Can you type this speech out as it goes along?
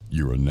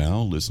You are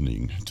now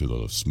listening to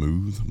the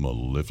smooth,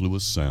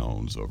 mellifluous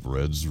sounds of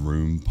Red's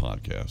Room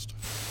Podcast.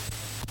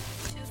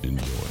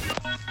 Enjoy.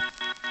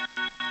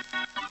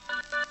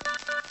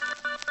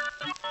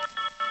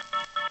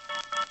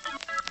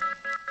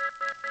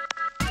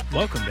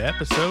 Welcome to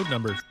episode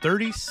number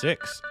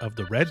 36 of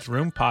the Red's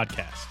Room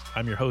Podcast.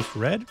 I'm your host,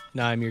 Red.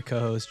 And I'm your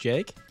co-host,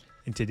 Jake.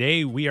 And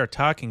today we are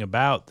talking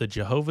about the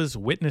Jehovah's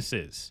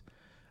Witnesses.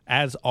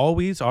 As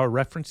always, our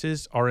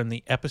references are in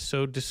the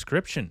episode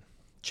description.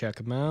 Check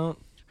them out.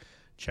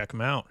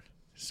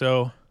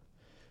 So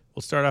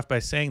we'll start off by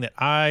saying that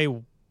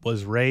I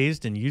was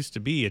raised and used to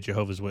be a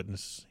Jehovah's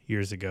Witness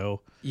years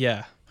ago.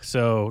 Yeah.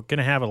 So going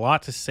to have a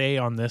lot to say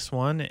on this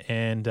one.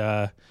 And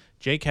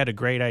Jake had a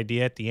great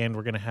idea at the end.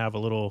 We're going to have a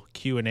little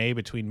Q&A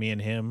between me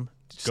and him.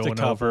 Just going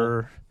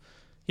over,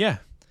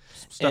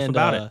 stuff and,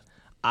 about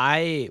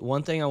it.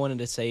 One thing I wanted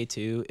to say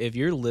too, if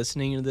you're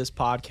listening to this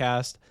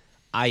podcast,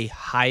 I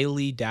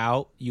highly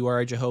doubt you are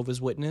a Jehovah's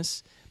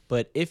Witness.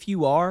 But if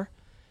you are,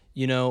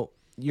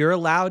 you're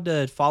allowed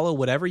to follow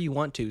whatever you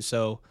want to.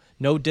 So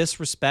no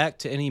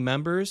disrespect to any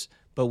members,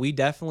 but we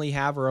definitely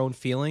have our own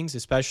feelings,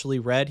 especially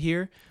Red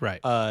here.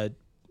 Right.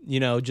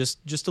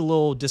 Just a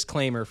little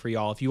disclaimer for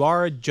y'all. If you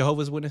are a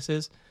Jehovah's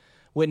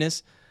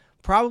Witness,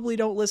 probably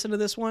don't listen to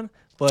this one.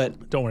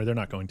 But don't worry, they're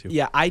not going to.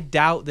 Yeah, I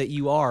doubt that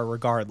you are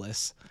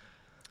regardless.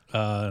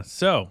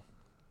 So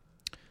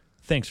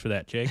thanks for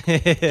that, Jake.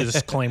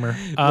 Disclaimer.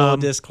 Little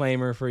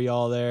disclaimer for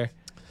y'all there.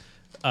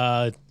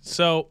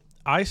 So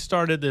I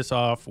started this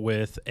off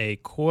with a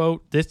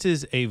quote. This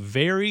is a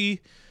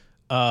very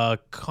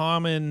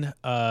common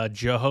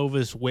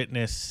Jehovah's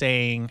Witness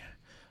saying.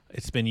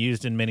 It's been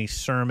used in many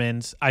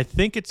sermons. I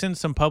think it's in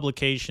some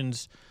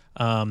publications.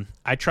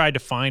 I tried to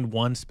find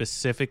one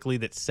specifically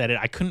that said it.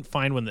 I couldn't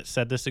find one that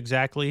said this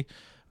exactly.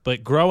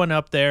 But growing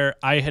up there,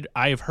 I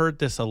have heard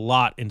this a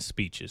lot in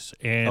speeches.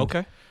 And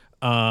okay.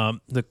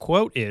 The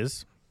quote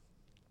is,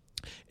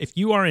 "If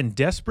you are in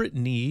desperate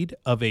need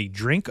of a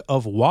drink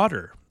of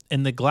water,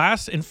 and the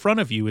glass in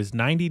front of you is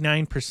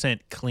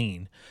 99%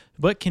 clean,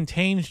 but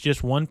contains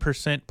just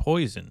 1%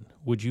 poison,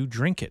 would you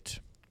drink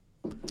it?"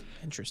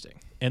 Interesting.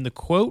 And the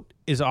quote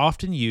is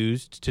often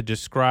used to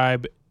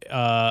describe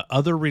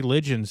other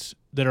religions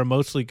that are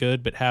mostly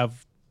good but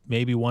have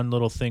maybe one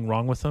little thing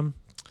wrong with them.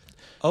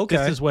 Okay.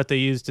 This is what they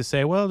use to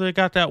say, well, they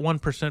got that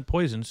 1%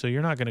 poison, so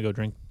you're not going to go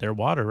drink their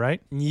water, right?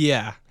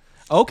 Yeah.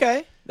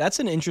 Okay. That's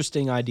an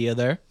interesting idea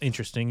there.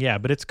 Interesting, yeah,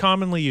 but it's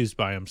commonly used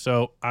by them.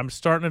 So I'm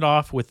starting it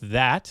off with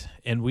that,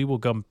 and we will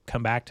come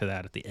back to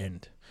that at the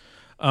end.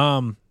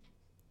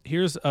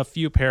 Here's a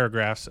few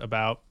paragraphs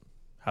about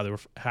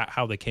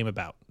how they came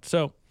about.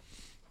 So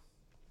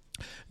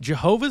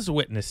Jehovah's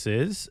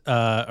Witnesses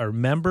are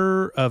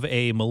member of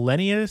a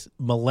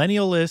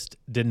millennialist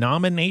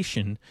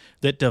denomination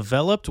that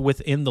developed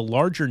within the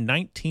larger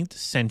 19th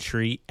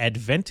century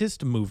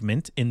Adventist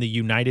movement in the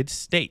United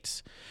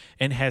States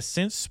and has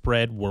since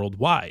spread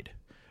worldwide.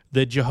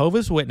 The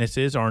Jehovah's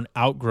Witnesses are an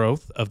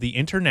outgrowth of the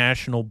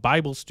International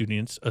Bible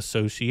Students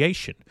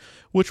Association,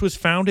 which was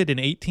founded in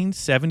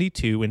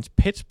 1872 in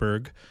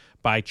Pittsburgh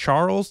by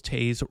Charles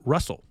Taze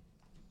Russell.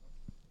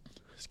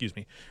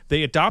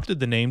 They adopted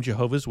the name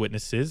Jehovah's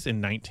Witnesses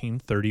in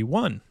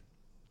 1931.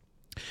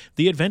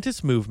 The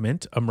Adventist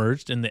movement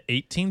emerged in the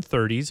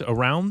 1830s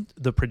around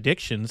the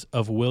predictions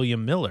of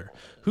William Miller,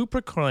 who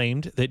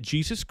proclaimed that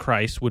Jesus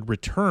Christ would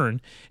return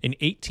in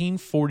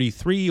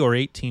 1843 or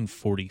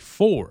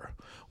 1844.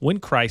 When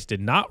Christ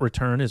did not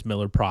return as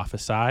Miller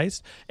prophesied,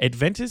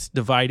 Adventists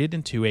divided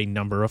into a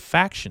number of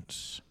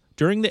factions.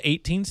 During the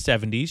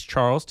 1870s,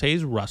 Charles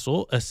Taze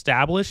Russell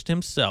established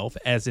himself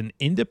as an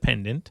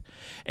independent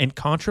and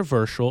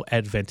controversial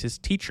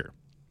Adventist teacher.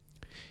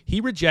 He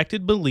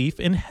rejected belief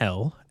in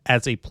hell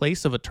as a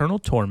place of eternal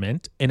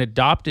torment and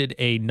adopted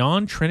a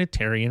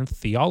non-Trinitarian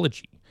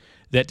theology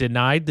that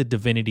denied the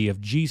divinity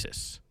of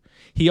Jesus.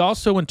 He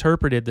also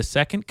interpreted the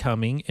second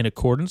coming in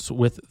accordance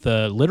with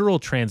the literal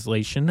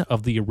translation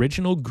of the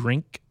original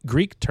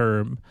Greek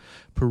term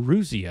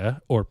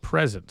parousia, or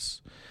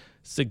presence,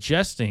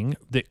 suggesting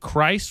that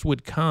Christ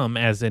would come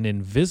as an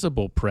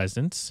invisible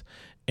presence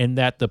and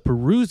that the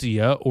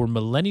parousia, or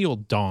millennial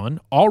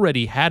dawn,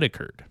 already had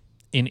occurred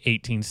in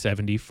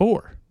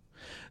 1874.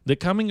 The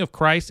coming of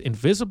Christ's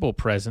invisible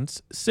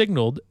presence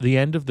signaled the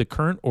end of the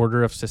current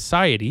order of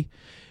society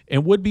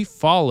and would be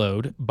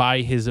followed by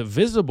his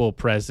visible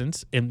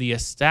presence in the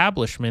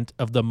establishment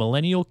of the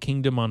millennial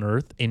kingdom on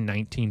earth in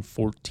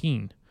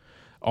 1914,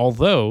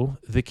 although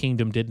the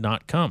kingdom did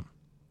not come.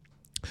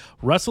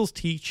 Russell's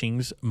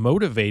teachings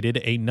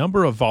motivated a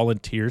number of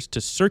volunteers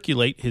to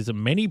circulate his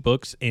many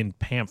books and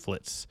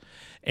pamphlets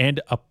and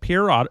a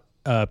periodical,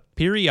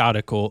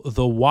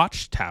 The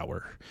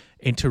Watchtower,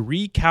 and to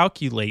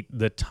recalculate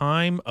the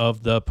time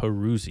of the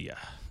parousia.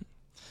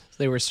 So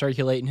they were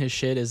circulating his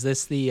shit. Is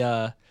this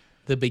the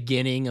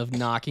beginning of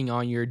knocking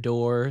on your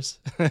doors?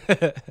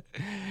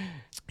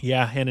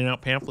 Yeah, handing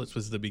out pamphlets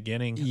was the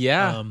beginning.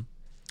 Yeah.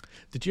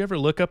 Did you ever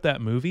look up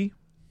that movie?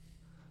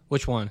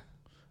 Which one?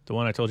 The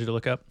one I told you to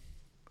look up?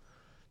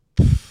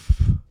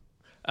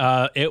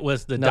 It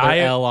was the Another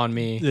L on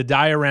me. the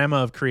diorama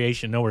of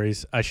creation. No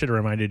worries. I should have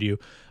reminded you.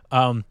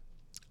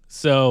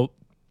 So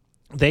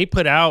they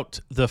put out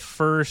the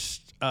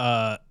first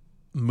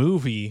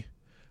movie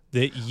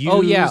that used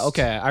Oh yeah,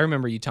 okay. I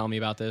remember you telling me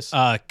about this.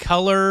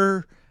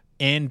 color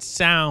and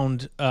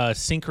sound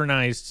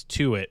synchronized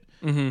to it.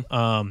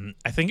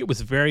 I think it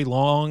was very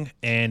long,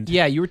 and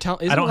Yeah, you were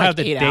telling. I don't have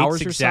the 8 dates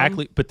hours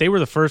exactly, but they were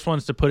the first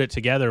ones to put it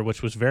together,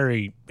 which was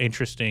very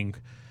interesting.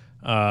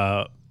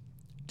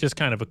 Just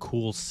kind of a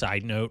cool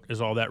side note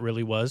is all that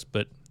really was,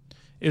 but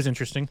it was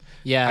interesting.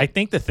 Yeah. I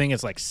think the thing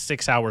is like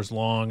 6 hours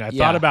long. I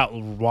Yeah. thought about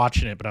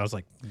watching it, but I was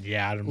like,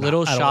 yeah, I don't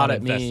Shot wanna at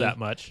invest me that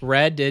much.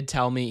 Red did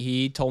tell me.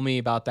 He told me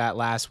about that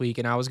last week,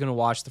 and I was gonna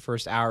watch the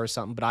first hour or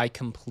something, but I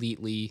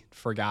completely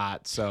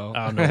forgot. So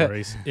Oh, no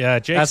worries. Yeah,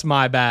 that's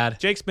my bad.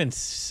 Jake's been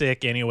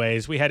sick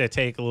anyways. We had to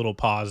take a little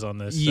pause on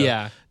this. So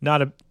Yeah.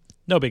 no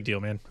big deal,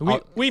 man.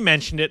 We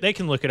mentioned it. They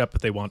can look it up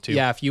if they want to.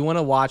 Yeah, if you want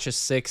to watch a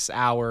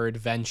 6-hour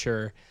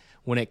adventure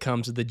when it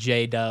comes to the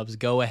J-Dubs,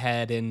 go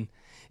ahead and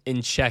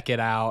check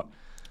it out.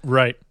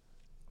 Right.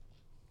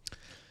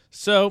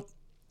 So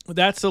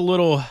that's a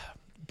little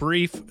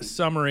brief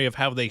summary of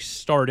how they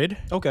started.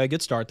 Okay,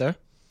 good start there.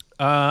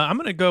 I'm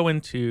going to go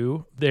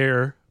into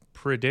their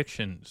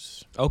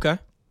predictions. Okay.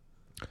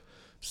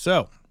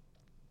 So,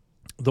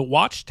 the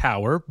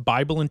Watchtower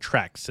Bible and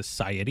Tract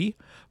Society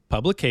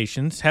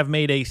publications have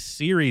made a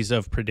series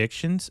of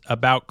predictions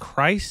about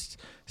Christ's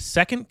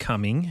second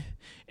coming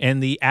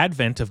and the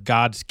advent of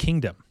God's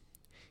kingdom,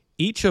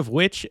 each of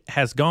which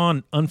has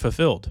gone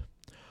unfulfilled.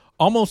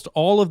 Almost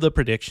all of the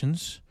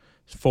predictions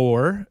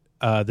for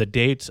the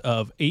dates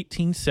of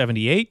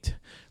 1878,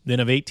 then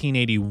of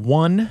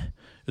 1881,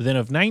 then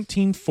of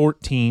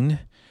 1914,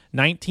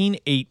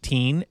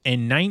 1918,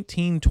 and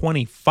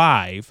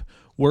 1925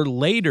 were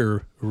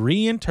later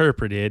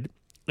reinterpreted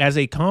as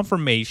a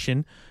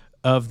confirmation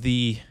of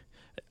the,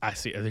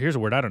 here's a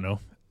word I don't know,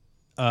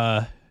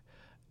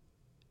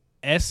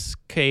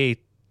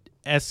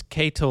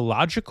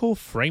 eschatological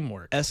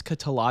framework.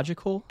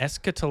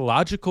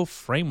 Eschatological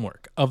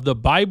framework of the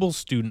Bible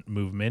student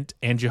movement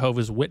and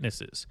Jehovah's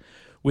Witnesses,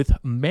 with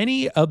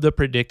many of the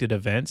predicted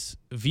events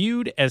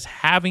viewed as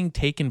having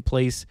taken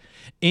place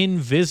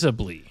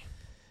invisibly.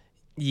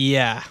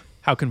 Yeah.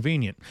 How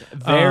convenient.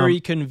 Very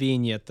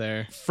convenient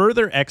there.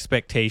 Further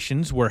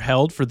expectations were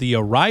held for the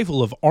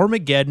arrival of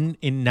Armageddon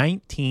in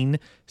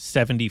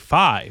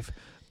 1975,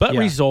 but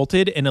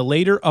resulted in a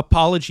later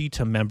apology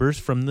to members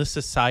from the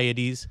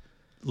society's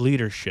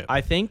leadership. I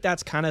think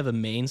that's kind of a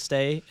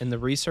mainstay in the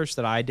research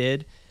that I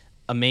did.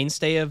 A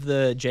mainstay of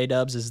the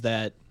J-Dubs is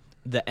that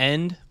the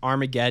end,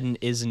 Armageddon,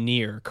 is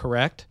near,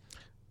 correct?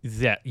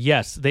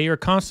 Yes, they are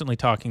constantly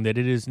talking that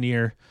it is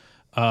near.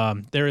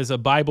 There is a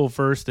Bible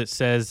verse that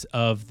says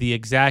of the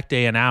exact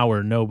day and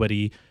hour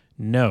nobody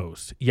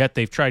knows, yet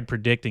they've tried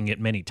predicting it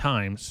many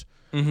times.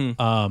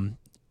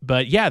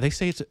 But yeah, they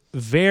say it's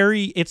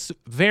very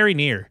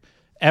near.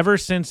 Ever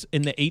since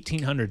in the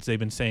 1800s, they've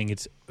been saying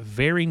it's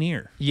very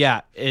near.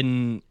 Yeah,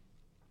 and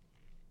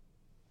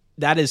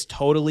that is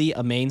totally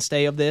a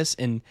mainstay of this,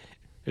 and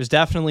there's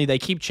definitely, they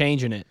keep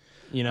changing it,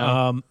 you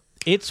know?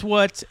 It's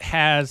what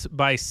has,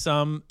 by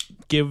some,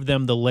 give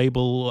them the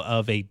label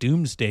of a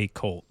doomsday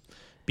cult,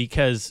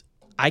 because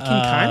I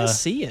can kind of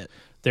see it.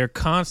 They're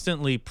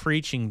constantly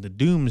preaching the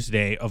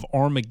doomsday of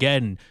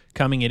Armageddon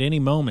coming at any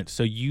moment,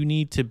 so you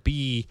need to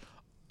be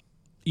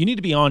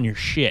on your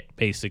shit,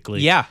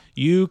 basically. Yeah.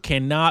 You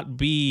cannot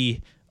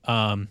be,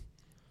 I'm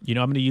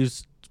going to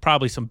use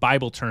probably some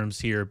Bible terms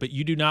here, but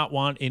you do not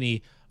want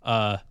any,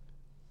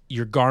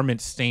 your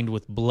garments stained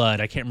with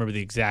blood. I can't remember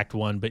the exact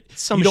one, but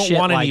you don't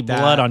want any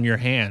blood on your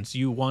hands.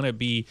 You want to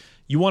be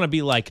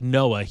like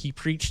Noah. He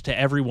preached to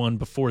everyone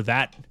before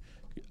that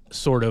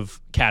sort of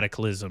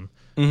cataclysm,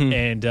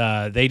 and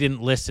they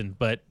didn't listen.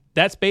 But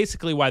that's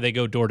basically why they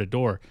go door to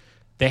door.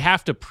 They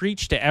have to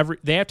preach to everyone.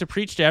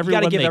 You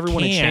got to give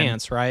everyone a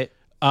chance, right?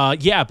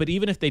 Yeah, but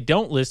even if they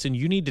don't listen,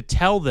 you need to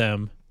tell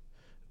them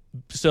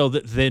so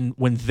that then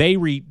when they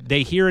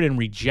hear it and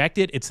reject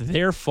it, it's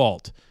their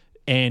fault,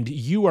 and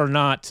you are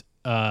not.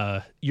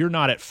 You're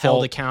not at fault.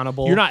 Held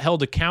accountable. You're not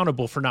held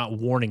accountable for not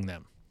warning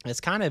them.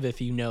 It's kind of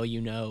if you know,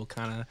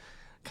 kind of.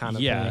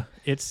 Yeah, thing.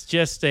 it's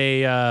just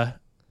a.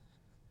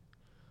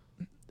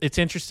 It's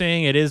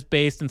interesting. It is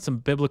based in some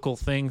biblical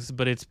things,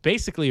 but it's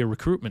basically a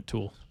recruitment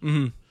tool.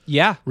 Mm-hmm.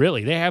 Yeah.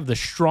 Really, they have the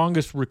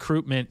strongest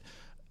recruitment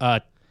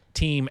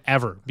team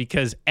ever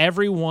because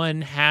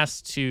everyone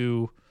has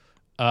to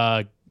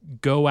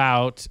go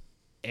out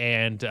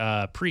and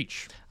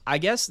preach. I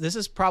guess this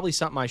is probably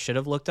something I should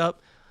have looked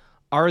up.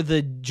 Are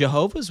the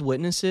Jehovah's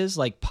Witnesses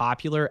like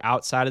popular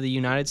outside of the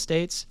United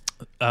States?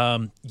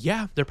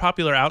 Yeah, they're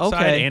popular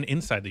outside and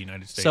inside the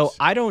United States. So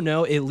I don't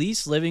know, at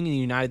least living in the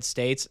United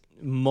States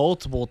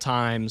multiple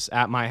times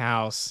at my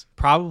house,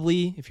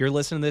 probably if you're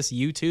listening to this,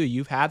 you too,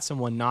 you've had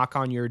someone knock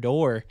on your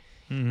door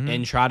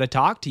and try to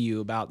talk to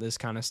you about this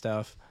kind of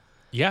stuff.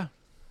 Yeah.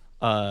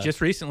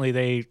 Just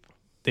recently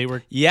they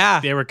were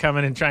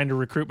coming and trying to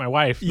recruit my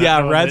wife.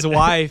 Yeah, Red's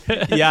wife.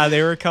 Yeah,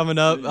 they were coming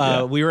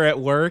up. We were at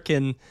work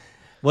and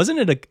Wasn't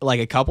it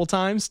a couple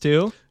times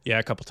too? Yeah,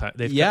 a couple times.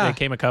 They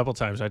came a couple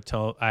times. I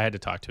had to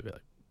talk to them.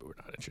 Like,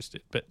 we're not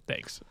interested, but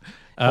thanks.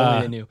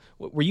 Only they knew.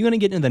 Were you going to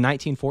get into the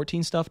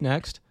 1914 stuff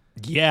next?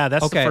 Yeah,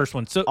 that's the first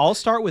one. So I'll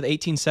start with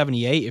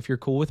 1878 if you're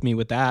cool with me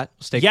with that.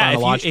 Stay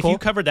chronological. If you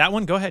covered that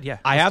one, go ahead. Yeah,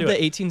 I have the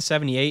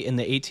 1878 and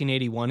the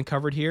 1881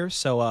 covered here.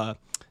 So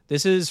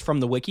this is from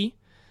the wiki.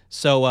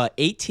 So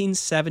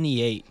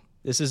 1878,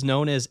 this is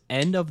known as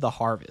End of the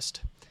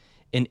Harvest.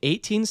 In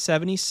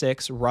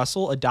 1876,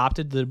 Russell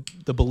adopted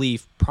the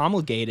belief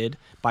promulgated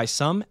by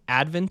some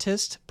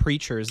Adventist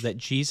preachers that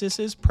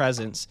Jesus'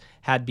 presence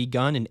had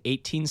begun in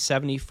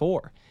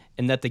 1874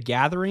 and that the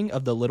gathering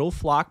of the little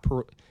flock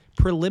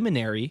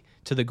preliminary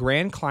to the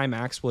grand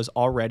climax was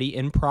already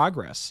in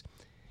progress.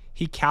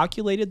 He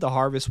calculated the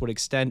harvest would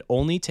extend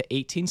only to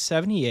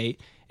 1878,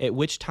 at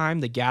which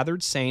time the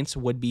gathered saints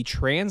would be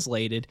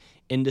translated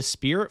into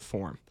spirit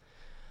form.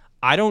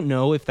 I don't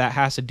know if that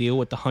has to deal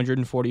with the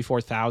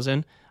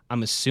 144,000.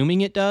 I'm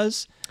assuming it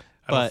does.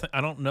 But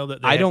I don't know that.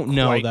 I don't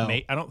know though.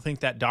 I don't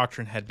think that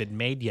doctrine had been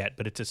made yet,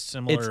 but it's a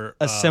similar.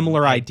 It's a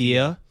similar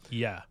idea.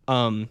 Yeah.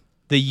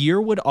 The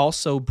year would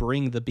also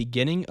bring the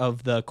beginning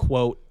of the,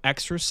 quote,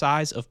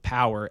 exercise of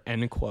power,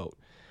 end quote,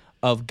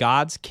 of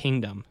God's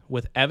kingdom,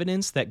 with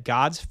evidence that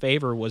God's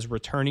favor was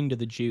returning to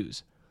the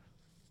Jews.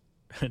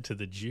 To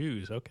the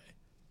Jews, okay.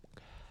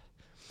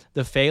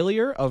 The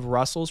failure of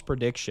Russell's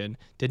prediction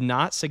did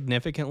not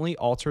significantly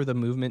alter the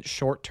movement's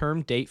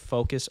short-term date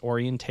focus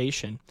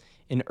orientation.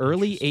 In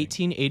early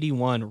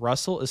 1881,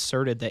 Russell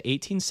asserted that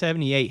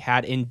 1878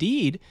 had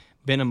indeed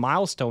been a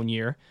milestone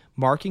year,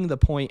 marking the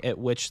point at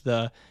which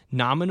the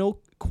nominal,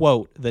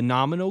 quote, the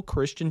nominal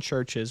Christian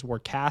churches were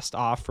cast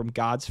off from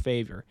God's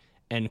favor,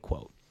 end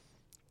quote.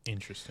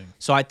 Interesting.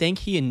 So I think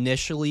he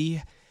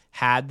initially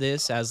had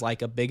this as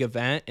like a big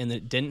event and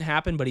it didn't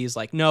happen, but he's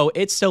like, no,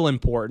 it's still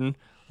important.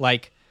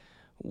 Like,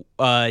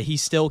 he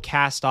still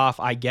cast off,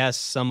 I guess,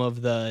 some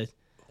of the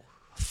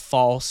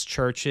false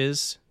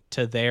churches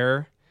to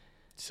their...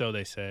 So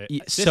they say.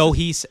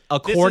 He's,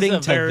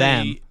 according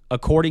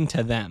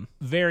to them.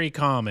 Very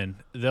common.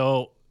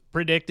 They'll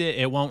predict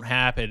it won't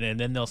happen, and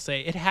then they'll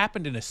say it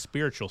happened in a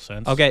spiritual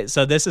sense. Okay,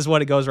 so this is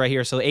what it goes right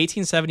here. So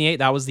 1878,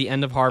 that was the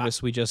end of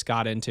harvest we just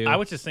got into. I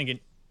was just thinking,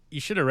 we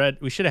should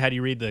have had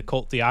you read the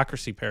cult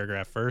theocracy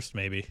paragraph first,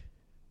 maybe.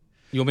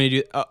 You want me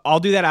to do? I'll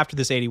do that after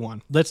this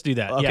 81. Let's do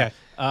that. Okay.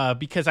 Yeah.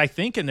 Because I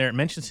think in there it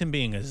mentions him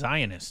being a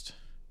Zionist,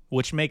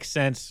 which makes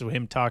sense to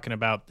him talking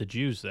about the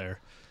Jews there.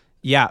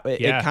 Yeah,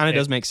 it kind of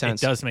does make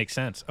sense. It does make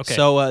sense. Okay.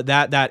 So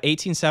that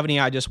 1870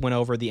 I just went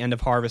over, the end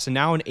of harvest, and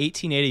now in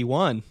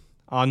 1881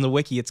 on the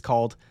wiki it's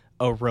called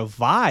a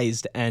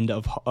revised end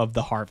of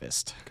the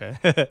harvest.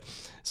 Okay.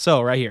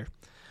 So right here,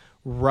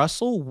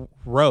 Russell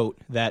wrote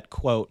that,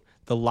 quote,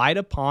 the light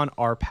upon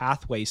our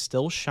pathway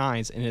still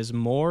shines and is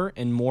more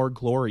and more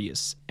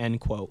glorious, end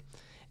quote,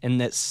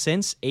 and that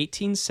since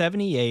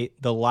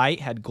 1878 the light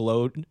had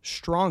glowed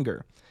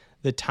stronger.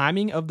 The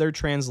timing of their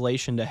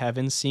translation to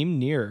heaven seemed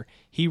nearer.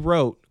 He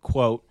wrote,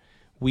 quote,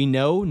 we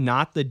know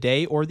not the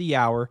day or the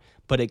hour,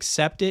 but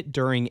accept it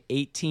during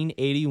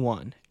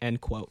 1881,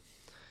 end quote.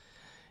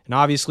 And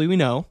obviously we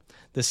know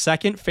the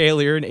second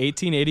failure in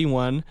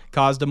 1881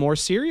 caused a more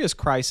serious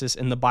crisis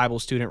in the Bible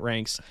student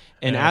ranks.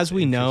 And as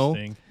we know,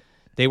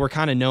 they were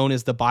kind of known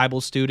as the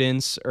Bible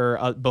students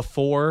or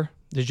before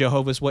the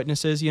Jehovah's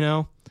Witnesses, you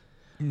know?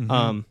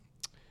 Mm-hmm.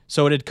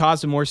 So it had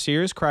caused a more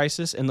serious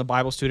crisis in the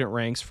Bible student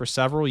ranks for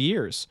several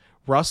years.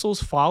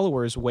 Russell's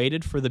followers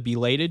waited for the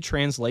belated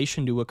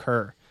translation to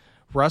occur.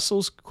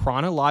 Russell's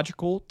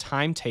chronological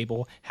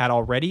timetable had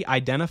already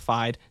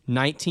identified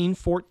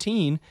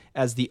 1914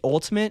 as the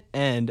ultimate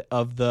end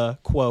of the,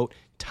 quote,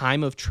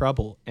 time of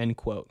trouble, end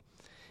quote.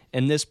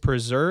 And this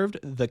preserved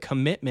the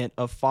commitment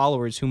of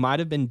followers who might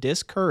have been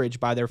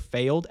discouraged by their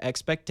failed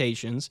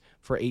expectations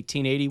for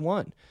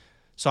 1881.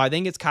 So I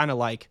think it's kind of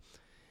like,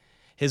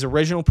 his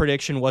original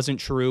prediction wasn't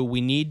true. We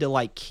need to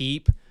like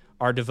keep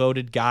our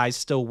devoted guys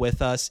still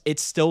with us.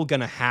 It's still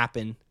going to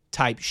happen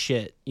type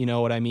shit. You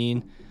know what I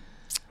mean?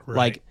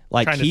 Right.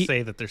 Like trying to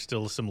say that there's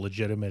still some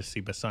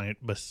legitimacy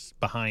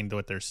behind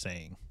what they're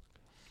saying.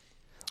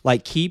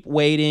 Like keep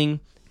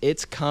waiting.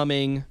 It's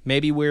coming.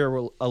 Maybe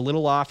we're a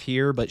little off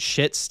here, but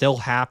shit still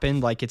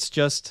happened. Like it's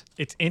just...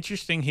 It's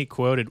interesting he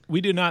quoted,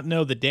 we do not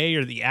know the day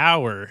or the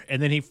hour.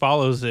 And then he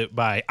follows it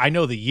by, I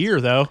know the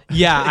year though.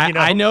 Yeah,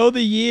 I know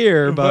the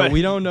year, but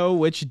we don't know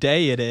which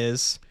day it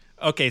is.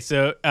 Okay,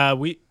 so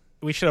we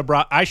should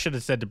have I should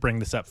have said to bring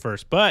this up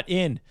first. But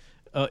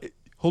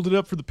hold it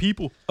up for the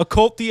people.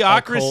 Occult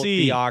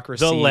theocracy.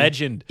 The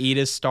legend.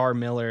 Edith Starr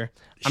Miller.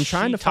 I'm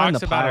trying to find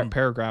the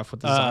paragraph with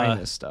the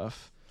Zionist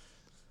stuff.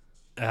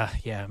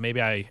 Yeah,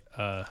 maybe I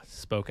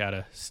spoke out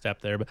of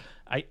step there, but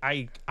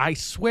I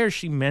swear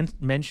she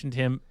mentioned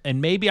him,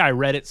 and maybe I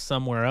read it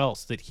somewhere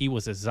else that he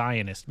was a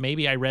Zionist.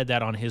 Maybe I read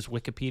that on his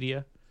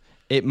Wikipedia.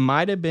 It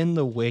might have been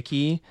the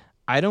wiki.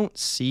 I don't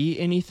see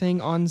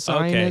anything on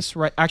Zionists. Okay.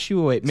 Right?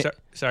 Actually, wait.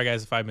 Sorry,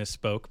 guys, if I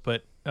misspoke,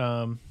 but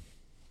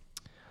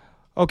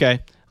okay.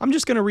 I'm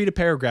just going to read a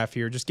paragraph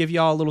here. Just give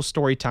y'all a little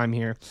story time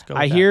here. go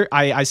with that.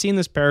 I see in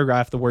this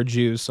paragraph the word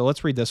Jews, so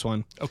let's read this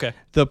one. Okay.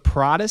 The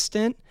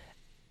Protestant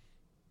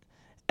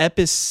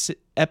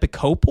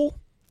Episcopal?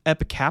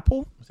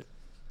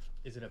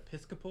 Is it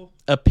Episcopal?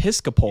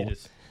 Episcopal. It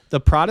is. The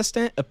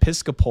Protestant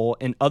Episcopal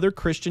and other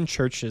Christian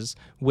churches,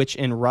 which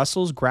in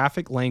Russell's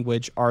graphic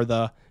language are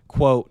the,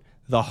 quote,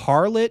 the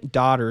harlot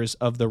daughters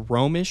of the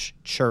Romish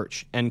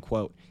church, end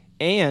quote,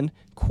 and,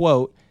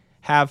 quote,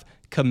 have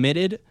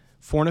committed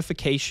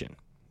fornication.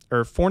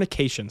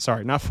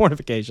 Sorry, not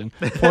fornication.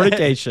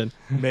 Fornication.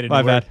 Made a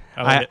My new bad. word.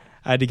 I like it.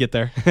 I had to get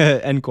there.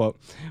 End quote.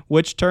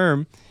 Which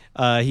term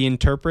he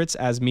interprets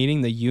as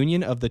meaning the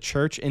union of the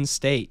church and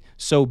state,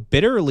 so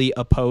bitterly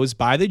opposed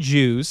by the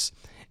Jews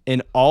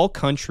in all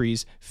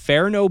countries,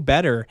 fare no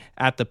better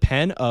at the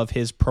pen of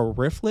his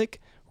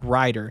prolific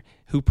writer,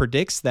 who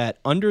predicts that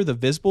under the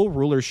visible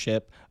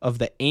rulership of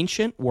the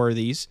ancient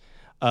worthies,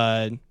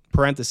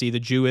 parenthesis, the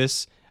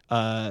Jewish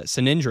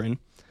Sanhedrin,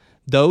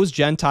 those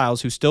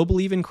Gentiles who still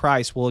believe in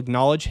Christ will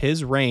acknowledge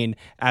his reign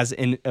as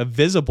an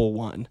invisible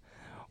one,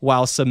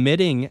 while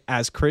submitting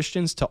as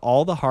Christians to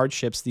all the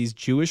hardships these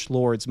Jewish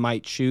lords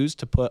might choose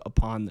to put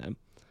upon them.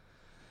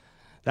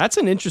 That's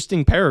an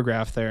interesting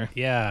paragraph there.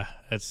 Yeah,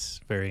 that's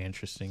very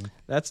interesting.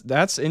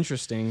 That's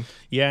interesting.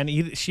 Yeah,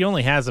 and she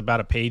only has about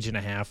a page and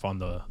a half on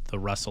the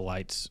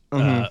Russellites,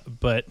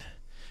 but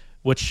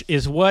which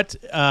is what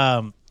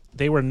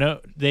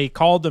they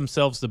called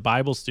themselves the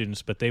Bible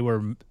students, but they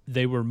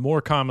were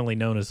more commonly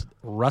known as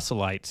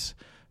Russellites,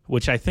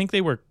 which I think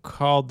they were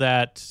called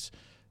that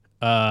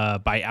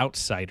by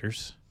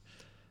outsiders.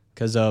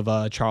 Because of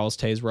Charles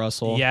Taze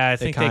Russell. Yeah, I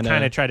think they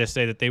kind of tried to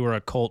say that they were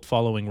a cult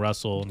following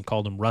Russell and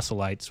called them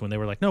Russellites when they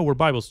were like, no, we're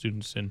Bible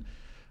students. And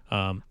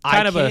kind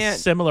of a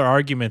similar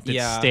argument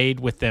that stayed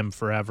with them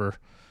forever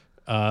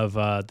of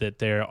that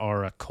they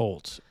are a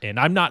cult. And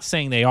I'm not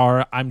saying they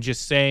are. I'm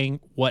just saying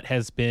what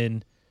has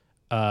been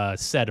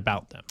said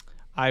about them.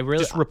 We're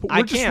just reporting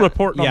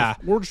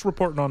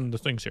on the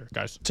things here,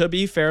 guys. To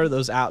be fair,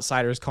 those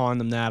outsiders calling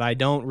them that, I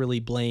don't really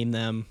blame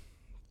them.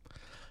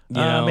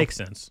 Makes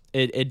sense.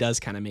 It does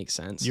kind of make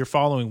sense. You're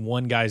following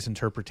one guy's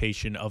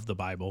interpretation of the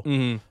Bible,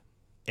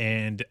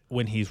 and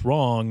when he's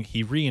wrong,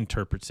 he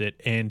reinterprets it.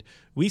 And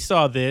we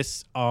saw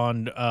this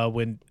on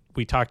when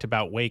we talked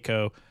about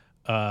Waco.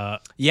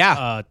 That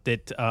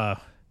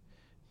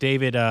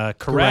David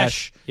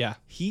Koresh. Yeah,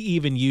 he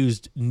even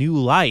used New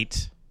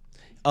Light.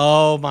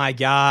 Oh my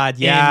God!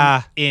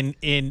 Yeah,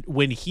 in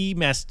when he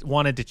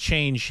wanted to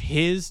change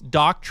his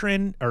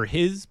doctrine or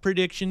his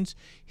predictions,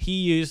 he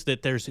used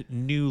that there's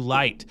new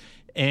light.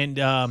 And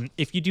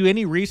if you do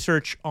any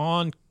research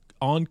on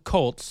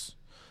cults,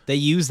 they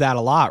use that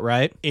a lot,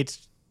 right?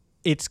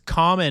 It's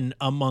common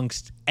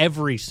amongst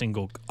every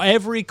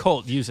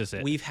cult uses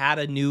it. We've had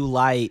a new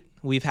light.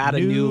 We've had a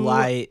new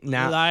light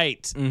now.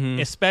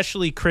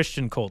 Especially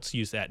Christian cults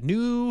use that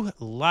new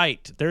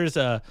light. There's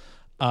a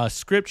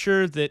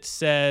scripture that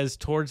says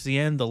towards the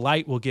end the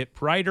light will get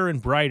brighter and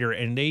brighter,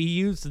 and they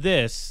use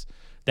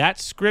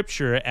that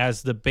scripture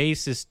as the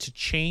basis to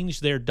change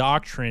their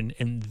doctrine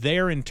and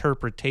their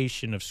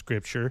interpretation of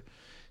scripture,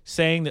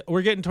 saying that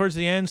we're getting towards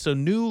the end, so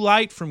new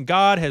light from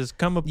God has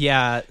come up.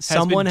 Yeah,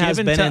 someone has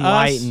been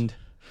enlightened.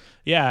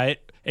 Yeah,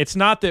 it's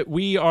not that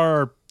we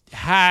are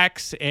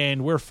hacks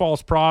and we're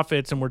false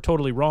prophets and we're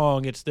totally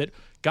wrong. It's that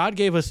God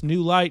gave us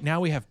new light.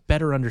 Now we have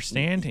better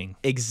understanding.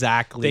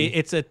 Exactly.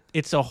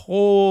 It's a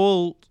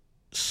whole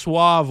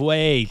suave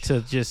way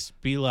to just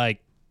be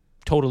like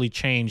totally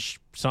change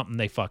something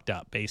they fucked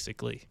up,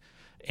 basically.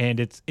 And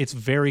it's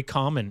very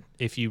common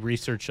if you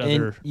research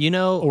other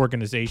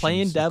organizations.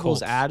 Playing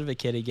devil's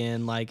advocate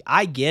again, like,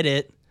 I get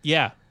it.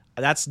 Yeah.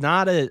 That's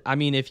not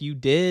if you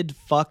did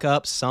fuck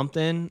up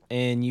something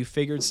and you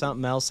figured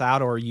something else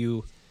out, or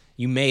you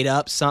made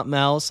up something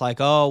else, like,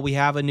 oh, we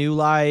have a new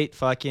light,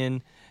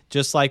 fucking,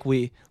 just like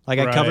I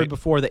covered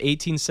before, the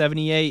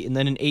 1878, and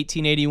then in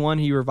 1881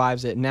 he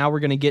revives it. And now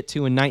we're going to get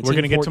to in 1914.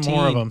 We're going to get to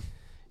more of them.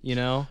 You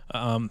know?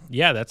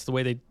 Yeah, that's the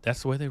way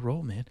they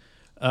roll, man.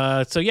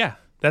 So yeah,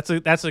 that's a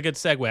good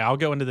segue. I'll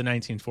go into the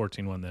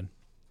 1914 one then.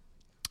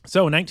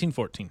 So in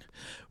 1914,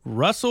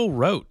 Russell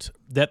wrote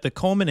that the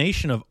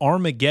culmination of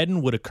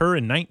Armageddon would occur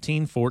in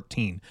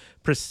 1914,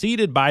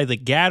 preceded by the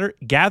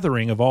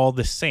gathering of all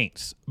the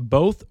saints,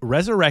 both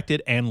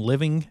resurrected and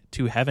living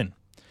to heaven.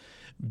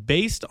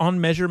 Based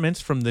on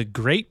measurements from the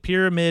Great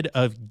Pyramid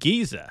of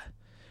Giza,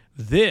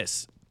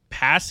 this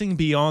passing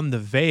beyond the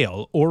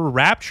veil or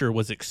rapture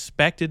was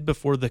expected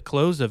before the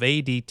close of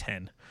AD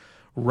 10.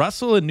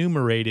 Russell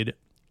enumerated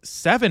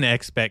 7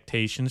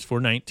 expectations for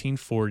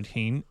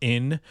 1914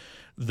 in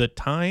The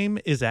Time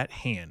is at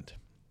Hand.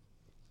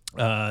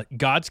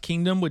 God's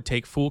kingdom would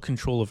take full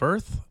control of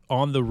earth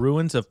on the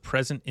ruins of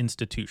present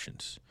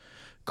institutions.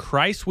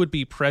 Christ would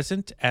be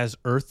present as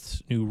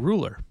earth's new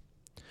ruler.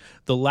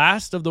 The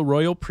last of the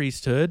royal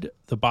priesthood,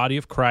 the body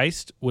of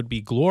Christ, would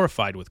be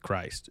glorified with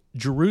Christ.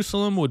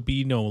 Jerusalem would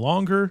be no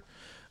longer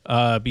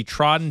be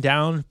trodden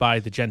down by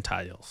the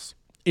Gentiles.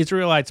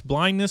 Israelites'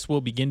 blindness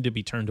will begin to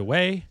be turned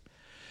away.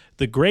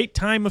 The great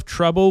time of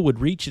trouble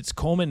would reach its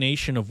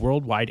culmination of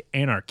worldwide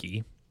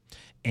anarchy,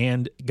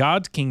 and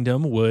God's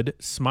kingdom would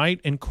smite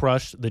and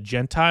crush the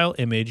Gentile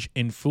image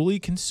and fully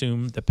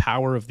consume the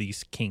power of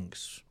these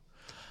kings.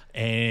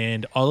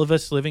 And all of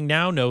us living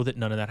now know that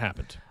none of that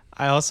happened.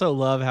 I also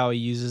love how he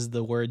uses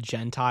the word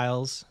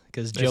Gentiles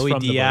because Joey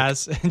from the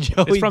Diaz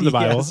It's from the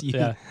Bible.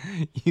 Yeah.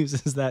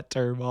 uses that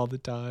term all the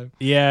time.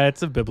 Yeah,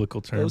 it's a biblical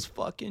term. Those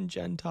fucking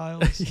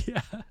Gentiles. Yeah.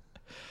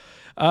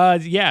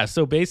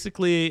 So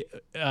basically,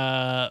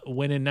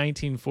 when in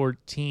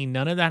 1914,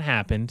 none of that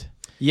happened.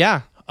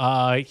 Yeah.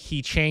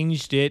 He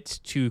changed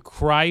it to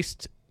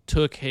Christ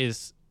took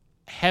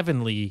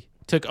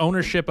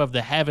ownership of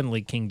the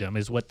heavenly kingdom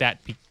is what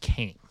that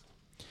became.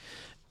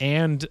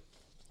 And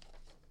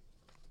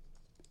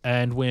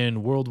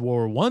when World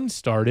War I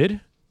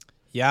started,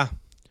 Yeah.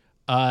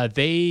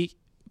 they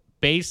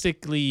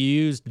basically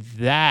used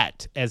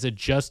that as a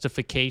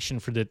justification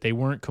for that they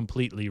weren't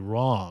completely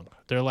wrong.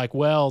 They're like,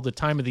 well, the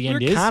time of the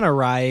end You're kind of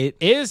right.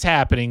 is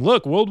happening.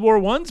 Look, World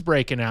War I's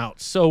breaking out.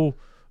 So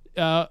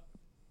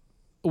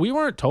we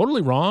weren't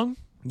totally wrong.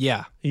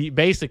 Yeah.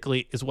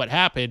 Basically is what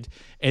happened.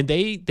 And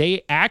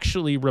they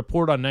actually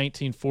report on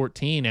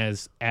 1914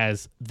 as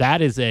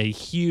that is a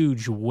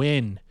huge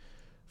win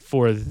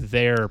for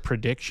their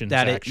predictions,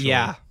 actually.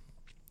 Yeah.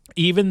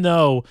 Even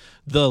though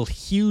the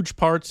huge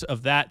parts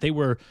of that they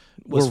were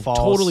false.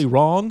 totally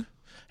wrong,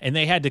 and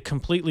they had to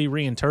completely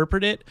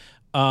reinterpret it.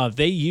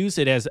 They use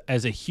it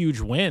as a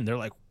huge win. They're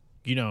like,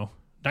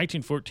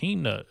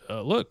 1914.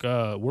 Look,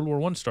 World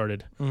War I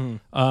started.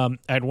 I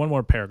had one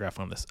more paragraph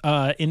on this.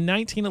 In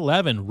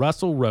 1911,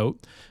 Russell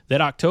wrote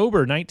that October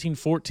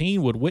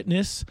 1914 would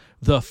witness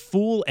the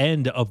full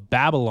end of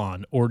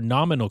Babylon, or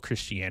nominal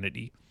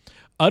Christianity,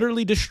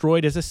 utterly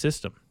destroyed as a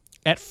system.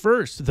 At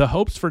first, the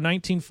hopes for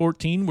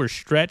 1914 were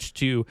stretched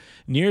to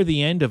near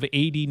the end of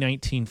AD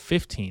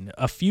 1915.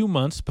 A few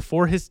months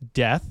before his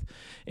death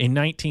in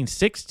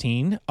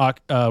 1916,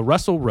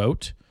 Russell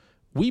wrote,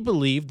 "We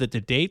believe that the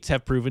dates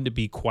have proven to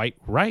be quite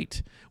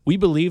right. We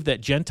believe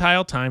that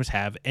Gentile times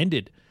have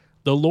ended.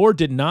 The Lord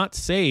did not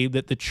say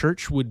that the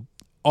church would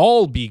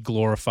all be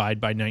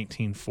glorified by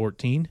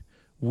 1914.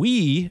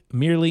 We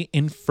merely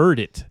inferred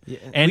it." Yeah,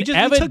 And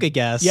we took a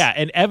guess. Yeah,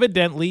 and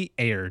evidently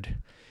erred.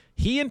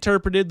 He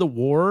interpreted the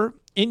war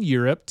in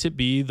Europe to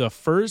be the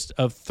first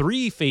of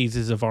 3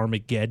 phases of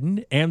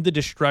Armageddon and the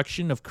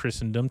destruction of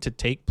Christendom to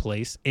take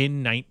place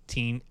in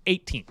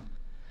 1918.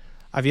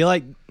 I feel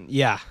like,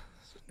 yeah.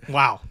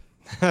 Wow.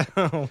 What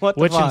the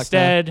Which fuck,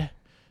 instead, man?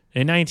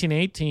 in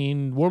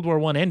 1918, World War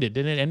I ended.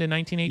 Didn't it end in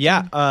 1918?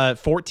 Yeah,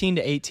 14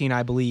 to 18,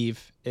 I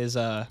believe, is...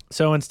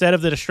 So instead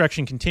of the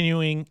destruction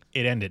continuing,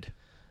 it ended.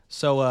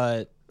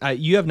 So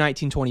you have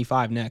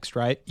 1925 next,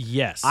 right?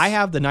 Yes. I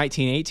have the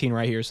 1918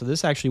 right here, so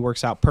this actually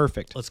works out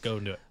perfect. Let's go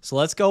into it. So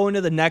let's go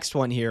into the next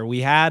one here. We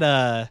had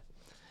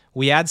 78,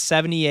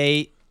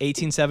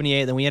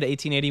 1878, then we had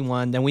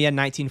 1881, then we had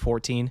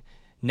 1914.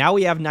 Now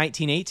we have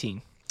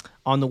 1918.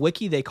 On the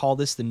wiki, they call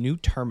this the new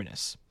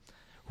terminus.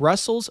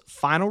 Russell's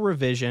final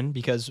revision,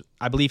 because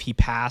I believe he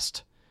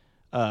passed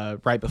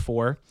right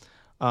before.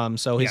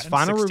 So his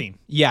final, 16.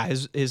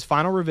 His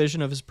final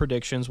revision of his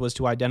predictions was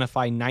to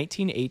identify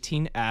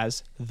 1918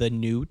 as the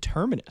new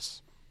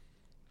terminus.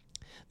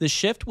 The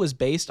shift was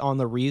based on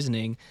the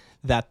reasoning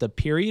that the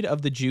period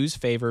of the Jews'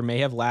 favor may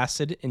have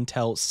lasted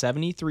until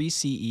 73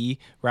 CE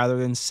rather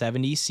than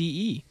 70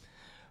 CE.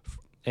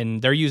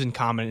 And they're using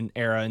Common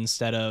Era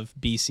instead of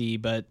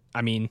BC, but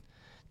I mean,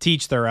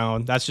 teach their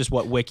own. That's just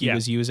what Wiki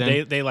was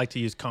using. They like to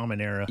use Common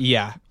Era.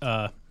 Yeah.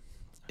 No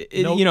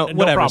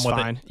whatever's problem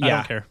with fine. it. Yeah. I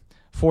don't care.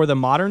 For the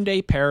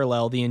modern-day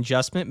parallel, the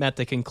adjustment meant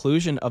the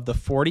conclusion of the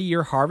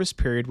 40-year harvest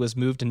period was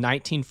moved to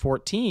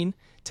 1914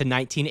 to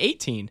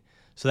 1918.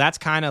 So that's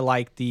kind of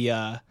like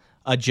the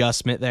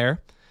adjustment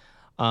there.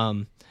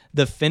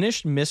 The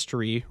Finished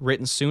Mystery,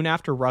 written soon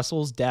after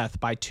Russell's death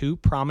by 2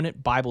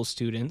 prominent Bible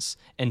students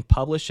and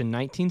published in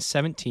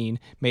 1917,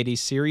 made a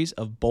series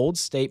of bold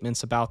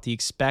statements about the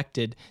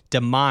expected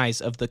demise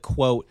of the,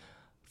 quote,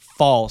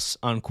 false,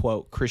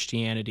 unquote,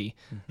 Christianity.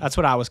 That's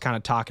what I was kind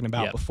of talking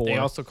about before. They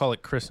also call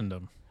it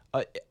Christendom.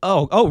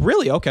 Oh,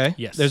 really? Okay.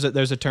 Yes.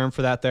 There's a term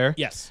for that there?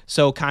 Yes.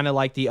 So kind of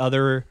like the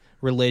other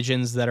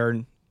religions that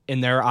are,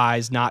 in their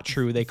eyes, not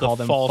true. They call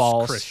them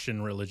false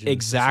Christian religions.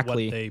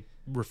 Exactly. Is what they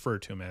refer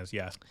to them as,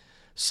 yeah.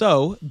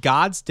 So,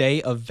 God's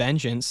day of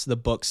vengeance, the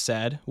book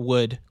said,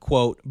 would,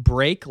 quote,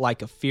 break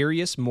like a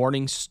furious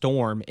morning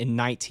storm in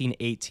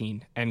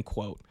 1918, end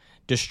quote,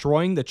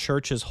 destroying the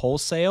churches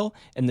wholesale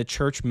and the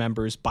church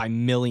members by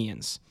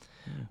millions.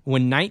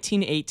 When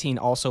 1918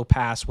 also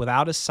passed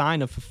without a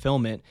sign of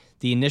fulfillment,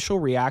 the initial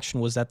reaction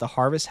was that the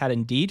harvest had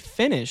indeed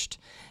finished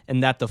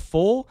and that the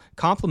full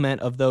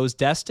complement of those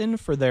destined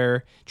for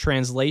their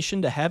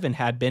translation to heaven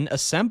had been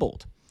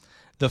assembled.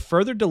 The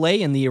further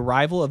delay in the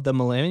arrival of the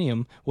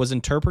millennium was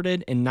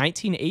interpreted in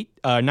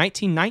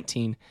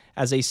 1919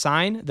 as a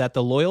sign that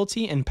the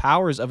loyalty and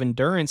powers of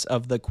endurance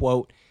of the,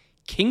 quote,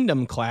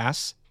 kingdom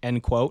class,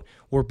 end quote,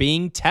 were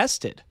being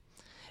tested.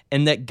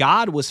 and that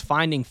God was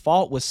finding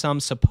fault with some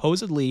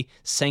supposedly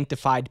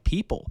sanctified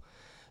people.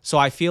 So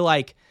I feel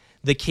like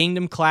the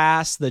kingdom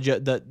class,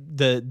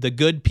 the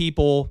good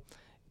people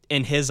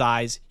in his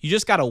eyes, you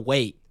just got to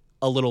wait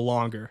a little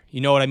longer.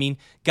 You know what I mean?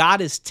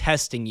 God is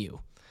testing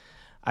you.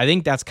 I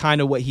think that's kind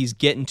of what he's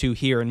getting to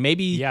here. And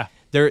maybe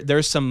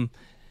there's some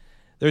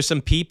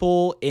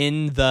people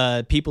in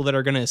the people that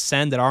are going to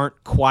ascend that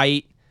aren't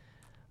quite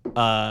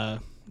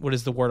what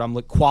is the word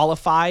I'm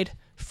qualified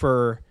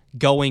for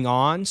going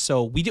on.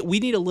 So we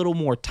need a little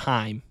more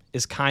time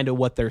is kind of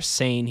what they're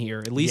saying here.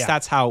 At least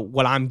that's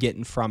what I'm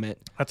getting from it.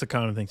 That's a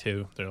common thing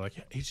too. They're like,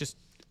 he's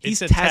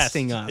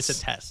testing us. It's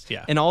a test.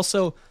 Yeah. And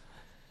also,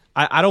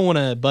 I don't want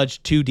to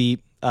budge too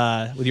deep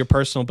with your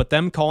personal, but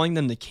them calling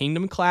them the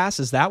kingdom class,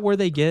 is that where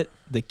they get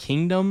the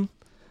kingdom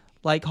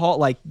like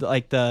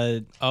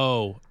the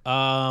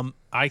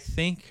I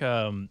think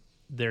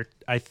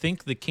I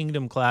think the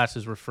kingdom class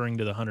is referring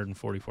to the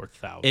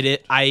 144,000.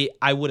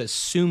 I would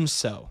assume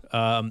so.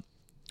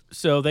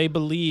 So they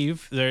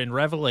believe there in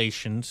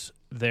Revelations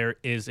there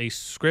is a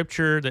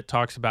scripture that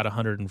talks about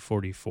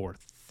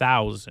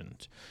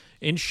 144,000.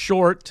 In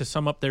short, to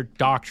sum up their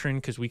doctrine,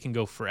 because we can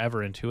go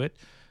forever into it,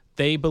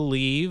 they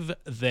believe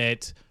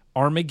that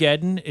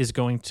Armageddon is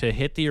going to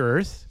hit the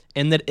earth,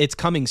 and that it's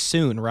coming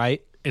soon,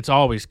 right? It's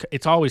always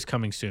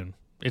coming soon.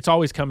 It's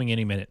always coming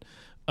any minute.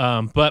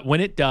 But when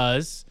it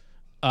does,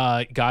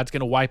 God's going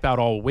to wipe out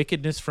all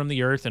wickedness from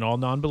the earth and all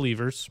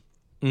non-believers.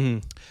 Mm-hmm.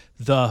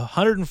 The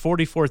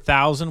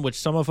 144,000, which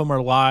some of them are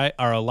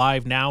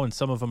alive now and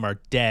some of them are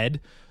dead,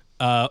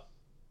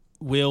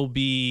 will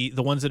be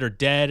the ones that are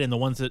dead, and the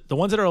ones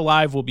that are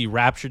alive will be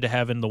raptured to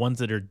heaven. The ones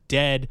that are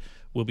dead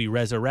will be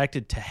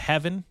resurrected to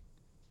heaven.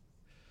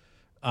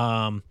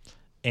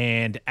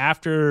 And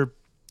after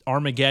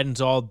Armageddon's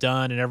all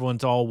done and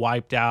everyone's all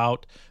wiped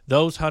out,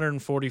 those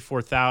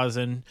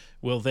 144,000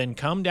 will then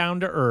come down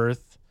to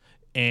earth,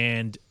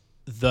 and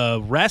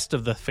the rest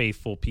of the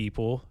faithful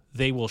people,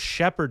 they will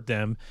shepherd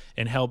them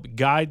and help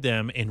guide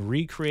them in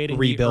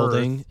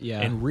rebuilding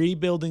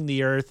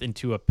the earth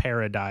into a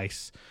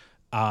paradise,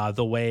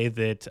 the way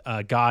that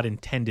God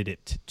intended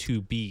it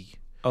to be.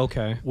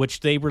 Okay. Which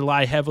they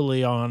rely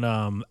heavily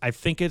on. I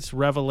think it's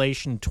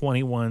Revelation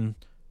 21,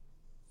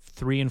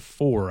 3 and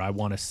 4, I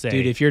want to say.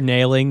 Dude, if you're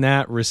nailing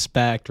that,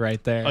 respect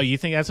right there. Oh, you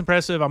think that's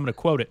impressive? I'm going to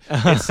quote it.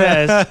 It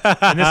says,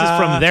 and this is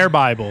from their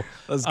Bible.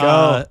 Let's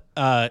go.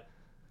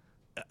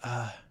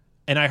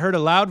 And I heard a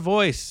loud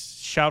voice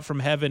shout from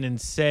heaven and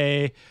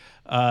say,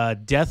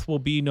 death will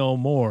be no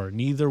more.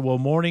 Neither will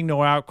mourning,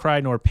 nor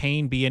outcry, nor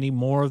pain be any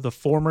more. The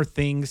former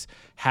things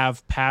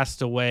have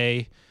passed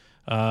away.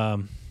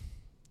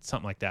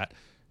 Something like that.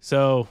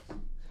 So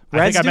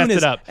I think I messed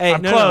it up. Hey,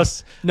 I'm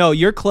close. No,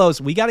 you're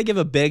close. We got to give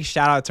a big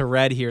shout out to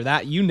Red here.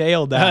 That you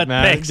nailed that,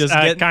 man. Thanks. Just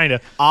Kind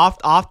of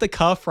off the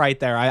cuff right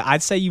there.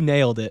 I'd say you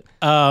nailed it.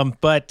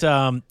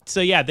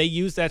 So yeah, they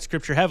use that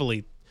scripture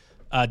heavily.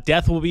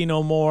 Death will be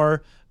no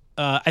more.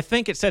 I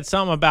think it said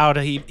something about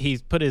he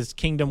put his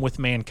kingdom with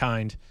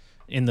mankind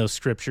in those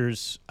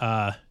scriptures.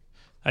 I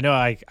know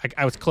I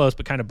was close,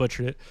 but kind of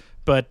butchered it.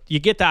 But you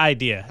get the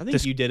idea. I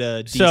think you did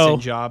a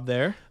decent job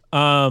there.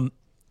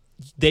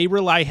 They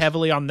rely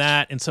heavily on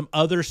that and some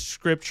other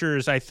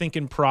scriptures, I think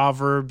in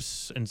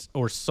Proverbs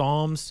or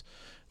Psalms,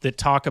 that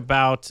talk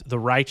about the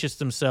righteous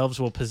themselves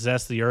will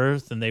possess the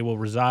earth and they will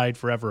reside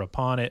forever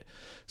upon it.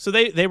 So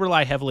they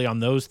rely heavily on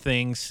those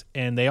things,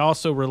 and they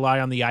also rely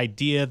on the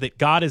idea that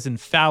God is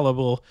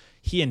infallible.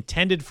 He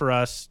intended for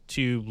us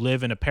to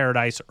live in a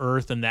paradise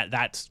earth, and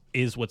that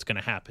is what's going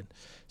to happen.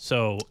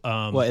 So,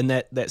 and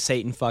that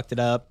Satan fucked it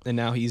up, and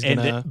now he's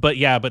gonna. But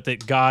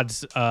that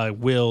God's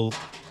will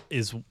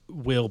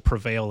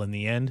prevail in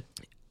the end,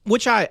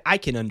 which I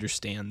can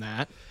understand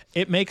that.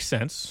 It makes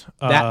sense.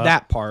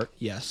 That part,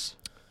 yes.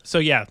 So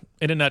yeah,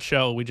 in a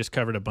nutshell, we just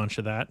covered a bunch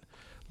of that.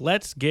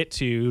 Let's get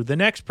to the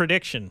next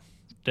prediction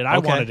that I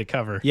wanted to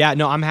cover. Yeah,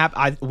 no, I'm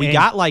happy. We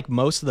got like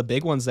most of the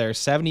big ones there.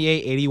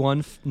 78, 81,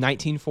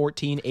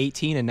 1914,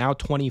 18, and now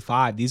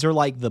 25. These are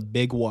like the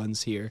big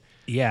ones here.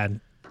 Yeah.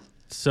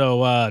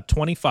 So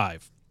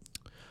 25.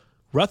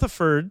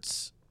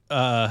 Rutherford's,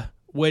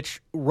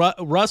 which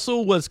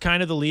Russell was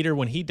kind of the leader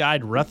when he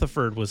died.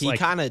 Rutherford was he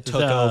kind of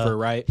took over,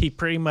 right? He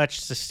pretty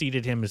much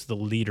succeeded him as the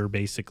leader,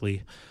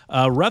 basically.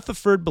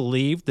 Rutherford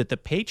believed that the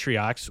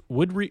patriarchs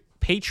would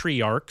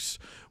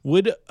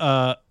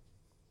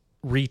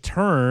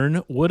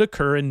return would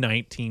occur in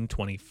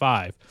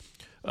 1925.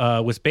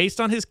 Was based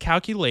on his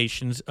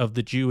calculations of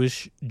the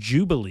Jewish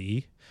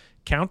Jubilee,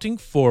 counting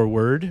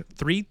forward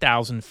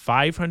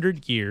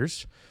 3,500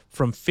 years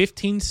from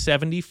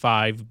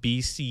 1575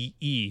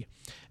 BCE.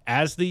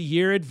 As the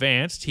year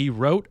advanced, he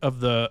wrote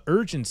of the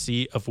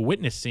urgency of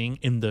witnessing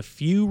in the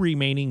few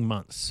remaining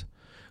months,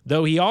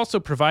 though he also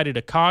provided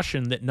a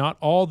caution that not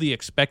all the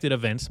expected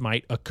events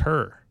might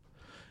occur.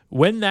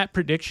 When that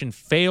prediction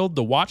failed,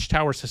 the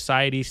Watchtower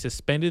Society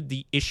suspended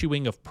the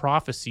issuing of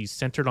prophecies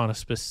centered on a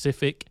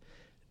specific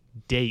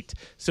date.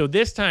 So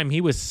this time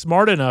he was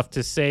smart enough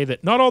to say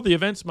that not all the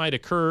events might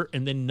occur,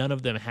 and then none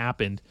of them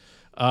happened.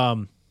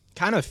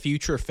 kind of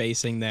future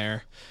facing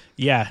there.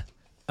 Yeah.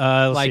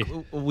 Like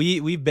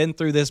we've been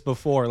through this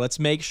before. Let's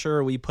make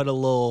sure we put a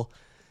little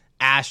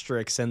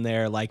asterisk in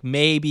there, like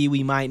maybe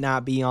we might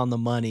not be on the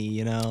money,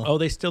 you know. Oh,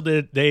 they still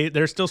did.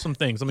 There's still some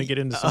things. Let me get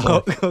into some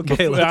more.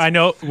 Okay, I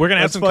know we're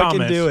gonna have some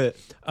comments. Do it.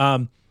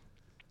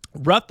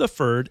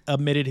 Rutherford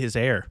admitted his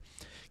error,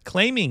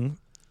 claiming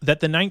that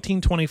the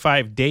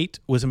 1925 date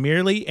was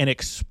merely an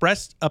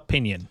expressed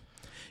opinion.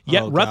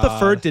 Yet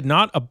Rutherford did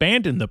not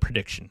abandon the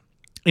prediction.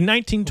 In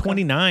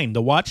 1929,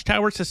 the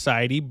Watchtower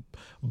Society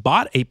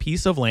bought a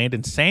piece of land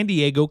in San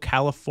Diego,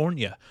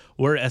 California,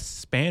 where a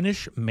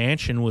Spanish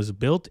mansion was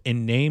built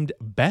and named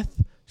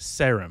Beth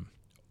Sarum,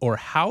 or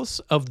House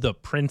of the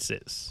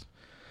Princes.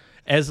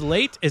 As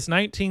late as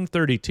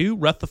 1932,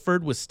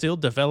 Rutherford was still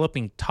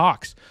developing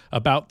talks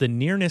about the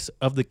nearness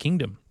of the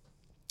kingdom.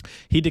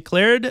 He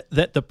declared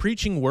that the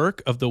preaching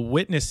work of the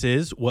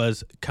witnesses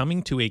was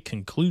coming to a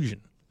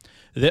conclusion,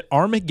 that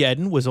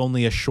Armageddon was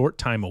only a short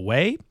time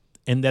away,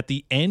 and that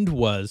the end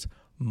was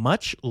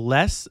much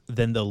less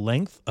than the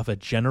length of a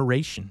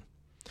generation.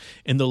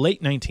 In the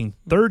late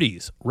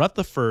 1930s,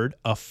 Rutherford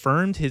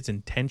affirmed his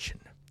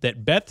intention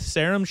that Beth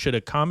Sarum should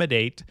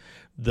accommodate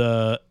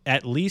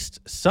at least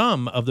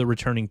some of the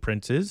returning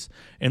princes,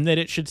 and that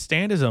it should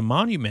stand as a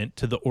monument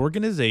to the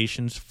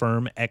organization's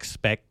firm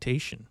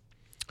expectation.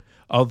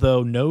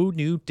 Although no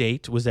new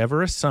date was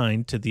ever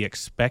assigned to the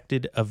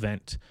expected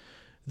event,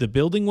 the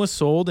building was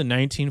sold in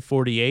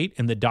 1948,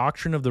 and the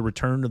doctrine of the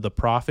return of the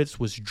prophets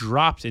was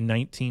dropped in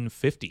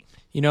 1950.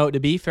 You know, to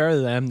be fair to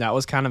them, that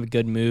was kind of a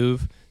good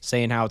move,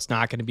 saying how it's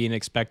not going to be an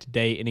expected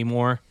date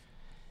anymore.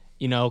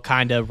 You know,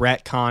 kind of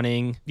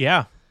retconning.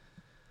 Yeah,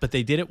 but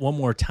they did it one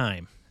more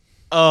time.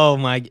 Oh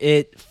my,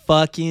 it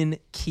fucking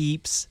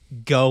keeps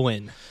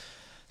going.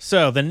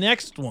 So the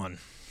next one,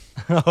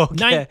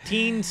 Okay.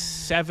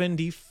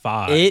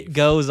 1975. It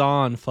goes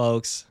on,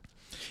 folks.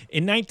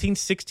 In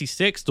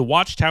 1966, the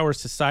Watchtower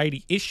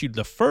Society issued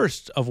the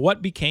first of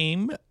what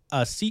became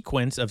a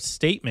sequence of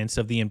statements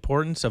of the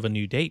importance of a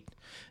new date,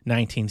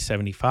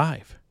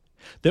 1975,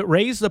 that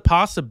raised the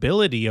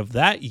possibility of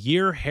that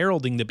year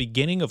heralding the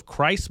beginning of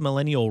Christ's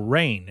millennial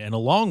reign, and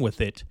along with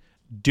it,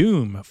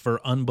 doom for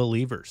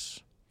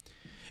unbelievers.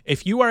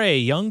 If you are a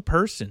young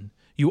person,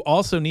 you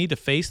also need to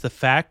face the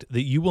fact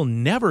that you will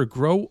never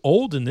grow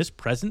old in this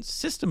present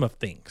system of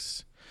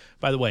things.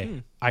 By the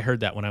way, I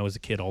heard that when I was a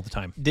kid all the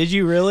time. Did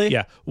you really?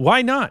 Yeah.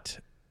 Why not?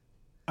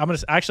 I'm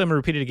gonna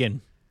repeat it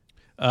again.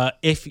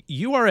 If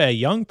you are a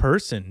young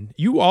person,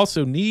 you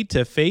also need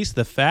to face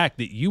the fact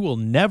that you will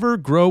never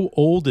grow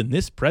old in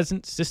this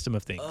present system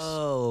of things.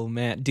 Oh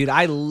man, dude,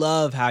 I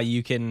love how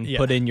you can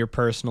put in your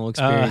personal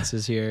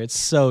experiences here. It's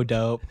so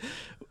dope.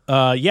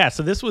 Yeah.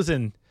 So this was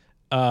in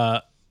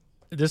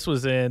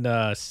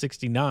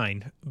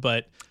 69,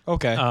 but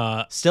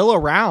okay, still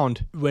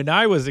around. When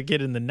I was a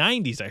kid in the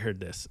 90s, I heard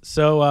this.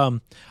 So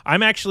I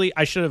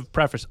should have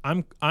prefaced.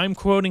 I'm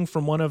quoting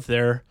from one of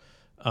their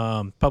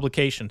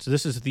publications.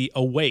 This is the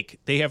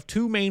Awake. They have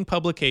two main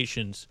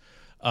publications: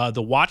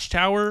 the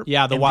Watchtower,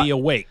 and the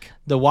Awake.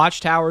 The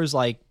Watchtower is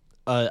like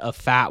a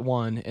fat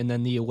one, and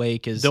then the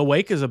Awake is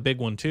a big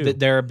one too.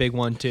 They're a big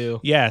one too.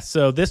 Yeah.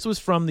 So this was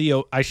from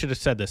I should have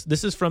said this.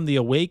 This is from the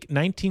Awake,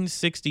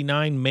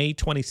 1969, May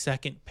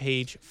 22nd,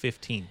 page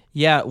 15.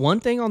 Yeah.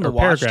 One thing on the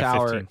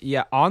Watchtower. 15.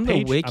 Yeah. On the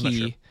page, wiki.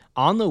 Sure.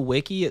 On the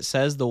wiki, it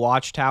says the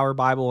Watchtower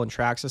Bible and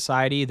Tract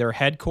Society. They're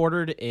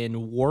headquartered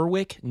in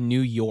Warwick,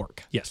 New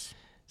York. Yes.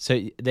 So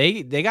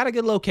they got a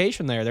good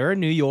location there. They're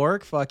in New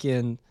York.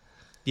 Fucking.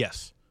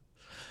 Yes.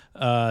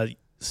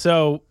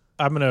 So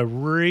I'm gonna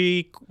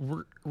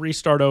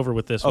restart over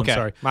with this one. Okay.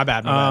 Sorry, my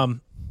bad.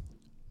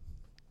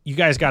 You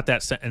guys got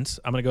that sentence.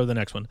 I'm gonna go to the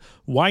next one.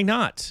 Why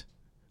not?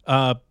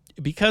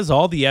 Because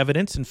all the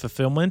evidence and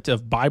fulfillment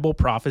of Bible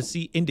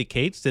prophecy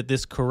indicates that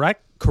this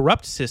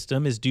corrupt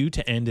system is due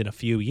to end in a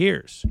few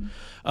years.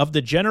 Of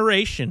the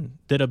generation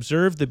that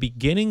observed the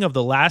beginning of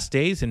the last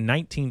days in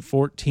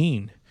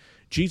 1914,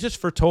 Jesus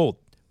foretold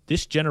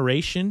this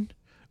generation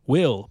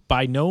will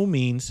by no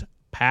means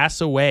pass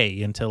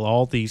away until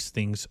all these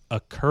things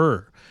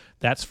occur.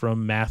 That's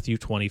from Matthew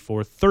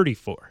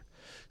 24:34.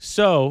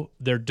 So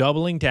they're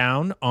doubling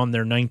down on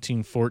their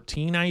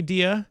 1914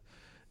 idea,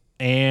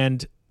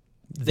 and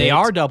they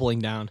are doubling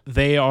down.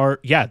 They are,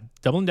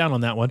 doubling down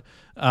on that one.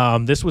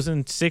 This was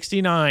in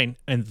 69,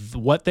 and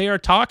what they are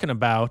talking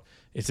about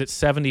is at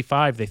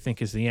 75 they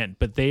think is the end.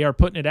 But they are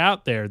putting it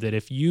out there that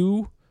if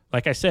you,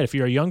 like I said, if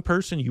you're a young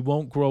person, you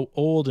won't grow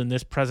old in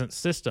this present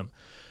system.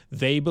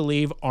 They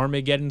believe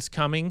Armageddon's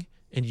coming,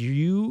 and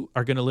you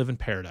are going to live in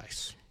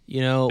paradise.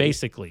 You know,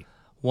 basically.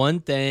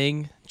 One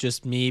thing,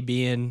 just me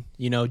being,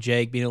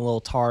 Jake being a little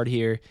tard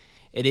here,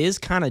 it is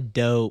kind of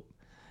dope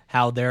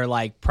how they're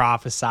like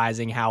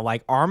prophesizing how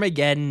like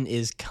Armageddon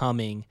is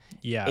coming.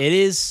 Yeah. It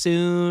is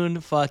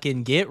soon.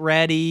 Fucking get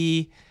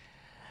ready.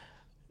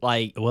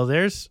 Like, Well,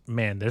 there's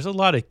a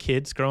lot of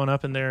kids growing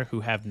up in there who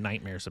have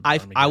nightmares about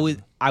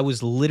Armageddon. I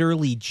was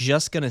literally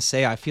just gonna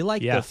say, I feel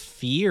like Yeah. the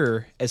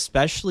fear,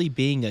 especially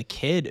being a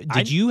kid.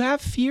 Did you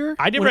have fear?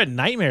 I never had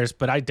nightmares,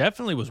 but I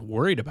definitely was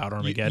worried about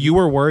Armageddon. You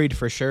were worried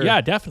for sure.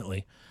 Yeah,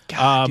 definitely.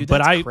 God, dude,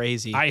 but that's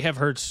crazy. I have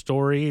heard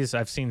stories.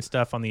 I've seen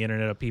stuff on the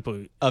internet of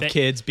people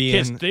Kids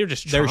being they're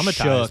just they're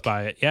traumatized shook.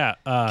 by it. Yeah,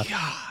 God,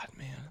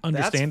 man,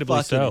 understandably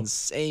that's fucking so.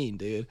 insane,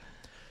 dude.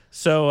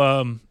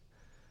 So,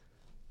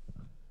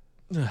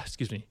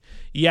 excuse me.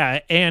 Yeah,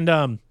 and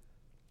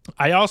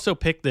I also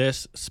picked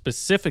this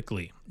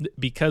specifically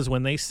because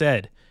when they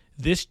said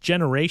this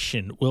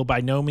generation will by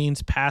no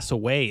means pass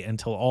away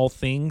until all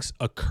things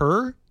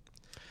occur,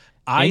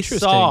 I Interesting.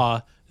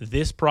 saw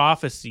this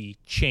prophecy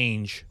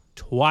change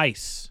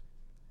twice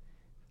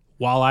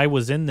while I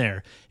was in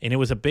there, and it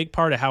was a big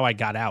part of how I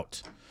got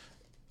out.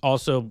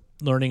 Also,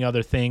 learning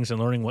other things and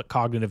learning what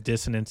cognitive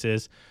dissonance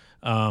is.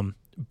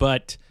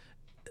 But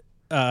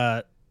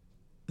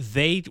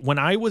when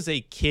I was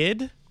a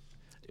kid,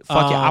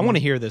 Fuck yeah, I want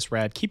to hear this,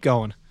 Rad. Keep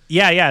going.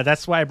 yeah,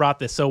 that's why I brought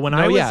this. So when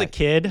I was yeah. a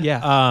kid,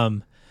 Yeah.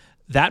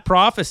 that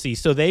prophecy,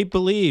 so they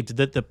believed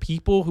that the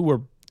people who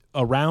were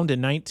around in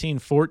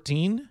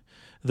 1914,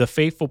 the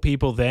faithful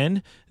people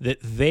then, that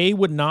they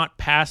would not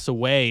pass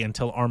away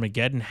until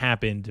Armageddon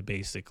happened,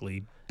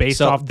 basically,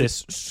 based off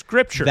this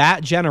scripture.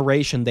 That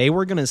generation, they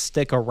were gonna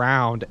stick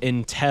around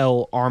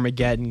until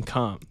Armageddon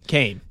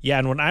came. Yeah,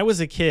 and when I was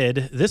a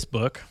kid, this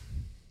book...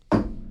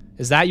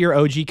 Is that your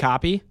OG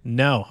copy?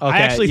 No, Okay, I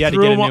actually you had to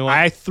threw get a them. new one?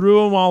 I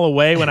threw them all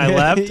away when I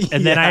left,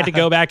 and then I had to Yeah.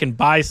 go back and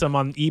buy some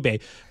on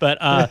eBay. But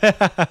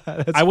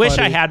I wish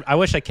I had. I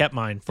wish I kept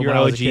mine from Your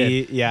when I was OG,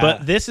 a kid. yeah.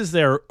 But this is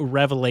their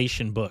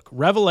Revelation book.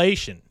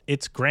 Revelation.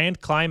 Its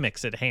grand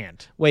climax at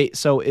hand. Wait,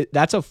 so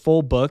that's a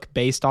full book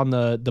based on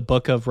the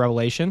book of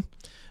Revelation?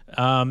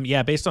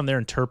 Yeah, based on their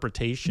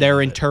interpretation. Their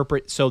of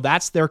it. so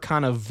that's their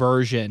kind of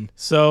version.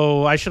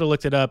 So I should have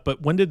looked it up.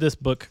 But when did this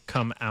book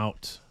come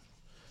out?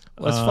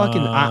 Let's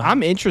fucking.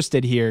 I'm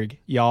interested here,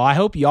 y'all. I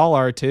hope y'all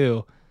are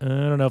too. I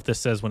don't know if this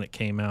says when it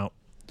came out.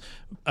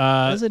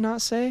 Does it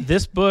not say?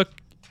 This book,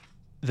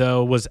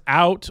 though, was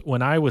out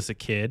when I was a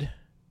kid.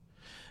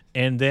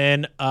 And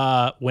then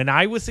when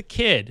I was a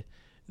kid,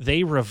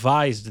 they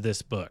revised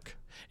this book.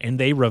 And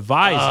they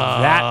revised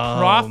that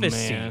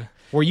prophecy. Man.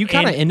 Were you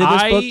kind of And into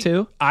this book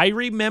too? I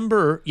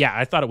remember, yeah,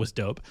 I thought it was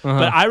dope.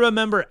 But I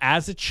remember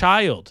as a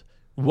child,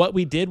 what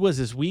we did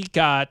was we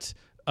got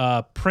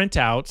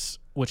printouts,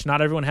 which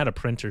not everyone had a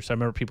printer, so I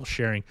remember people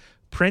sharing,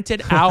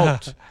 printed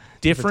out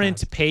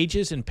different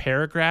pages and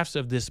paragraphs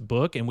of this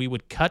book, and we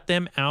would cut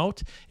them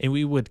out, and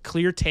we would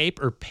clear tape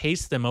or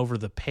paste them over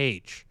the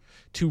page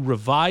to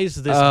revise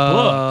this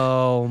book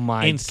Oh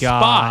my in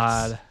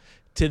god. spots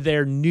to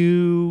their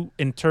new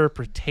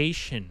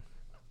interpretation.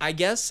 I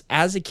guess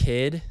as a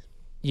kid,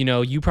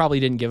 you probably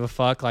didn't give a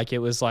fuck. Like it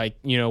was like,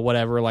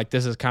 whatever, like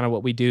this is kind of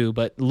what we do.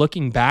 But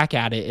looking back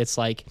at it, it's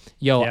like,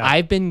 Yeah.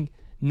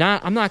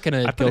 I'm not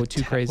going to go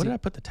too crazy. What did I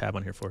put the tab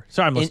on here for?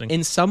 Sorry, I'm listening.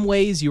 In some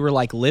ways, you were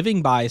like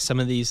living by some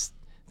of these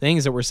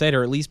things that were said,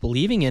 or at least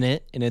believing in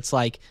it. And it's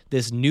like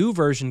this new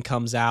version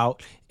comes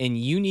out and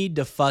you need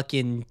to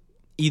fucking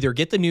either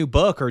get the new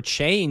book or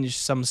change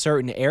some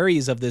certain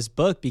areas of this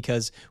book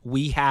because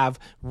we have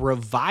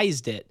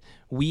revised it.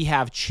 We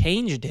have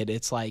changed it.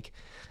 It's like,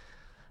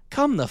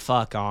 come the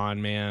fuck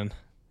on, man.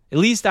 At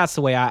least that's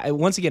the way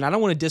once again, I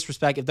don't want to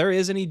disrespect. If there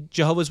is any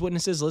Jehovah's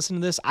Witnesses listening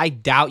to this, I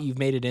doubt you've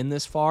made it in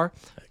this far.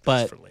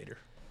 But for later.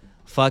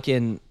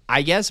 Fucking,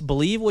 I guess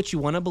believe what you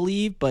want to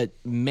believe, but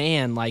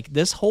man, like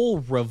this whole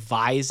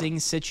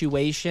revising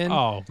situation.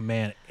 Oh,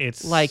 man.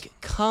 It's like,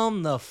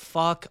 come the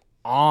fuck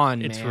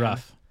on, it's man.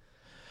 rough.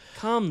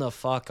 Come the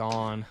fuck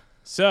on.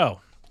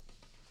 So,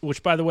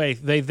 which, by the way,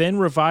 they then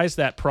revised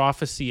that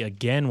prophecy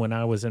again when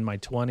I was in my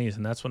 20s,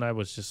 and that's when I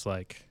was just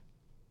like,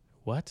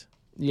 what?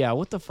 Yeah,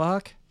 what the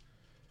fuck?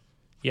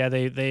 Yeah,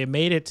 they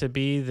made it to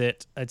be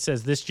that it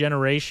says this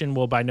generation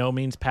will by no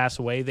means pass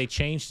away. They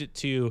changed it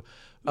to...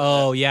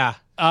 Oh, yeah.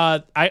 I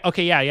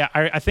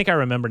think I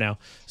remember now.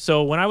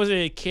 So when I was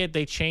a kid,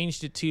 they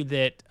changed it to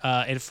that.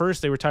 At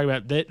first, they were talking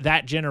about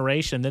that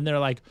generation. Then they're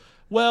like,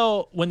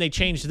 well, when they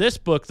changed this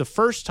book the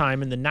first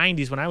time in the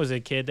 90s when I was a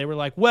kid, they were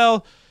like,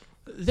 well,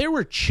 there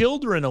were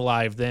children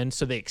alive then,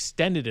 so they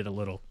extended it a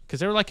little. Because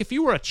they were like, if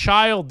you were a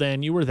child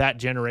then, you were that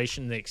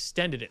generation, they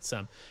extended it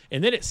some.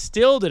 And then it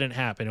still didn't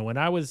happen. And when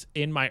I was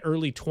in my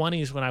early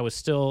 20s, when I was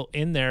still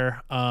in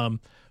there,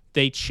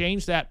 they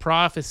changed that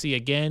prophecy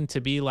again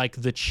to be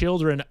like the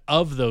children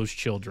of those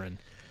children.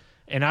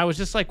 And I was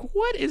just like,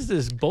 what is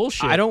this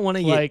bullshit? I don't want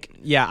to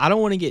I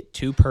don't want to get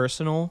too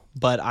personal,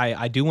 but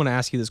I do want to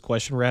ask you this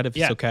question, Red, if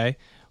it's okay.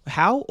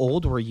 How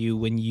old were you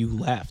when you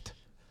left?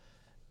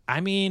 I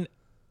mean,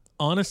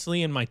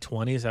 honestly, in my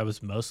 20s, I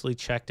was mostly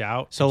checked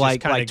out. So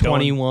like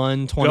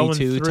 21,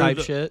 22 type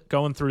shit?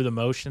 Going through the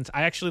motions.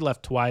 I actually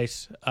left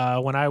twice.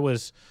 When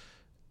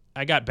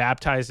I got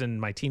baptized in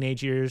my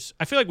teenage years.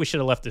 I feel like we should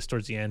have left this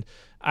towards the end.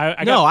 I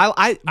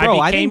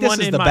think this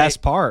is the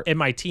best part. In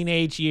my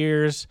teenage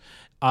years,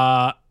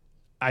 I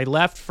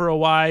left for a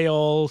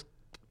while,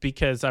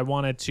 because I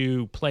wanted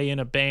to play in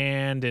a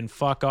band and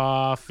fuck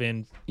off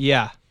and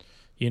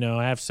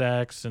have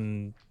sex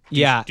and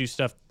do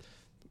stuff.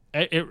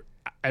 It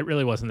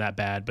really wasn't that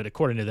bad, but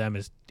according to them,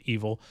 it's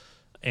evil.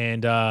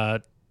 And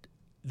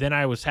then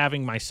I was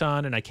having my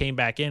son, and I came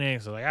back in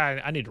it. So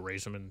I need to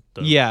raise him in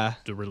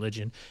the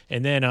religion.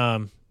 And then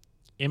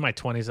in my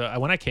 20s,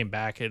 when I came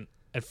back, and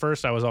at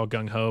first I was all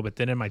gung ho, but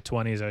then in my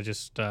 20s, I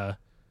just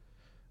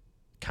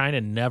kind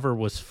of never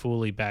was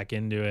fully back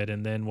into it.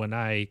 And then when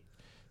I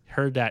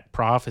heard that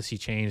prophecy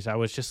changed, I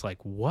was just like,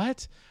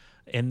 what?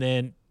 And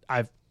then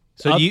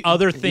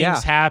other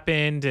things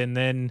happened, and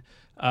then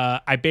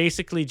I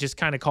basically just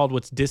kind of called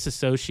what's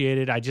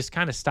disassociated. I just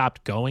kind of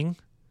stopped going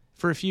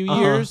for a few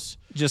years.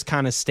 Just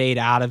kind of stayed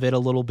out of it a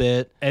little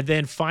bit. And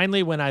then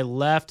finally when I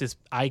left,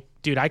 I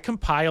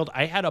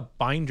had a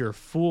binder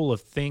full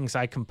of things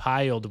I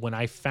compiled when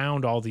I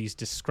found all these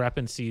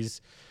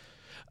discrepancies,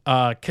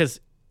 because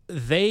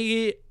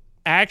they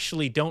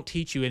actually don't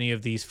teach you any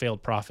of these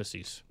failed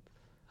prophecies.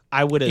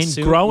 I would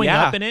assume. In growing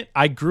up in it,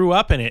 I grew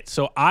up in it.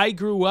 So I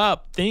grew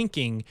up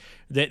thinking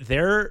that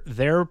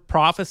their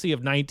prophecy of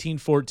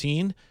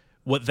 1914,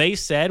 what they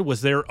said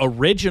was their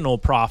original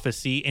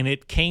prophecy, and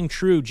it came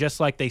true just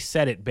like they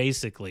said it,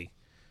 basically.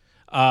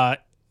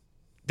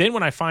 Then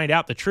when I find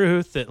out the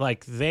truth, that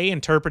like they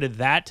interpreted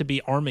that to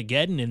be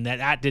Armageddon, and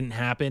that didn't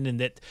happen, and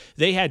that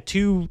they had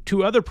two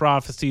other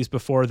prophecies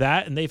before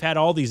that, and they've had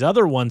all these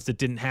other ones that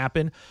didn't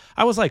happen,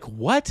 I was like,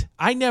 what?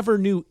 I never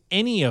knew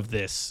any of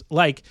this.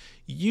 Like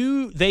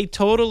they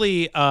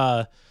totally,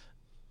 what's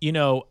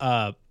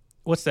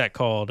that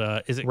called?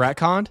 Is it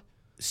retconned?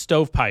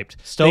 Stovepiped.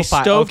 They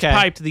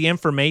stovepiped the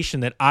information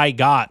that I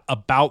got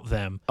about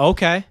them.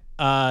 Okay.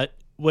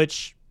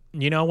 Which,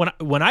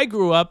 when I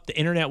grew up, the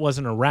internet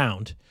wasn't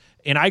around,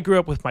 and I grew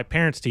up with my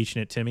parents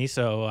teaching it to me,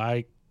 so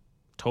I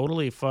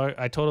totally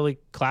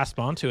clasped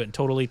onto it and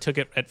totally took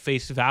it at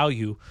face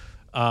value.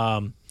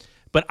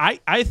 But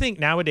I think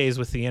nowadays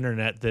with the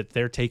internet that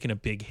they're taking a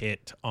big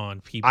hit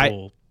on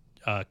people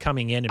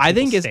coming in. And I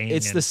think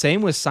it's the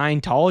same with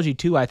Scientology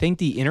too. I think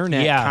the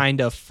internet kind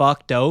of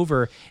fucked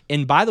over.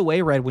 And by the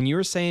way, Red, when you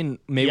were saying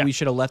maybe we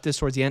should have left this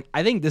towards the end,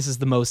 I think this is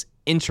the most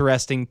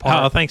interesting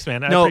part. Oh, thanks,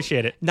 man. I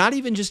appreciate it. Not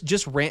even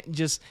just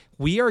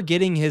we are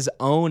getting his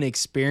own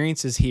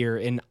experiences here,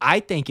 and I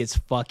think it's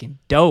fucking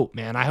dope,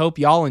 man. I hope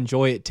y'all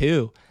enjoy it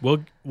too.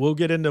 We'll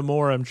get into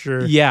more, I'm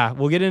sure. Yeah,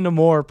 we'll get into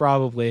more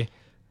probably.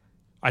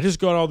 I just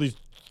got all these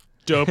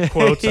dope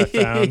quotes I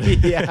found.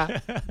 Yeah.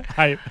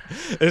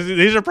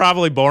 These are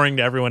probably boring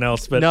to everyone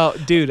else, but no,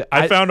 dude,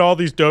 I found all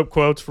these dope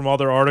quotes from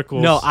other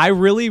articles. No,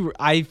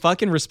 I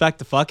fucking respect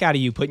the fuck out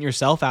of you putting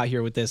yourself out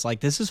here with this. Like,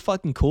 this is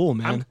fucking cool,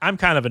 man. I'm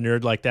kind of a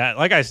nerd like that.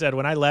 Like I said,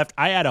 when I left,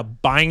 I had a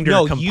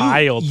binder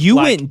compiled. You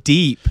went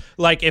deep.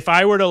 Like, if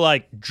I were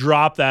to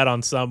drop that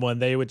on someone,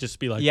 they would just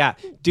be like, yeah,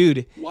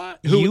 dude, what?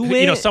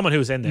 Someone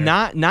who's in there.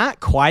 Not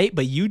quite,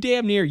 but you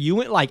damn near, you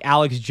went like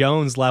Alex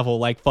Jones level,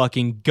 like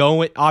fucking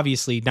going,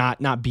 obviously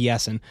not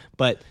BSing,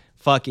 but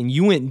fucking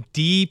you went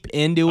deep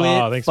into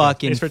it. Thanks,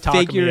 fucking for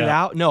figured it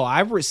out. No, I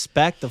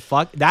respect the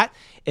fuck that.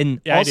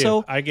 And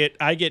also I get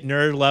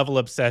nerd level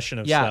obsession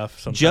of stuff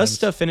sometimes.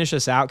 Just to finish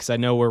us out, because I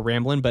know we're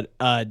rambling, but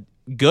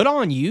good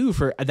on you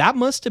for that.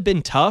 Must have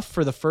been tough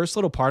for the first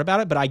little part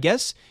about it, but I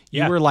guess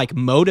you were like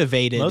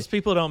motivated. Most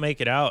people don't make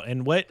it out,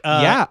 and what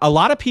a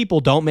lot of people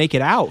don't make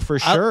it out for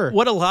sure.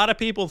 What a lot of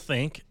people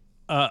think,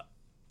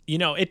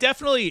 it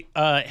definitely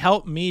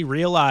helped me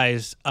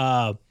realize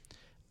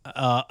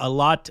a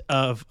lot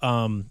of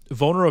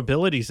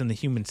vulnerabilities in the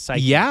human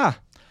psyche. Yeah.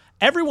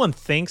 Everyone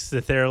thinks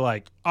that they're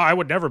like, oh, I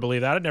would never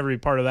believe that. I'd never be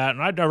part of that.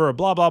 And I'd never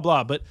blah, blah,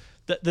 blah. But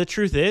the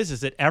truth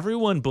is that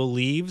everyone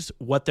believes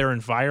what their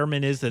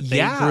environment is that they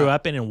grew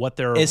up in and what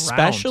they're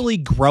especially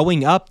around.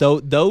 Growing up,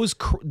 those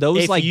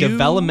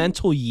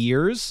developmental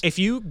years. If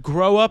you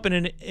grow up in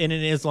an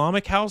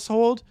Islamic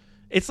household,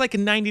 it's like a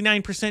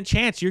 99%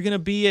 chance you're going to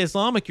be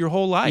Islamic your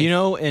whole life.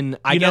 And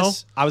I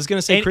guess I was going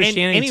to say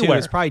Christianity too.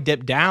 It's probably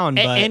dipped down.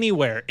 But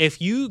anywhere.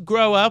 If you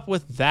grow up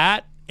with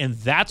that and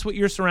that's what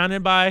you're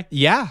surrounded by,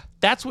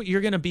 that's what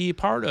you're going to be a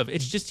part of.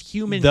 It's just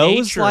human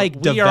nature. Those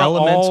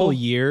developmental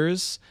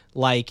years,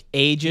 like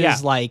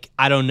ages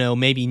I don't know,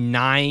 maybe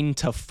 9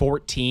 to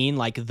 14,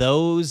 like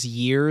those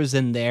years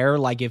in there,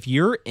 like if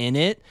you're in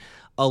it,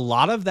 a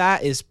lot of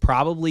that is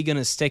probably going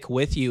to stick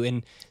with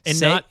you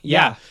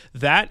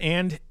that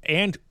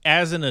and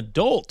as an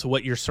adult,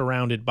 what you're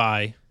surrounded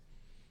by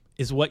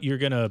is what you're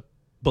going to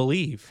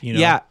believe,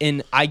 Yeah,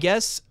 and I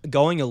guess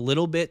going a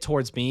little bit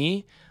towards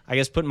me, I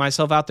guess putting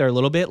myself out there a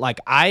little bit, like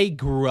I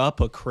grew up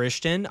a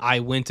Christian. I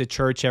went to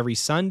church every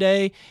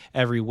Sunday,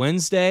 every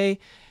Wednesday,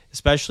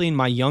 especially in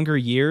my younger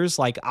years.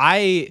 Like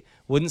I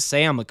wouldn't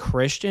say I'm a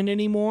Christian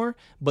anymore,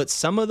 but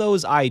some of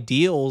those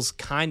ideals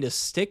kind of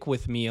stick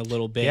with me a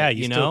little bit. Yeah,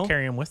 you still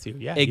carry them with you.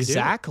 Yeah,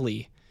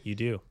 exactly. You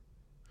do.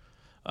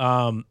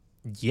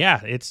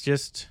 It's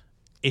just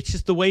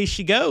the way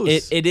she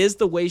goes. It is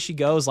the way she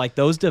goes. Like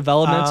those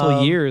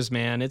developmental years,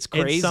 man, it's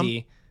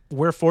crazy.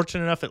 We're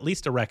fortunate enough at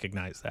least to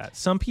recognize that.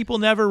 Some people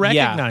never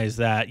recognize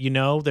that.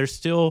 There's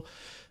still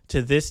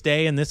to this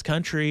day in this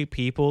country,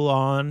 people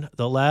on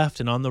the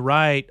left and on the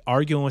right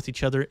arguing with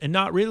each other and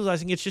not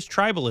realizing it's just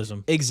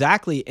tribalism.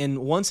 Exactly. And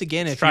once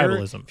again, if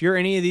you're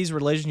any of these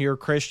religions, you're a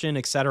Christian,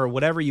 etc.,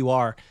 whatever you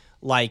are,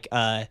 like,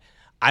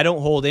 I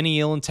don't hold any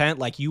ill intent.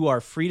 Like, you are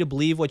free to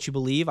believe what you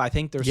believe. I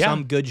think there's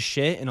some good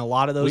shit in a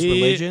lot of those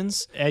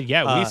religions.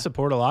 We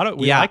support a lot of.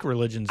 We like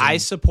religions. I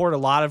support a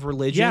lot of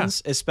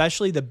religions,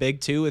 especially the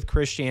big two with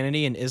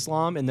Christianity and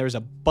Islam. And there's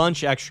a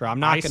bunch extra.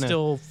 I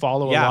still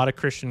follow a lot of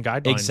Christian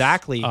guidelines.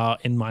 Exactly.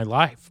 In my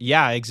life.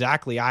 Yeah,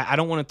 exactly. I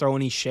don't want to throw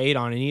any shade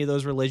on any of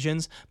those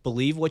religions.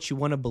 Believe what you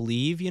want to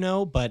believe,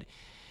 but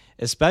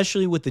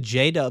especially with the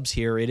J-dubs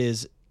here,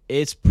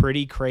 it's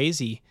pretty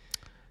crazy.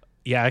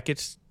 Yeah, it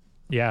gets.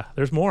 Yeah,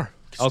 there's more.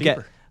 Okay.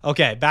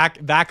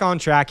 Back on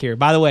track here.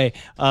 By the way,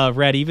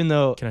 Red, even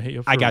though can I hit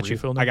you? I got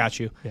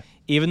you. Yeah.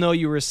 Even though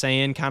you were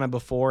saying kind of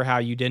before how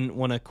you didn't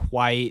want to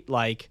quite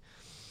like.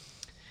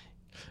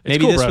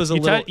 Maybe cool, this bro. was a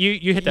little.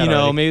 You hit that.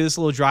 Already. Maybe this is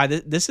a little dry.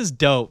 This is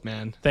dope,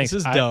 man. Thanks.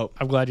 This is dope.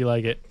 I'm glad you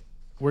like it.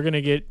 We're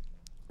gonna go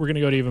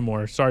to even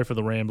more. Sorry for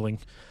the rambling.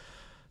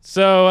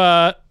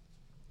 So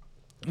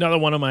another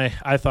one of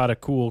I thought a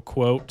cool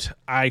quote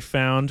I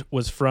found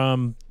was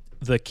from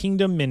the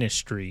Kingdom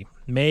Ministry,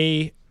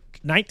 May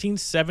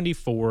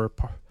 1974,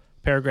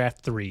 paragraph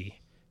 3.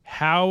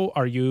 How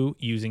are you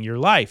using your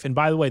life? And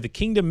by the way, the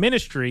Kingdom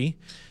Ministry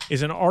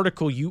is an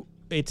article.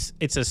 It's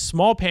a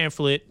small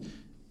pamphlet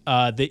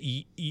that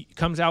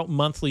comes out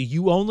monthly.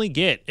 You only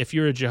get if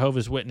you're a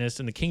Jehovah's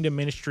Witness, and the Kingdom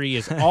Ministry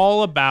is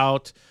all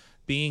about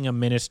being a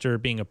minister,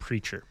 being a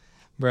preacher.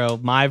 Bro,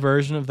 my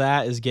version of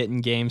that is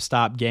getting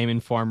GameStop Game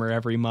Informer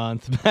every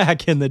month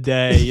back in the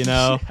day,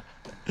 Yeah.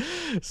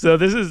 So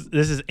this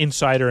is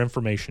insider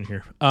information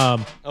here.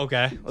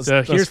 Okay.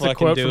 Here's the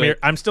quote from here.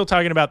 I'm still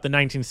talking about the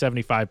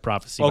 1975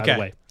 prophecy, by the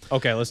way.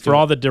 Okay, let's do it. For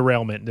all the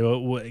derailment,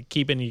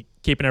 keeping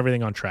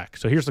everything on track.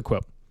 So here's the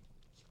quote.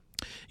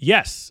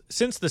 Yes,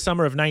 since the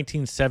summer of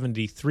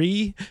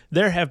 1973,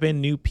 there have been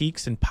new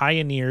peaks and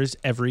pioneers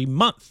every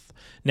month.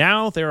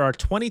 Now there are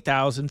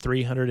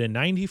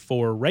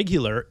 20,394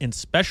 regular and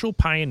special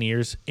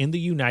pioneers in the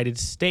United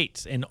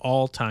States, an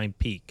all-time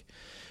peak.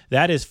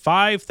 That is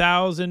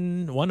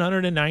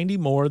 5,190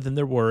 more than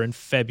there were in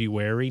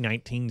February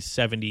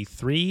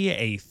 1973,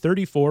 a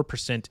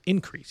 34%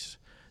 increase.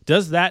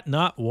 Does that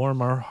not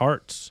warm our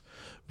hearts?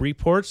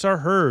 Reports are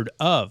heard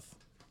of,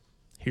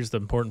 here's the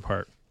important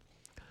part,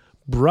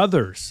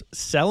 brothers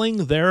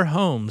selling their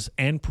homes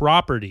and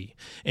property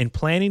and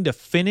planning to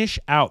finish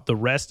out the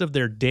rest of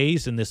their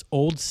days in this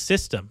old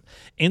system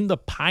in the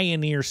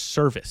pioneer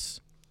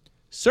service.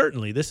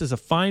 Certainly, this is a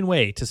fine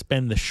way to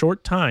spend the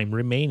short time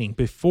remaining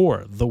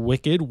before the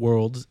wicked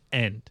world's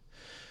end.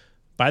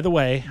 By the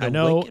way, I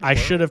know I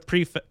should have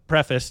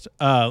prefaced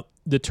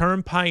the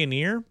term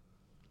pioneer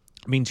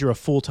means you're a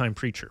full-time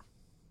preacher.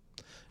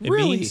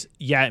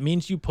 It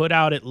means you put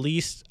out at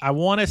least, I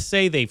want to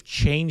say they've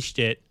changed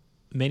it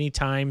many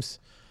times.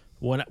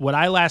 What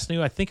I last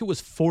knew, I think it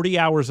was 40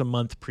 hours a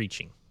month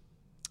preaching.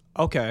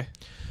 Okay.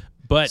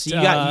 But so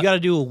you got to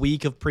do a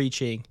week of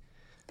preaching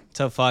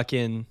to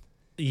fucking...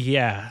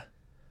 Yeah.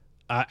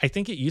 I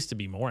think it used to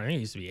be more. I think it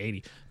used to be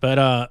 80.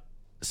 But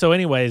so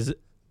anyways,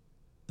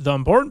 the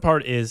important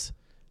part is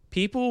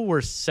people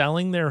were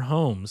selling their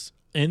homes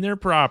and their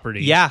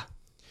property. Yeah.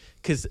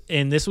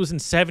 And this was in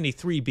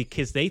 73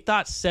 because they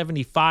thought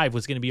 75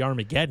 was going to be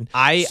Armageddon.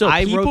 I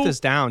wrote this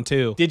down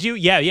too. Did you?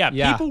 Yeah.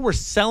 People were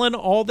selling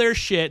all their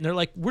shit and they're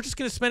like, we're just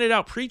going to spend it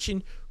out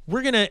preaching.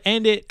 We're going to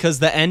end it. Because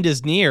the end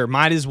is near.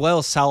 Might as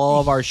well sell all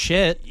of our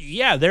shit.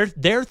 Yeah.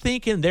 They're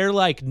thinking they're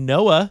like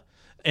Noah.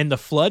 And the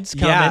flood's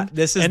coming. Yeah,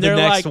 this is the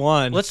next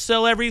one. Let's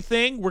sell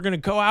everything. We're going to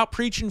go out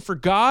preaching for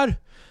God.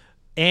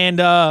 And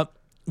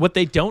what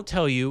they don't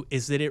tell you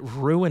is that it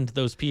ruined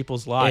those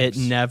people's lives.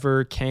 It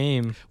never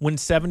came. When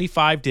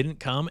 75 didn't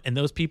come and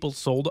those people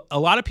a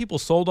lot of people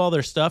sold all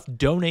their stuff,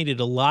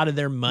 donated a lot of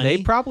their money.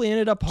 They probably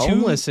ended up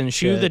homeless and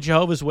shit. To the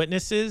Jehovah's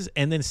Witnesses,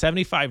 and then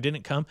 75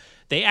 didn't come.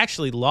 They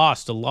actually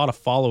lost a lot of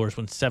followers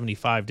when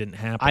 75 didn't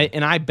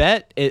happen. I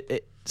bet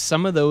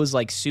some of those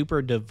like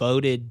super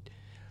devoted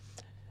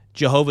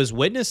Jehovah's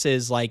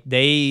Witnesses, like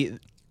it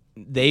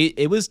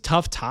was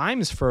tough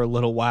times for a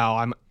little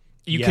while.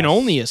 You can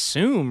only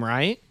assume,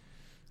 right?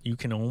 You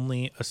can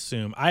only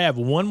assume. I have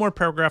one more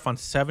paragraph on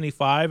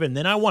 75, and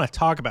then I want to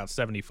talk about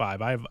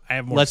 75. I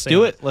have more. Let's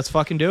do it. Let's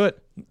fucking do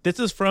it. This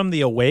is from the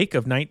Awake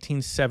of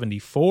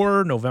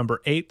 1974, November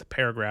 8th,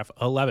 paragraph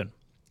 11.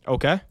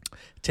 Okay.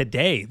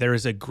 Today, there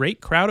is a great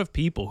crowd of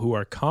people who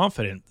are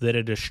confident that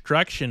a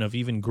destruction of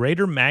even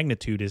greater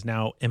magnitude is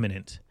now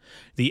imminent.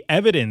 The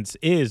evidence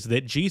is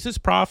that Jesus'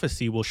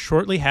 prophecy will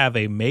shortly have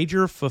a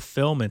major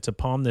fulfillment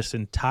upon this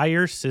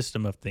entire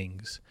system of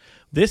things.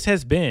 This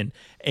has been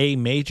a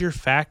major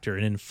factor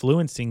in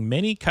influencing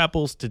many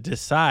couples to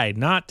decide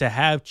not to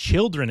have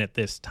children at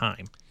this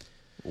time.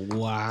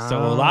 Wow.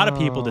 So a lot of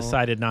people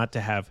decided not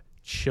to have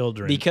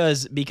children.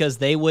 Because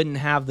they wouldn't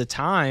have the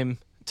time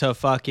to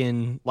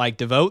fucking like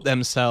devote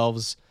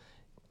themselves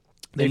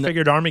They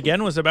figured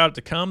Armageddon was about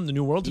to come. The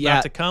new world's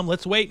about to come.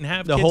 Let's wait and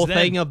have the kids whole then.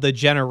 thing of the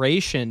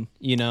generation,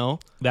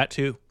 That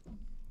too.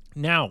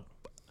 Now,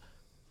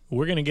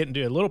 we're going to get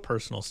into a little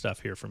personal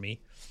stuff here for me.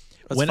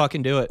 Let's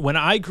fucking do it. When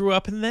I grew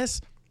up in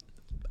this,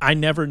 I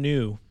never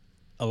knew.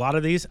 A lot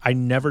of these, I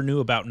never knew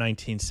about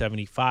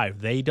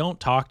 1975. They don't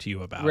talk to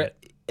you about it.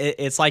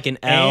 It's like an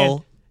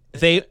L.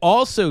 And they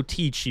also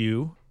teach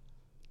you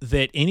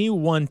that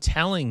anyone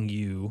telling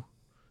you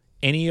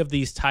any of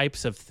these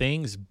types of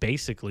things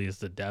basically is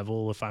the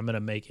devil, if I'm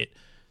going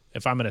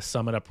to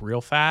sum it up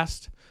real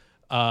fast.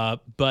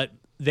 But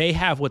they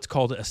have what's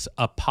called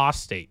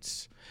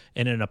apostates.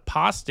 And an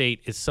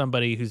apostate is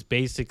somebody who's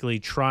basically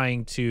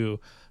trying to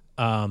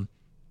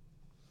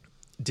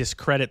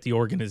discredit the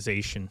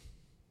organization,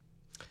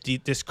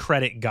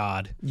 discredit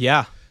God.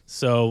 Yeah.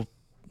 So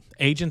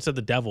agents of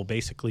the devil,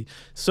 basically.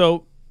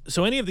 So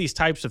any of these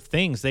types of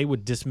things, they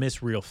would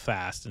dismiss real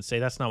fast and say,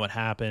 that's not what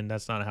happened.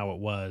 That's not how it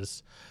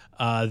was.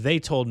 They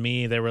told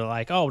me, they were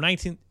like,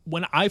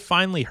 when I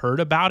finally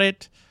heard about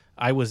it,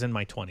 I was in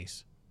my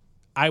 20s.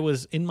 I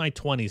was in my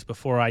 20s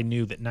before I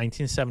knew that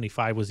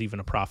 1975 was even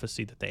a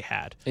prophecy that they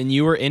had. And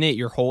you were in it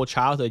your whole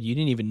childhood. You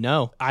didn't even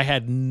know. I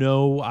had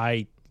no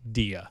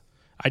idea.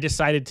 I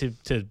decided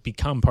to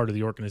become part of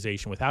the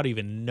organization without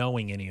even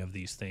knowing any of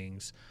these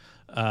things.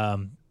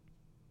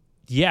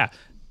 Yeah.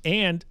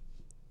 And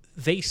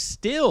they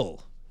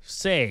still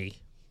say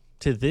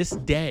to this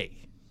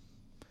day,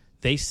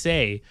 they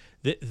say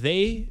that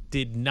they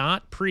did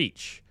not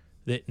preach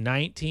that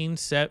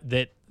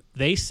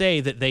they say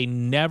that they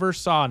never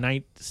said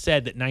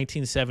that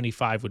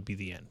 1975 would be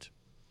the end.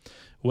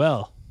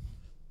 Well,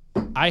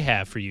 I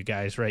have for you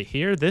guys right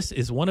here. This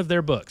is one of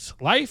their books,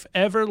 Life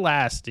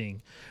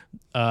Everlasting,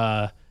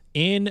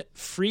 in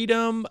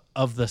Freedom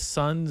of the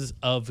Sons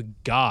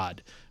of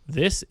God.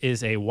 This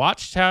is a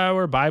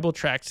Watchtower Bible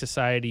Tract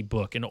Society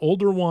book, an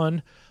older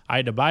one. I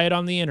had to buy it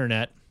on the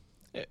internet.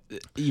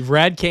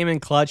 Red came in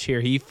clutch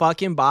here. He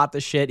fucking bought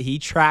the shit. He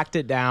tracked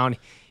it down.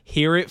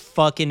 Here it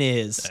fucking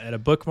is. I had a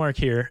bookmark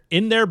here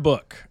in their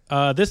book.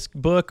 This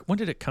book, when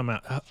did it come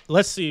out?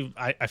 Let's see.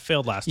 I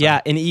failed last time.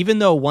 Yeah, and even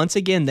though once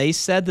again they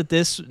said that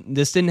this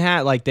didn't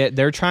have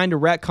they're trying to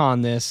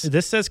retcon this.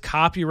 This says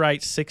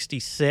copyright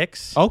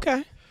 66.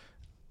 Okay.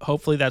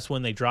 Hopefully that's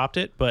when they dropped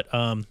it, but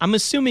I'm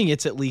assuming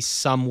it's at least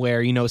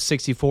somewhere,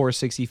 64,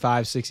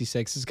 65,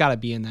 66. It's got to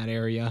be in that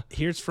area.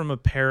 Here's from a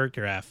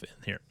paragraph in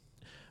here.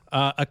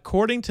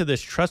 According to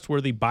this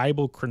trustworthy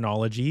Bible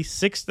chronology,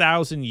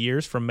 6,000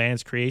 years from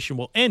man's creation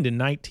will end in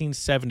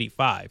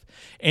 1975,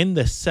 and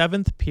the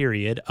seventh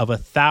period of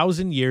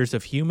 1,000 years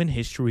of human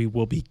history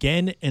will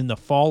begin in the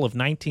fall of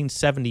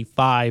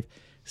 1975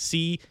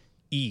 CE.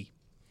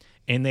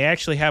 And they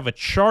actually have a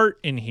chart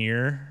in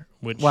here.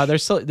 Wow,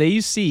 they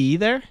use CE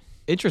there?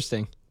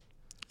 Interesting.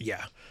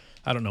 Yeah.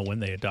 I don't know when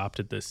they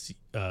adopted this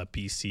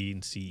BC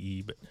and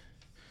CE, but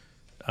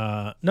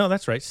no,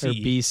 that's right. CE. Or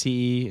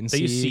BCE and CE. They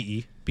use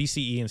CE.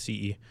 BCE and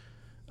CE.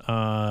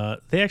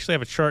 They actually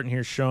have a chart in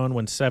here showing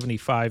when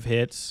 75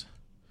 hits.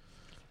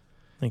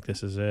 I think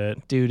this is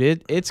it.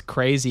 Dude, it's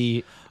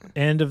crazy.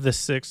 End of the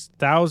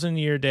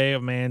 6,000-year day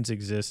of man's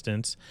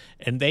existence.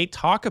 And they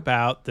talk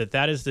about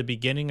that is the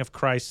beginning of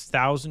Christ's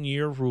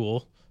 1,000-year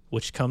rule,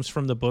 which comes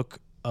from the book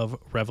of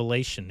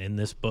Revelation in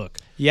this book.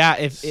 Yeah,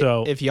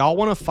 if y'all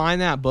want to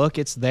find that book,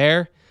 it's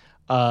there.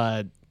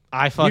 I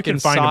fucking you can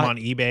find them on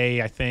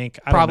eBay, I think.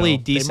 Probably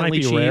don't know. decently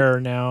cheap. They might be rare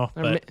now.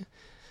 But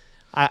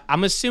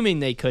I'm assuming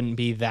they couldn't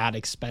be that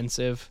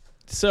expensive.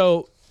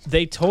 So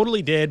they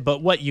totally did,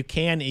 but what you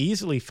can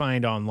easily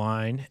find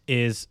online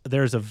is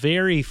there's a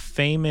very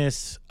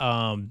famous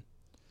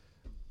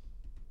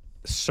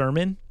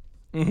sermon,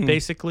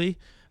 basically.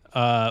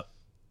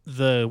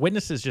 The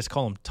witnesses just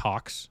call them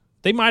talks.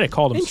 They might have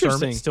called them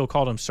sermons, still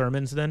called them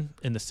sermons then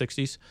in the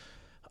 60s,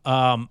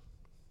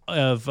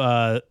 of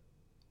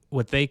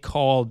what they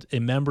called a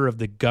member of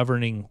the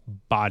governing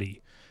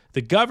body.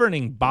 The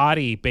governing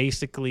body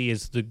basically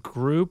is the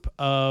group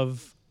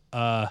of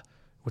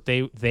what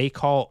they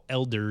call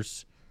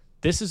elders.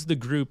 This is the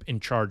group in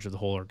charge of the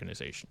whole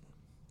organization.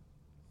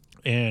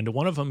 And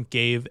one of them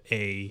gave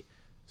a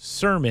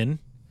sermon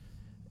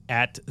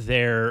at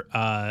their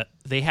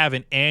they have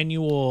an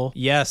annual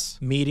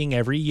meeting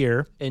every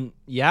year. And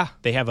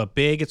they have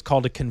it's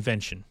called a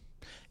convention.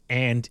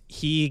 And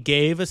he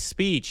gave a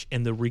speech,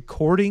 and the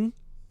recording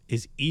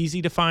is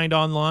easy to find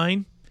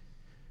online.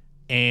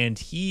 And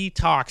he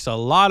talks a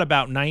lot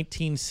about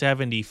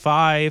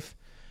 1975,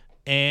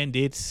 and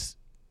it's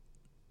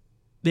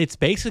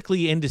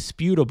basically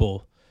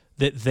indisputable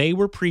that they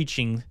were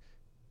preaching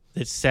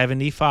that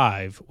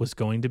 75 was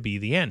going to be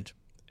the end.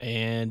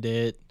 And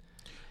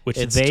which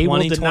it's they will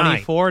deny.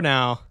 2024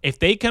 now. If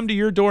they come to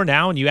your door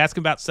now and you ask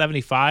them about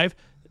 75,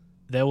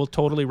 they will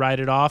totally write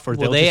it off, or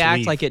they'll they just act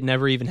leave. like it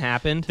never even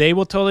happened?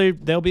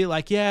 They'll be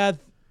like, yeah,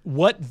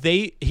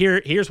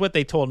 here's what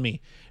they told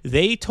me.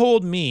 They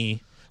told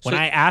me when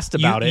I asked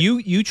about it.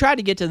 You tried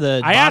to get to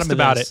the I bottom asked of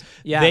about this. it.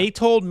 Yeah. They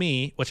told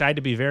me, which I had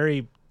to be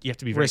very you have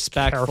to be very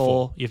respectful.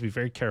 careful. You have to be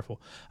very careful.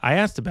 I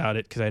asked about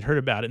it because I'd heard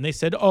about it, and they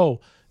said,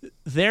 "Oh,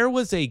 there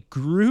was a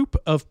group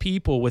of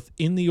people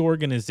within the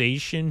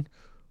organization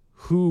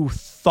who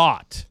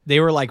thought They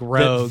were like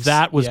rogues.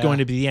 that was Yeah. going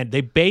to be the end.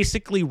 They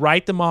basically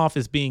write them off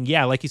as being,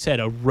 like you said,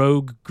 a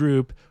rogue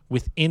group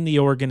within the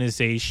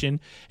organization.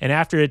 And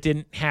after it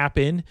didn't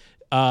happen,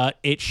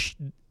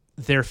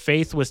 their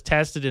faith was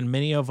tested, and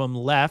many of them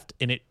left.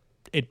 And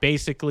we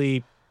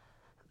basically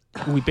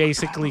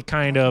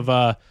kind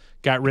of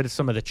got rid of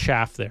some of the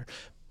chaff there.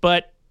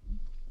 But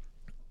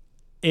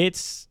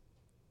it's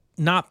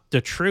not the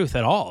truth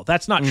at all.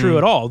 That's not true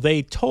at all.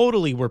 They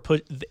totally were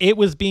it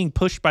was being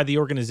pushed by the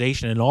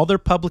organization and all their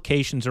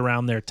publications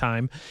around their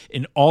time,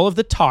 and all of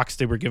the talks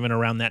they were given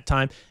around that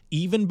time,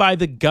 even by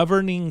the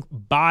governing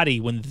body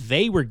when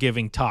they were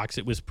giving talks,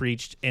 it was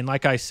preached. And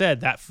like I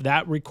said,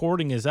 that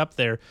recording is up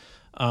there.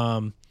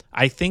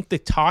 I think the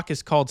talk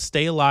is called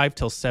Stay Alive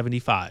Till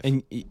 75.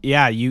 And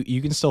yeah,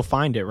 you can still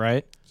find it,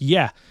 right?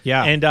 Yeah.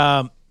 Yeah. And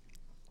I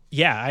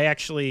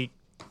actually,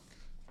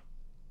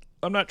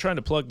 I'm not trying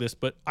to plug this,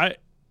 but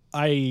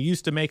I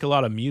used to make a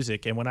lot of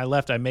music, and when I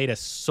left, I made a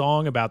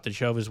song about the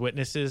Jehovah's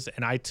Witnesses,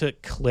 and I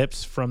took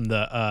clips from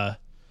that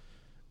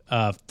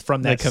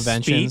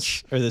conventions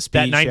speech, or the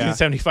speech, that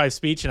 1975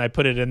 speech, and I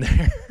put it in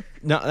there.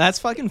 No, that's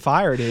fucking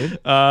fire, dude.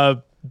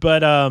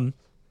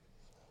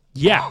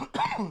 Yeah.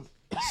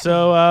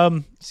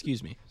 So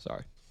Excuse me.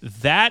 Sorry.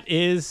 that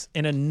is,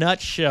 in a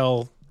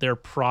nutshell, their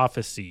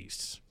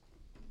prophecies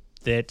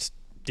that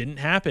didn't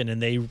happen,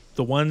 and they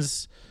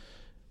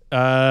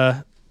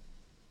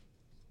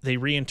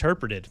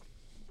reinterpreted.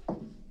 I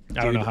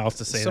don't know how else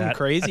to say Some that.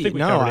 crazy. I think we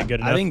no, covered it good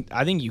enough.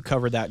 I think you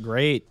covered that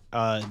great.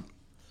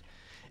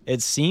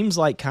 It seems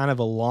like kind of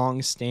a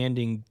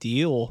long-standing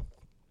deal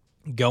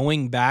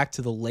going back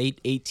to the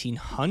late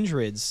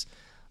 1800s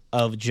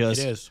of It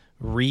just is.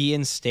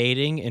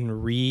 reinstating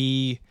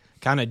and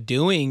kind of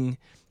doing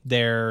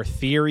their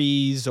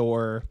theories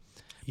or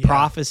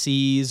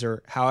prophecies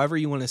or however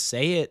you want to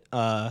say it.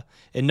 And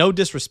no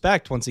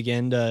disrespect, once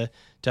again, to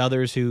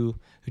others who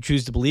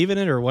choose to believe in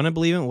it or want to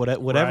believe in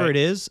it, whatever Right. it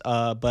is.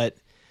 But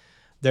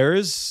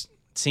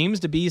seems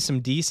to be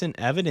some decent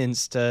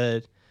evidence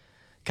to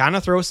kind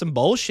of throw some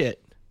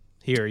bullshit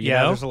here. You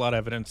know? There's a lot of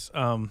evidence.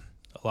 A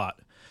lot.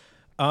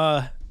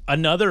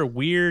 Another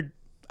weird,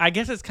 I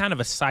guess it's kind of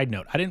a side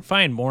note. I didn't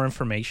find more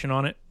information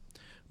on it,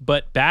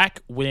 but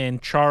back when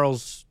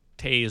Charles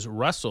Taze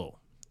Russell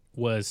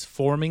was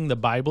forming the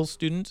Bible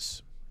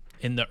students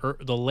in the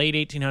late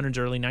 1800s,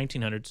 early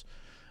 1900s,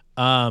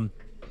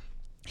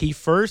 he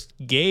first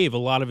gave a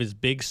lot of his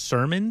big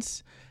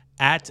sermons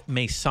at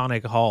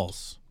Masonic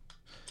halls.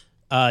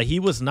 He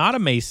was not a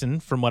Mason,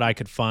 from what I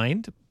could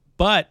find,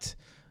 but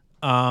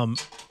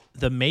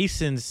the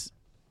Masons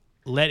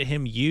let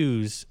him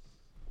use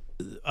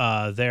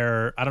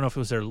their, I don't know if it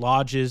was their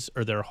lodges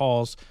or their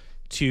halls,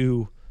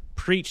 to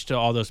preach to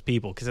all those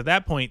people, because at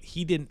that point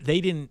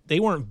they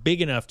weren't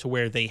big enough to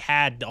where they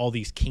had all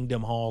these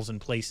kingdom halls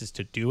and places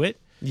to do it.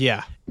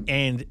 Yeah.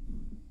 And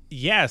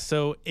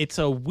so it's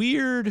a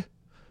weird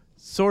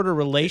sort of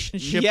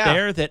relationship Yeah.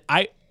 there that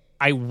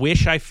I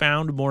wish I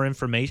found more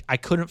information. I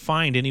couldn't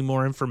find any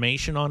more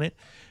information on it.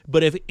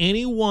 But if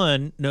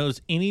anyone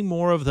knows any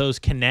more of those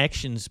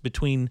connections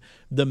between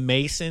the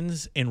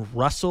Masons and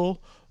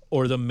Russell,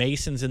 or the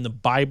Masons and the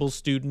Bible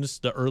students,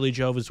 the early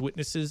Jehovah's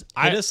Witnesses,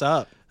 Hit us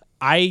up.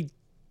 I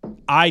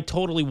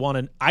totally want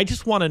to. I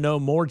just want to know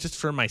more, just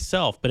for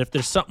myself. But if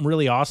there's something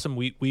really awesome,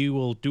 we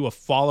will do a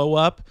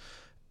follow-up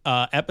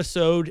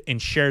episode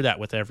and share that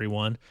with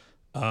everyone.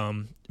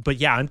 But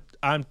yeah,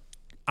 I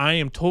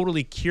am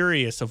totally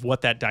curious of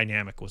what that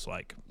dynamic was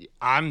like.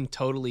 I'm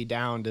totally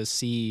down to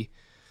see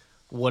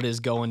what is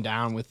going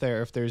down with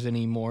there, if there's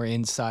any more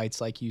insights,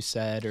 like you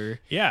said,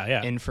 or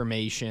Yeah.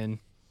 information.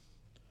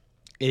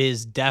 It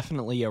is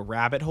definitely a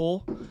rabbit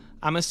hole,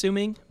 I'm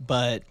assuming,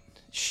 but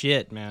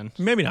shit, man.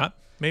 Maybe not.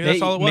 Maybe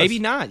that's all it was. Maybe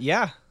not,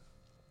 yeah.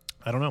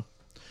 I don't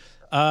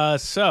know.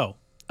 So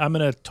I'm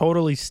going to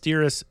totally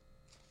steer us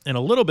in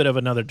a little bit of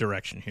another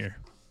direction here.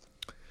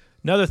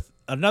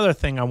 Another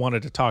thing I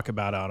wanted to talk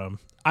about, Adam.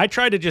 I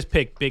tried to just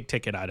pick big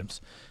ticket items.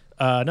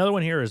 Another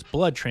one here is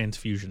blood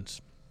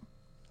transfusions.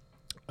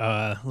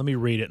 Let me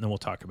read it and then we'll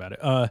talk about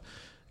it.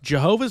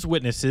 Jehovah's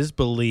Witnesses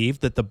believe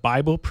that the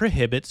Bible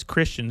prohibits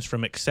Christians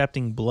from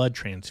accepting blood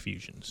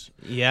transfusions.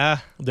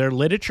 Yeah. Their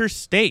literature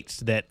states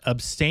that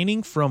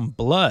abstaining from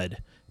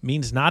blood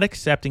means not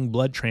accepting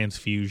blood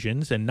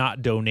transfusions and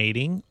not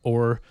donating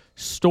or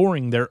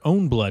storing their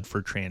own blood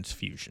for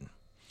transfusion.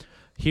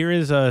 Here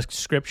is a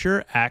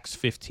scripture, Acts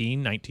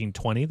 15, 19,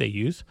 20, they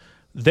use.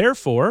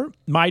 Therefore,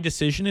 my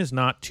decision is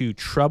not to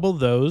trouble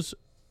those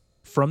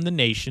from the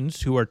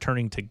nations who are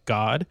turning to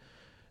God,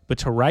 but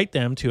to write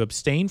them to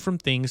abstain from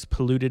things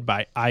polluted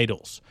by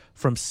idols,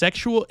 from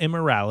sexual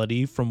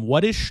immorality, from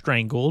what is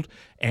strangled,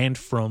 and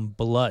from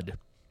blood.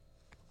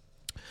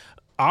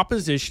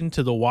 Opposition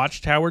to the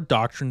Watchtower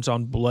doctrines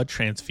on blood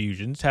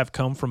transfusions have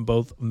come from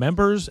both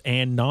members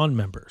and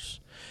non-members.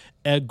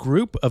 A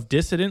group of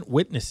dissident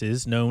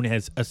witnesses known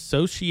as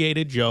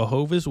Associated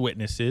Jehovah's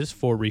Witnesses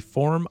for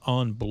Reform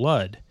on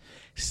Blood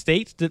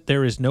states that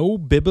there is no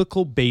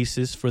biblical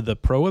basis for the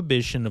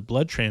prohibition of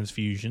blood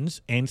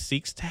transfusions and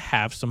seeks to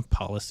have some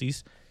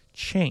policies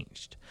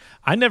changed.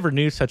 I never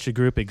knew such a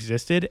group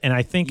existed, and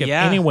I think if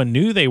anyone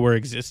knew they were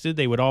existed,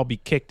 they would all be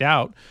kicked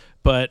out.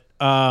 But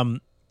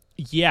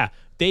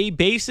they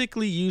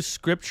basically use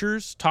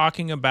scriptures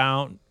talking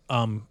about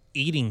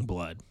eating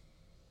blood.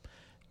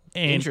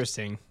 And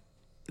Interesting.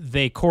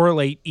 They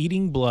correlate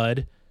eating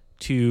blood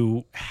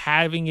to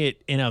having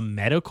it in a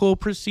medical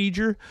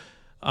procedure,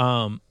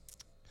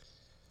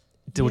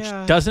 which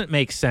doesn't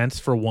make sense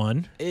for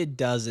one. It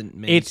doesn't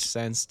make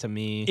sense to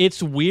me.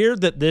 It's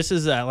weird that this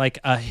is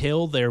a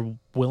hill they're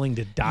willing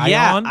to die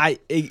on.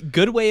 A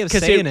good way of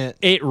saying it.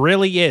 It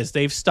really is.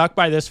 They've stuck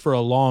by this for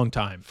a long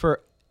time.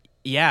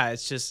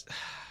 It's just.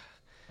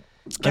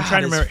 I'm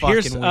trying to remember.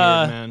 Here's weird,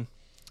 man.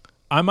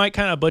 I might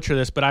kind of butcher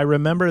this, but I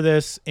remember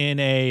this in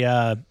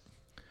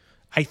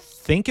I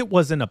think it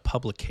was in a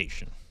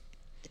publication.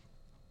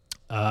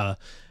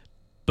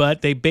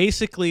 But they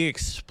basically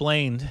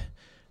explained,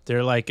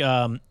 they're like,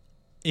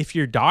 if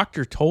your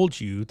doctor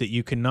told you that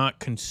you cannot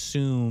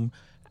consume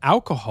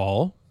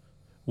alcohol,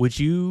 would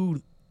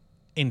you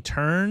in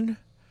turn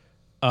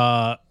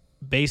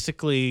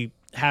basically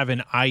have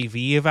an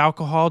IV of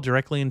alcohol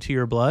directly into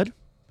your blood?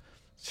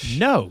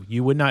 No,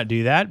 you would not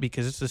do that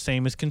because it's the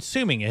same as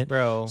consuming it.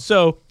 Bro.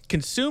 So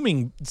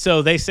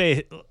they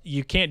say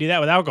you can't do that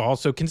with alcohol.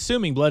 So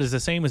consuming blood is the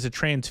same as a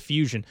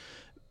transfusion.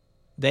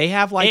 They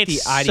have the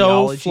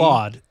ideology. So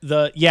flawed.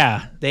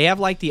 They have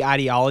the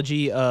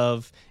ideology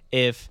of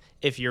if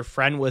your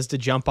friend was to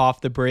jump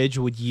off the bridge,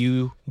 would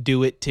you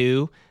do it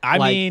too? I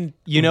mean,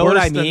 you know what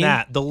I mean? Than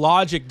that. The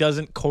logic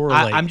doesn't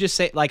correlate. I'm just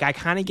saying, I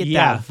kind of get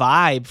that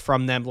vibe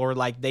from them, or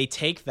they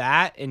take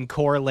that and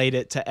correlate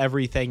it to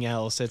everything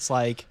else. It's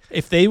like,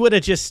 if they would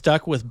have just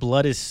stuck with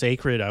blood is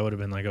sacred, I would have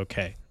been like,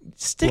 okay,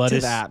 stick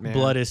to that, man.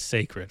 Blood is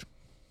sacred.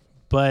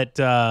 But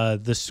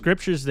the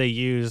scriptures they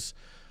use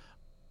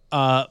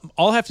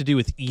all have to do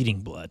with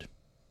eating blood.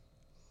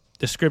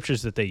 The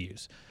scriptures that they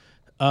use.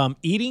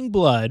 Eating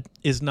blood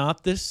is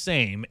not the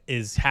same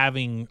as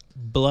having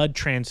blood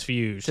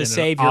transfused to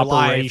save your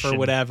life or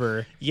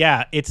whatever.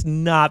 Yeah, it's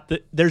not.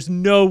 There's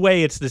no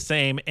way it's the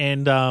same.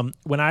 And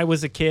when I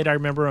was a kid, I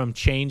remember them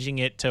changing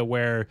it to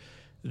where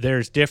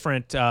there's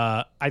different.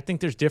 I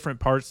think there's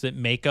different parts that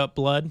make up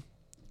blood,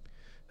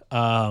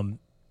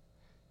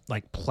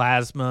 like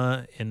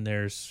plasma, and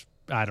there's.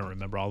 I don't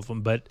remember all of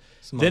them, but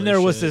then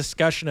there was this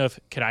discussion of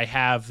could I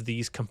have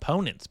these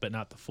components but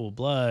not the full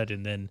blood,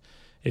 and then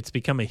it's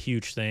become a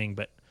huge thing.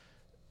 But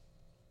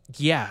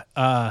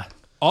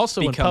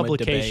also in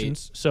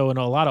publications, so in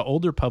a lot of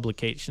older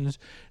publications,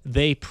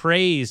 they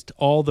praised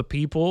all the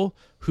people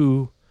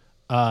who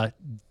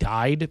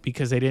died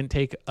because they didn't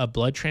take a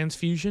blood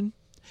transfusion,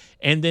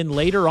 and then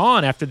later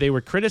on, after they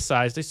were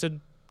criticized, they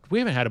said we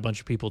haven't had a bunch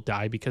of people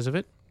die because of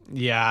it.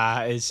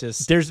 Yeah, it's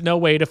just... There's no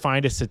way to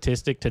find a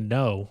statistic to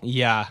know.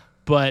 Yeah.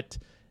 But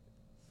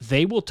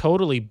they will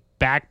totally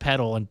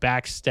backpedal and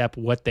backstep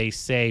what they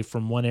say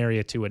from one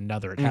area to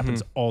another. It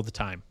happens all the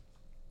time.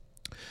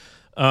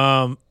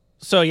 So,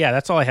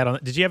 that's all I had on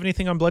it. Did you have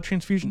anything on blood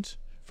transfusions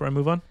before I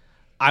move on?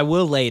 I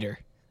will later.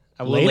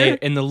 Later?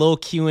 In the little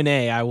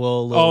Q&A, I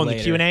will later. In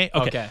the Q&A?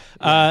 Okay.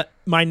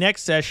 My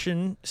next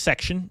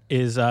section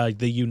is the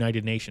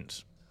United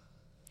Nations.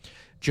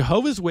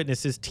 Jehovah's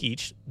Witnesses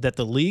teach that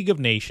the League of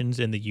Nations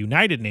and the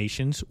United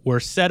Nations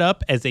were set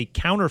up as a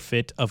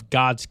counterfeit of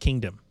God's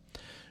kingdom.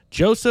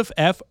 Joseph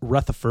F.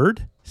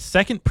 Rutherford,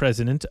 second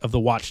president of the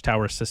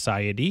Watchtower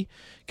Society,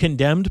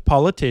 condemned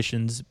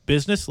politicians,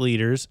 business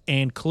leaders,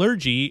 and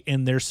clergy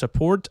in their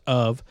support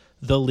of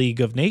the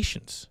League of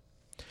Nations.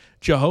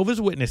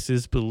 Jehovah's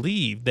Witnesses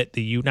believe that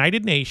the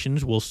United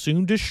Nations will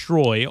soon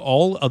destroy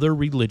all other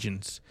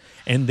religions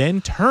and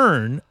then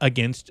turn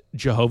against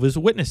Jehovah's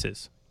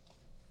Witnesses.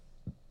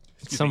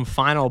 Some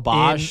final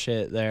boss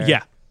shit there.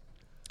 Yeah.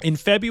 In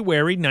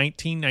February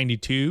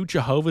 1992,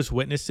 Jehovah's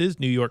Witnesses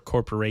New York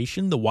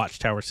Corporation, the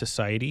Watchtower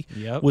Society,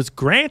 was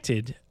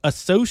granted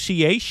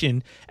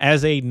association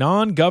as a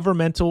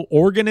non-governmental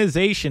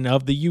organization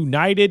of the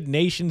United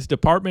Nations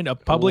Department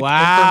of Public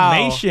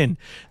Information.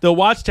 The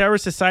Watchtower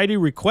Society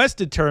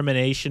requested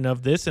termination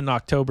of this in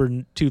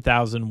October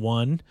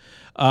 2001.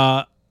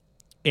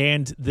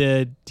 And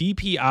the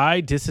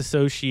DPI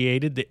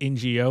disassociated the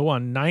NGO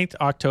on 9th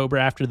October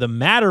after the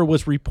matter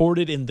was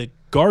reported in The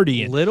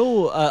Guardian.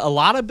 A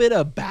lot of bit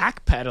of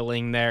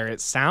backpedaling there,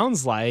 it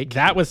sounds like.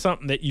 That was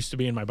something that used to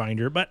be in my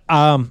binder, but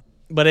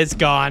it's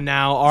gone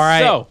now. All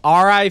right. So,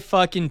 R.I.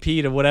 fucking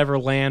P to whatever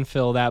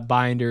landfill that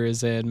binder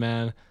is in,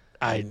 man.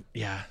 You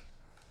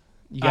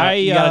got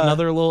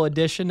another little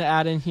addition to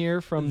add in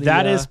here from the...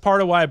 That is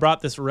part of why I brought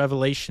this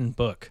Revelation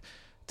book.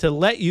 To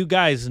let you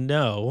guys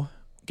know...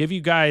 Give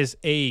you guys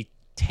a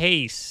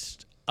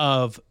taste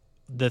of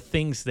the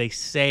things they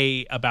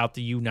say about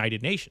the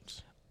United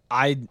Nations.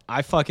 I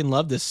fucking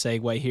love this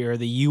segue here.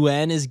 The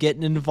UN is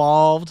getting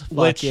involved.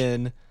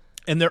 In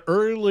their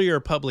earlier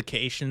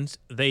publications,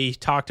 they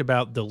talked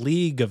about the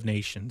League of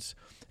Nations.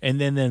 And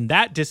then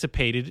that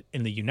dissipated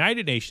and the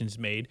United Nations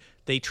made.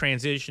 They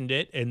transitioned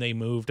it and they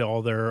moved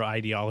all their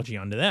ideology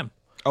onto them.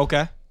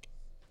 Okay.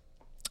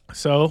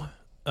 So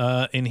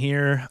in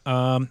here,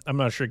 I'm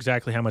not sure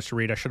exactly how much to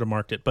read. I should have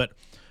marked it. But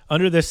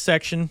under this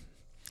section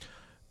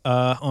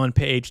on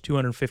page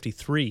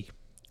 253,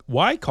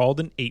 why called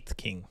an eighth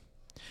king?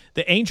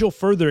 The angel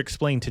further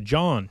explained to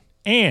John,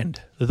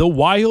 and the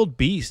wild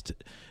beast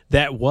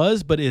that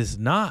was but is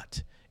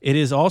not. It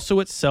is also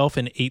itself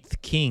an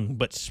eighth king,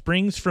 but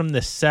springs from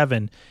the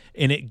seven,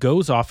 and it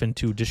goes off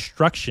into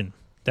destruction.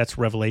 That's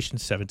Revelation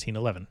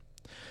 17:11.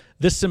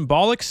 The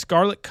symbolic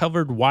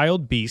scarlet-covered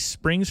wild beast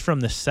springs from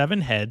the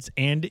seven heads,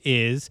 and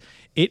it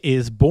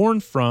is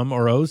born from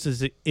or owes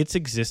its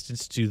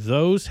existence to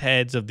those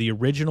heads of the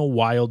original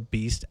wild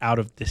beast out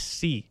of the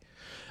sea,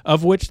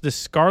 of which the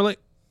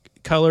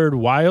scarlet-colored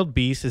wild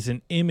beast is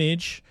an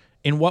image.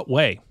 In what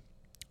way?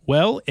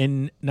 Well,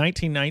 in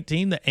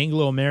 1919, the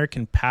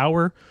Anglo-American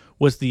power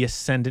was the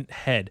ascendant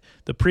head.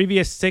 The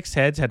previous six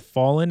heads had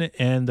fallen,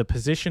 and the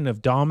position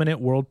of dominant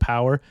world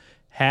power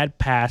had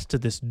passed to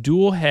this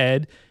dual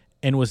head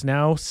and was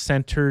now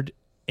centered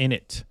in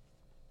it.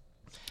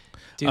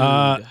 Dude.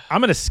 I'm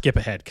going to skip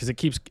ahead because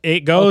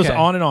it goes Okay.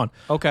 on and on.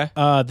 Okay.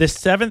 The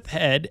seventh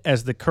head,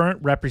 as the current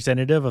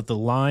representative of the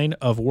line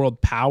of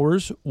world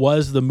powers,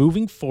 was the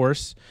moving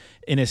force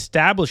in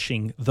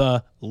establishing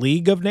the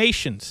League of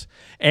Nations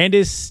and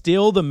is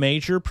still the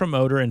major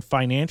promoter and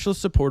financial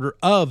supporter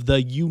of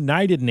the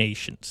United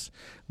Nations.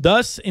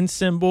 Thus, in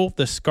symbol,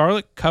 the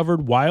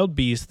scarlet-covered wild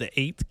beast, the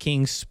eighth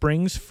king,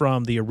 springs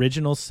from the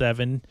original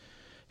seven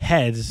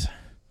heads.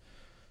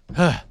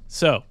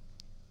 So,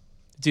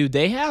 dude,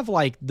 they have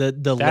like the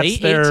That's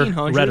late their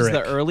 1800s, rhetoric.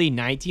 the early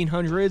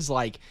 1900s,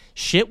 like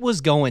shit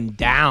was going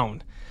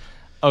down.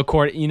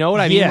 You know what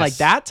I mean? Yes. Like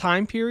that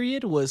time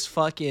period was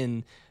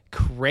fucking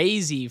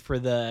crazy for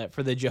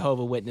the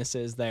Jehovah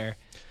Witnesses there.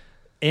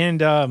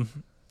 And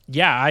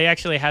yeah, I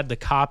actually had the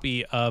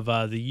copy of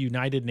the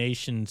United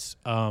Nations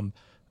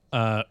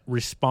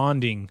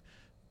responding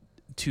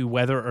to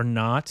whether or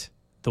not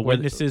the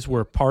witnesses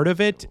were part of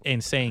it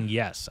and saying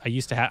yes. I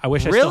used to have. I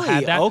wish I still Really?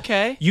 had that.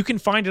 Okay. You can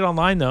find it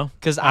online though,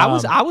 Because I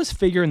was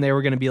figuring they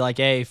were going to be like,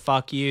 hey,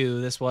 fuck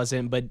you, this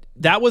wasn't. But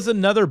that was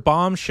another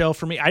bombshell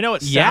for me. I know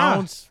it Yeah.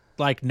 sounds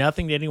like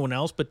nothing to anyone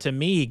else, but to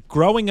me,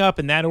 growing up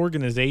in that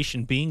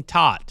organization, being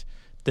taught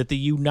that the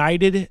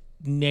United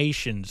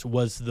Nations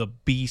was the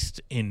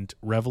beast in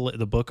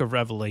the book of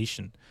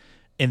Revelation.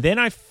 And then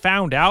I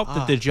found out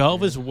that the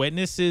Jehovah's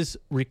Witnesses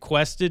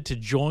requested to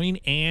join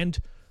and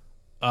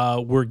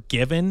were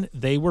given.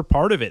 They were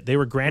part of it. They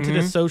were granted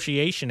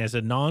association as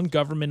a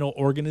non-governmental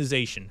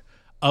organization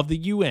of the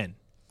UN.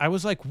 I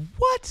was like,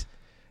 what?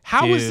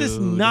 How is this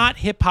Dude. not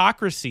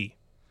hypocrisy?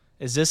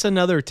 is this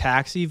another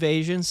tax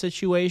evasion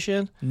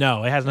situation?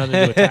 No, it has nothing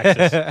to do with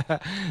taxes.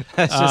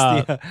 That's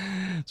just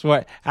it's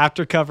what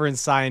after covering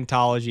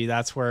Scientology,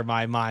 that's where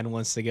my mind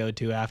wants to go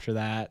to after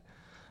that.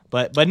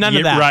 But none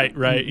of that.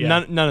 Right,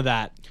 yeah. None of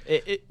that.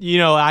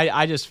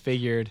 I just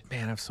figured.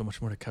 Man, I have so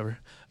much more to cover.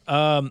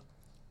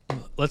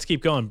 Let's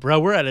keep going,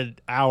 bro. We're at an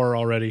hour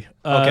already.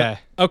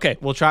 Okay.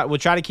 We'll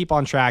try to keep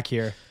on track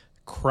here.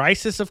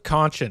 Crisis of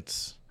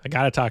Conscience. I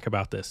got to talk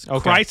about this.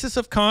 Okay. Crisis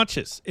of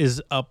Conscience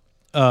is a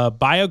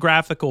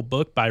biographical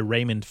book by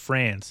Raymond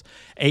Franz,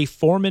 a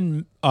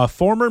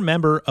former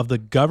member of the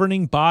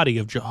governing body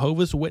of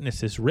Jehovah's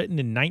Witnesses, written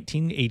in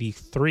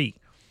 1983.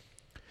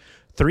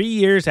 3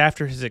 years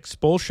after his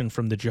expulsion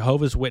from the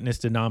Jehovah's Witness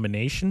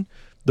denomination,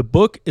 the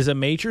book is a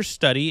major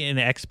study and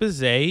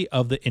expose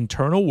of the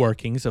internal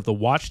workings of the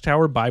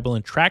Watchtower Bible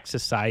and Tract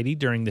Society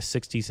during the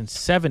 60s and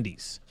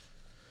 70s.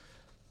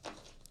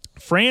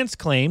 Franz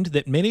claimed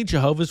that many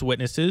Jehovah's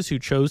Witnesses who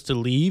chose to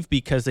leave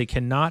because they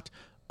cannot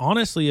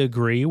honestly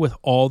agree with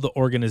all the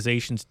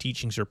organization's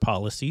teachings or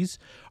policies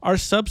are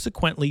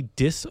subsequently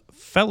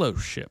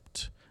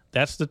disfellowshipped.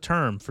 That's the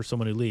term for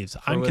someone who leaves.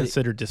 I'm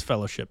considered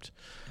disfellowshipped.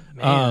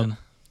 Man.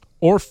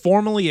 Or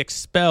formally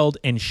expelled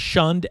and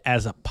shunned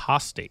as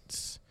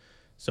apostates.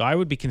 So I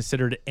would be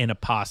considered an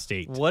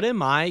apostate. What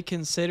am I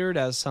considered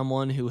as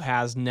someone who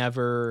has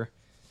never?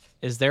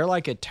 Is there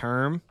like a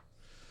term?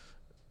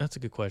 That's a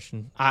good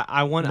question.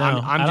 I want.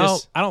 No,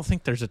 I don't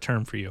think there's a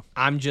term for you.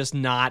 I'm just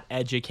not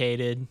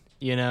educated.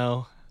 You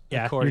know.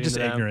 Yeah, according you're just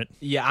to them. ignorant.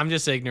 Yeah, I'm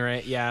just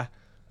ignorant. Yeah.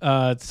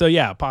 So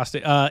yeah,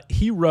 apostate.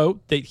 He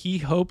wrote that he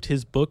hoped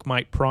his book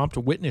might prompt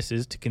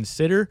witnesses to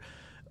consider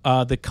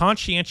the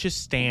conscientious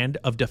stand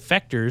of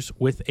defectors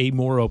with a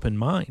more open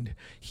mind.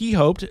 He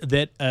hoped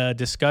that a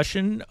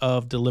discussion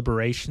of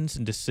deliberations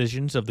and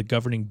decisions of the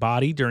governing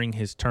body during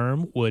his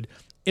term would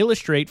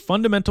illustrate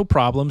fundamental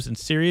problems and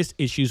serious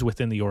issues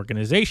within the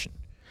organization.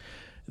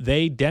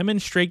 They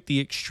demonstrate the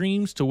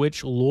extremes to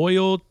which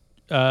loyalty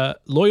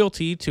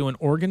to an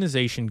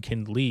organization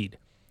can lead.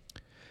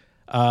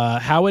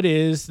 How it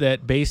is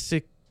that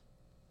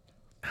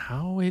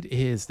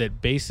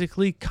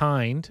basically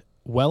kind,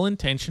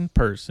 well-intentioned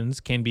persons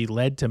can be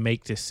led to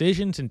make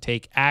decisions and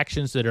take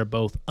actions that are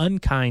both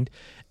unkind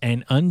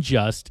and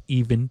unjust,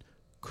 even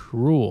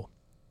cruel.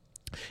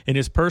 In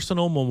his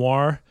personal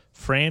memoir,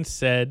 Franz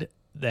said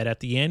that at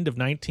the end of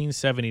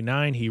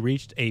 1979, he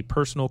reached a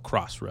personal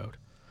crossroad.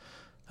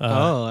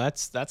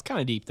 That's kind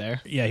of deep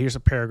there. Yeah, here's a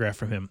paragraph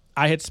from him.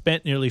 I had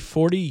spent nearly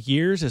 40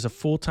 years as a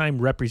full-time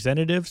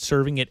representative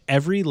serving at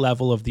every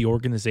level of the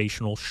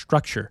organizational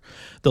structure.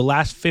 The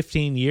last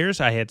 15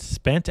 years I had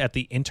spent at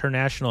the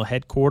international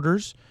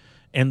headquarters,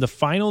 and the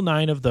final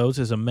 9 of those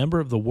as a member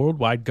of the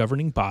worldwide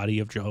governing body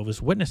of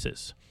Jehovah's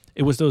Witnesses.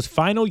 It was those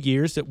final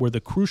years that were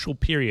the crucial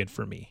period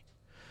for me.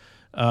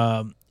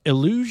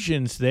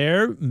 Illusions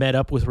there met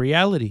up with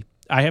reality.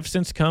 I have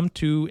since come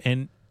to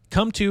and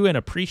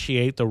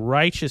appreciate the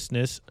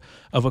righteousness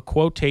of a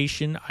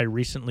quotation I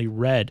recently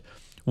read,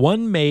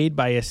 one made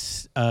by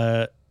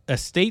a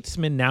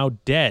statesman now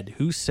dead,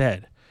 who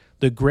said,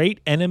 "The great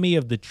enemy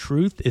of the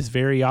truth is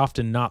very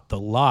often not the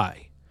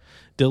lie,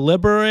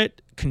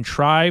 deliberate,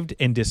 contrived,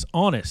 and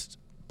dishonest,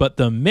 but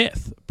the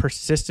myth,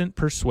 persistent,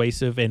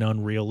 persuasive, and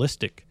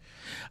unrealistic."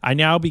 I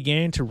now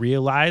began to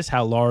realize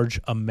how large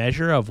a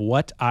measure of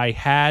what I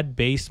had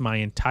based my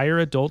entire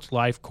adult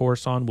life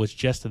course on was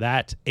just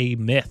that, a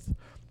myth.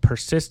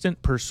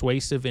 Persistent,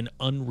 persuasive, and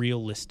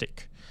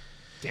unrealistic.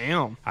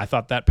 Damn. I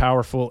thought that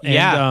powerful.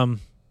 And,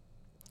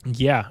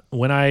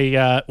 when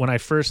I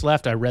first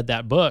left, I read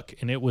that book,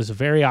 and it was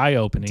very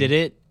eye-opening.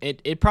 Did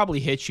it probably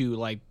hit you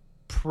like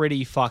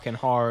pretty fucking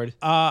hard.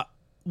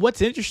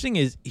 What's interesting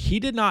is he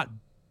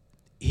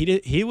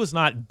was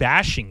not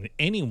bashing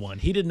anyone.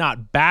 He did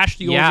not bash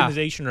the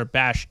organization or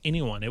bash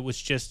anyone. It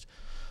was just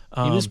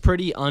he was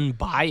pretty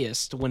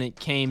unbiased when it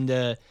came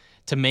to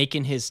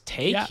making his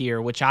take here,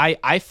 which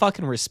I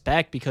fucking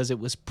respect, because it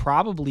was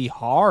probably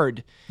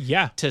hard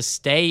to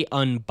stay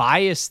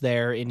unbiased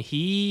there, and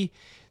he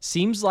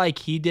seems like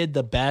he did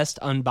the best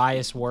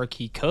unbiased work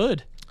he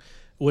could.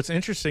 What's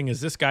interesting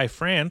is this guy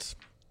Franz,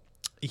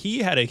 he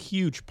had a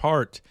huge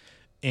part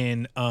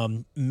in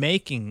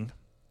making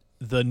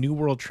the New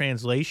World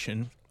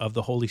Translation of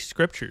the Holy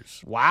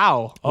Scriptures.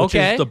 Wow. Which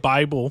is the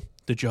Bible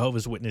the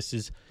Jehovah's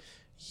Witnesses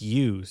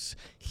use.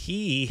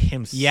 He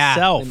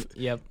himself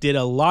did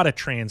a lot of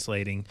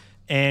translating,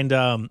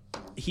 and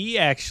he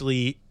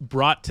actually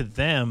brought to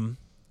them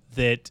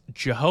that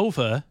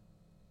Jehovah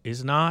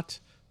is not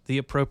the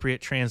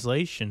appropriate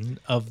translation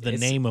of the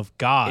name of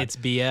God. It's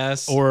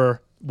BS.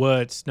 Or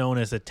what's known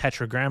as a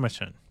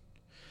tetragrammaton.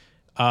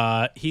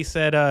 He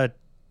said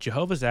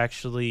Jehovah's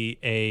actually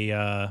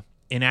a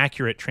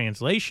inaccurate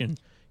translation.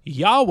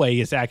 Yahweh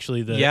is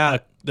actually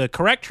the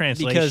correct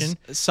translation.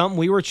 Because something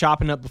we were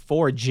chopping up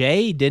before,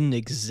 J didn't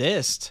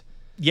exist.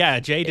 Yeah,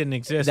 J didn't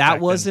exist.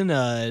 That wasn't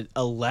a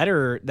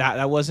letter.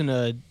 That wasn't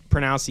a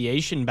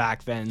pronunciation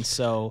back then.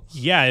 So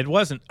yeah, it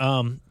wasn't.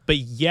 But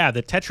yeah,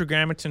 the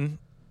tetragrammatron.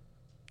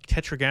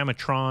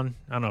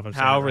 I don't know if I'm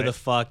saying however it right. the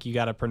fuck you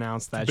got to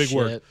pronounce that big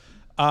shit.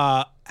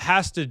 Word.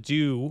 Has to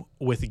do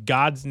with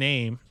God's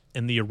name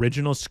in the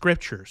original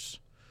scriptures,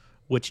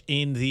 which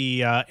in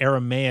the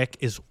Aramaic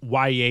is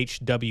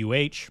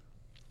YHWH.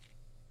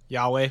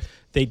 Yahweh.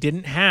 They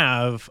didn't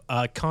have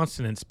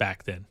consonants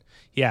back then.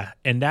 Yeah,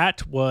 and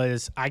that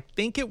was, I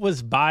think it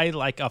was by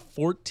like a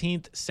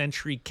 14th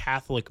century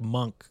Catholic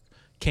monk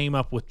came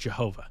up with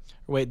Jehovah.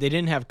 Wait, they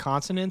didn't have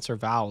consonants or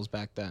vowels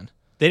back then?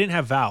 They didn't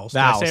have vowels.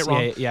 Vowels. Did I say it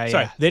wrong? Yeah.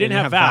 Sorry, they didn't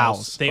have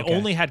vowels. They Okay.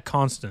 only had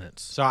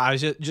consonants. So I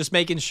was just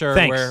making sure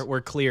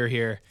we're clear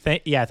here.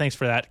 Thanks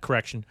for that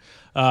correction.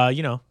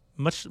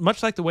 Much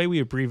like the way we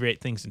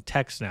abbreviate things in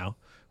text now,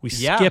 we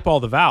skip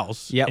all the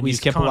vowels. Yeah, we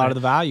skip a lot of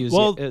the values.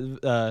 Well,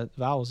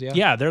 vowels, yeah.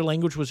 Yeah, their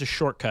language was a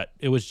shortcut.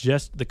 It was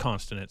just the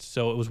consonants.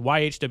 So it was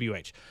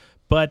YHWH.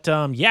 But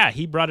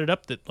he brought it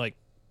up that like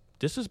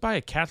this is by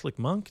a Catholic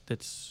monk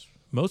that's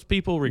most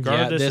people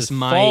regard this as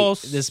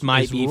false. This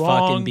might be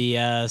wrong, fucking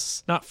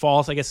BS. Not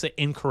false, I guess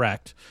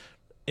incorrect.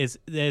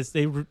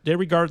 They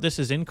regard this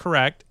as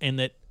incorrect, and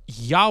that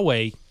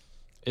Yahweh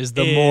is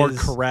the more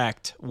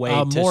correct way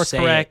to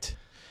say it.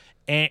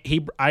 And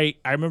I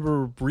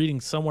remember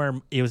reading somewhere,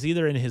 it was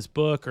either in his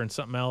book or in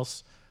something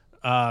else.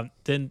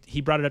 Then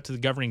he brought it up to the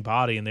governing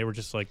body, and they were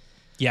just like,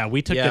 "Yeah,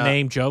 we took the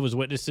name Jehovah's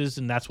Witnesses,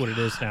 and that's what it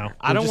is now.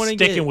 I don't want to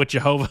sticking with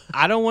Jehovah."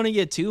 I don't want to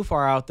get too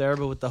far out there,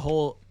 but with the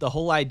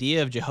whole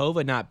idea of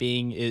Jehovah not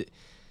being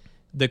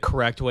the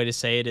correct way to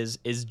say it,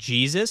 is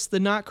Jesus the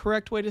not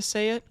correct way to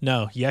say it?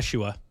 No,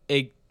 Yeshua.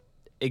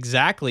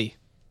 Exactly.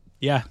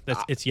 Yeah,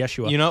 it's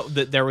Yeshua. You know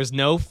that there was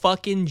no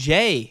fucking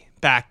J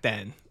back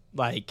then.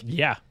 Like,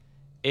 yeah.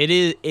 It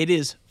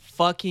is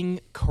fucking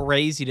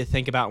crazy to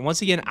think about.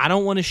 Once again, I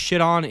don't want to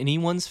shit on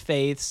anyone's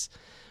faiths.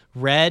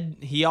 Red,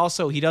 he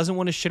doesn't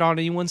want to shit on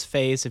anyone's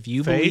face. If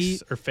you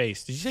believe or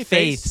face, did you say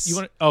face? You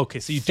want okay?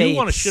 So you do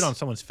want to shit on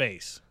someone's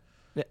face?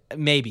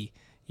 Maybe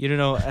you don't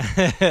know,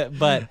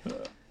 but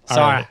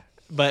sorry,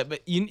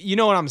 but you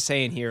know what I'm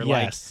saying here.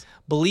 Yes.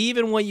 Like, believe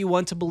in what you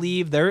want to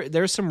believe.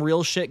 There's some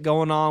real shit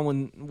going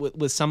on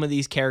with some of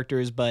these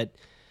characters, but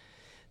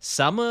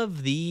some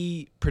of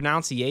the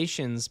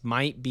pronunciations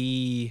might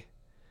be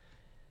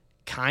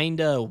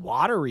kind of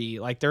watery.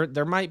 Like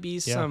there might be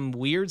some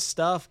weird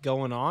stuff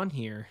going on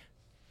here.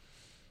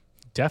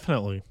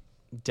 Definitely,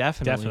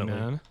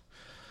 man.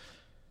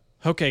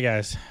 Okay,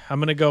 guys, I'm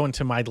gonna go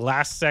into my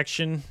last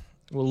section.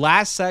 Well,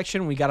 last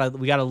section we got a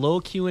little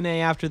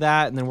Q&A after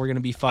that, and then we're gonna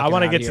be fucking. I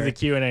want to out get here. to the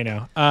Q&A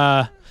now.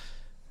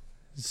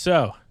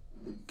 So,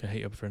 can I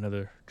hit you up for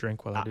another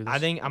drink while I do this? I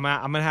think I'm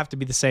gonna have to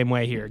be the same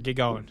way here. Get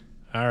going.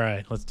 All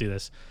right, let's do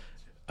this.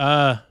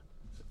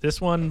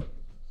 This one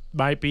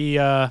might be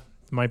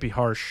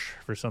harsh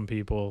for some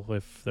people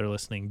if they're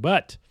listening,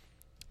 but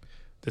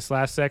this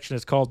last section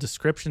is called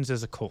Descriptions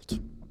as a Cult.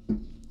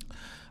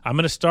 I'm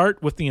going to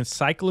start with the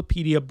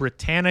Encyclopedia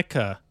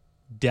Britannica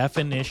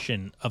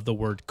definition of the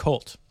word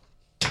cult.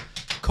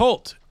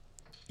 Cult,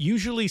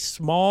 usually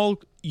small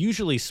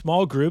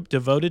group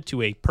devoted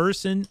to a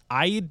person,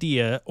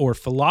 idea, or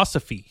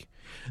philosophy.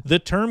 The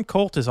term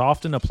cult is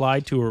often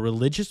applied to a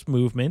religious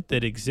movement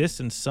that exists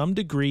in some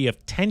degree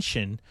of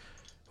tension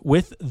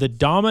with the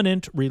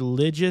dominant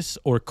religious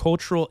or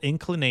cultural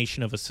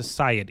inclination of a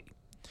society.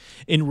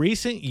 In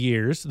recent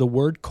years, the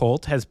word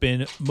cult has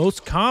been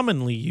most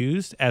commonly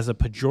used as a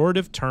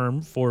pejorative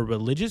term for a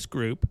religious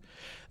group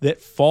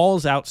that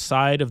falls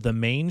outside of the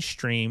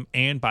mainstream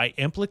and, by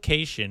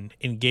implication,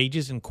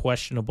 engages in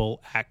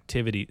questionable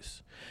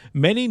activities.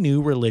 Many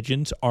new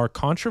religions are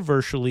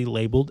controversially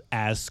labeled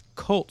as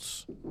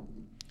cults.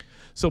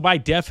 So by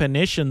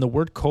definition, the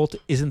word cult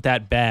isn't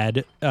that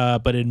bad,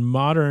 but in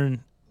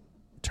modern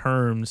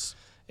terms,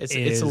 It's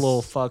a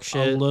little fuck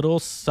shit. a little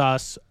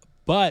sus,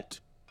 but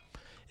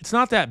it's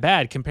not that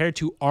bad compared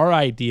to our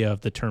idea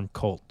of the term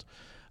cult.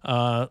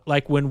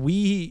 Like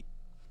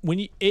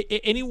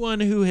anyone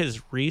who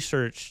has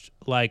researched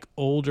like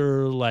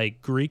older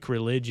like Greek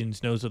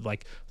religions knows of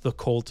like the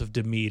cult of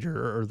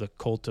Demeter or the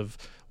cult of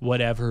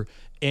whatever,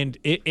 and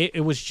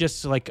it was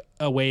just like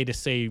a way to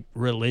say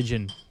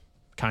religion,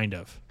 kind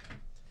of.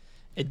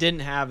 It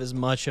didn't have as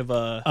much of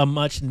a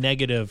much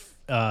negative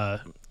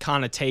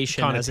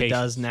connotation as it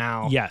does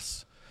now.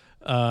 Yes.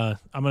 I'm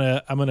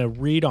gonna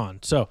read on.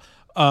 So,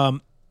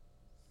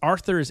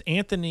 Arthur's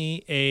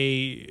Anthony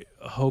A.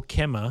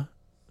 Hoekema,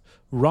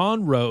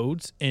 Ron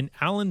Rhodes, and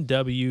Alan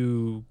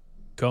W.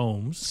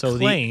 Gomes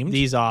claimed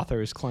these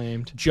authors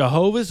claimed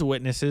Jehovah's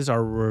Witnesses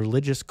are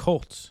religious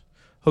cults.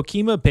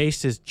 Hoekema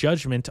based his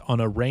judgment on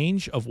a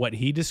range of what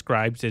he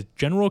describes as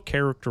general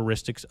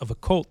characteristics of a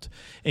cult,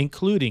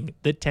 including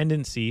the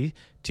tendency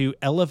to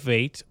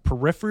elevate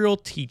peripheral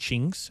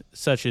teachings,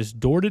 such as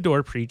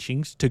door-to-door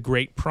preachings, to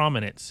great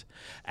prominence,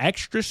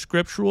 extra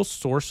scriptural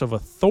source of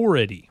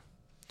authority.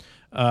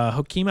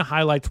 Hoekema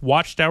highlights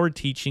watchtower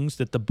teachings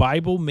that the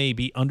Bible may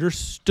be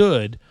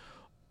understood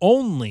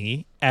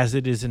only as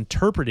it is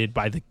interpreted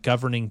by the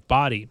governing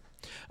body.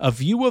 A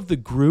view of the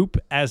group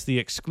as the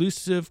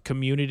exclusive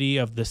community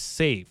of the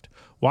saved.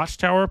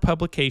 Watchtower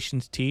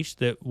publications teach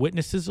that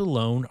witnesses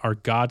alone are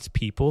God's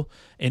people,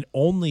 and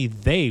only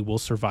they will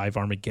survive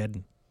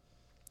Armageddon.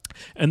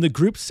 And the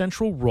group's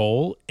central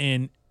role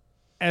in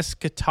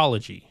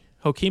eschatology.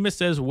 Hoekema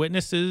says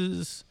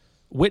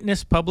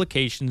witness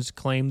publications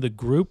claim the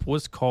group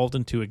was called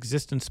into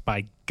existence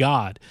by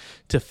God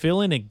to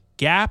fill in a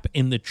gap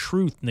in the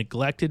truth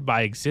neglected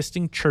by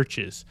existing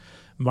churches,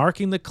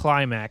 marking the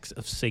climax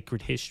of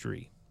sacred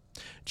history.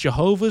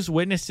 Jehovah's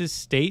Witnesses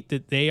state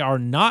that they are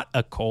not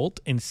a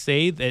cult and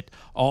say that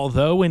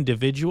although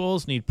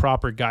individuals need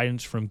proper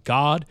guidance from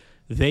God,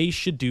 they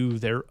should do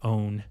their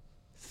own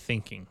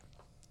thinking.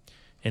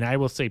 And I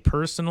will say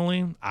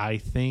personally, I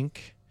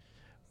think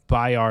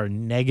by our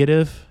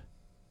negative,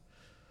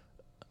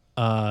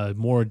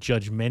 more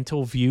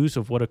judgmental views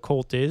of what a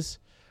cult is,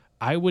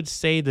 I would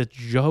say that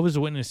Jehovah's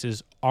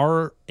Witnesses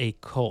are a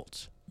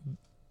cult.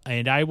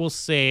 And I will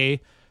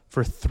say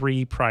for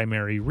three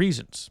primary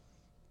reasons.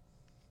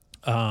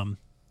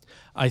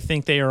 I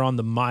think they are on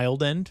the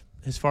mild end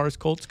as far as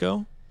cults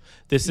go.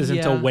 This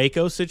isn't a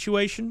Waco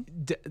situation.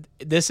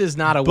 This is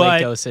not a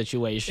Waco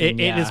situation.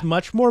 It is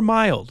much more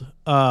mild,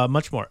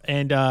 much more.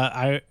 And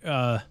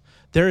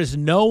there is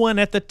no one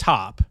at the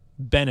top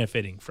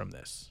benefiting from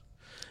this.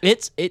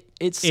 It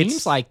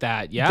seems like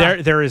that.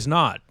 Yeah. There is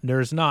not.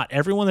 There's not.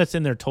 Everyone that's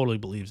in there totally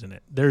believes in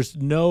it. There's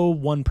no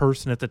one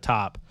person at the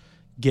top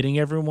getting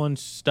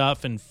everyone's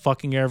stuff and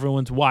fucking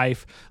everyone's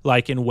wife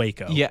like in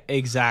Waco. Yeah,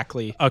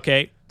 exactly.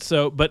 Okay.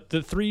 So, but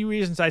the three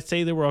reasons I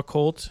say they were a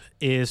cult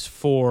is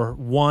for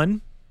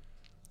one,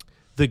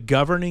 the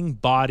governing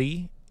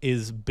body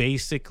is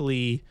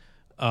basically,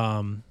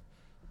 what's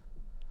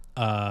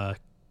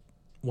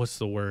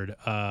the word?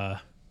 I'm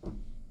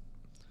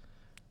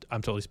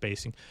totally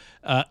spacing.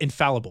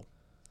 Infallible.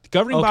 The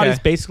governing body is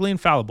basically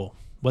infallible.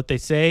 What they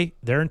say,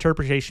 their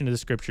interpretation of the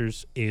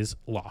scriptures is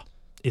law,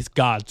 is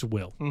God's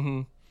will.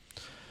 Mm-hmm.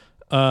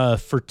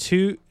 For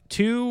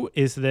two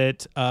is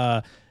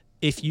that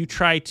if you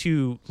try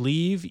to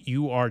leave,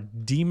 you are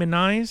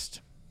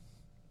demonized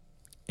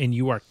and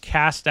you are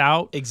cast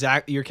out.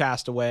 Exactly, you're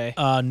cast away.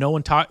 No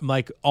one talk.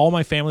 Like all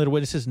my family that are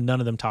witnesses, none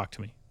of them talk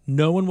to me.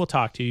 No one will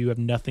talk to you. You have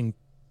nothing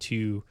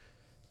to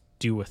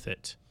do with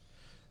it.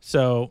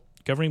 So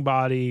governing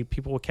body,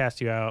 people will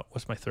cast you out.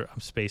 What's my third? I'm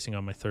spacing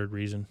on my third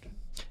reason.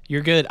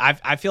 You're good.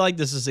 I feel like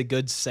this is a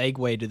good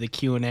segue to the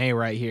Q&A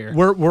right here.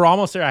 We're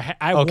almost there.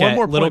 I have one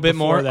more point little bit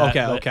more. That,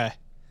 okay.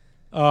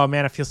 Oh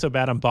man, I feel so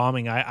bad. I'm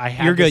bombing. I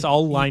have You're this good.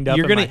 all lined up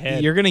in my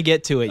head. You're gonna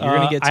get to it. You're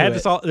gonna get to I it. have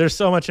this all. There's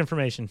so much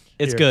information.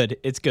 It's here. good.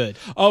 It's good.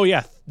 Oh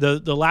yeah,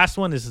 the last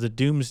one is the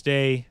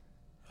Doomsday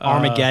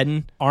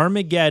Armageddon.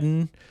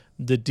 Armageddon,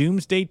 the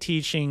Doomsday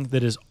teaching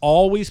that is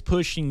always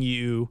pushing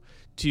you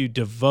to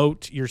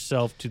devote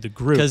yourself to the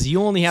group Because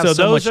you only have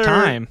so much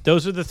time.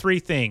 Those are the three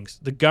things.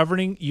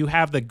 You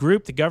have the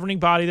group, the governing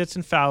body that's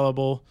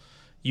infallible.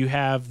 You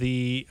have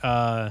the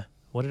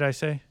what did I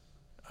say?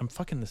 I'm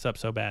fucking this up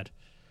so bad.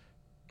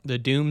 The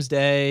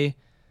Doomsday.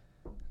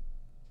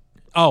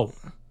 Oh,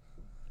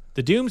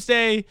 the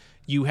Doomsday.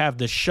 You have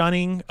the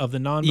shunning of the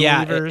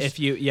non-believers.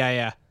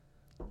 Yeah.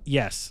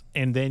 Yes,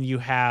 and then you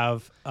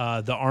have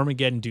the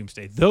Armageddon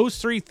Doomsday. Those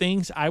three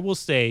things, I will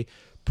say,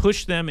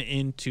 push them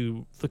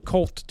into the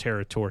cult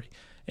territory.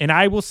 And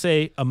I will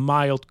say a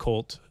mild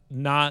cult,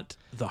 not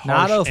the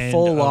harsh Not a end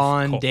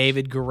full-on of cult.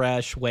 David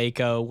Koresh,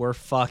 Waco, we're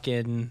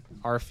fucking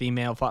our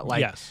female.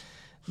 Yes.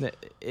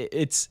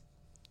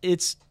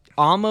 It's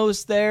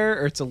almost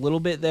there, or it's a little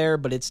bit there,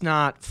 but it's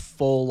not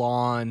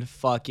full-on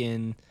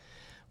fucking...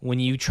 When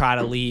you try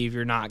to leave,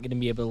 you're not going to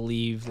be able to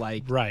leave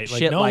right.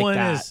 shit no like one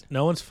that.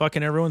 no one's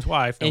fucking everyone's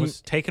wife. No And one's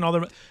taking all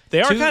their.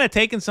 They are kind of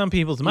taking some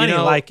people's money,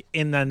 like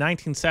in the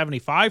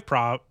 1975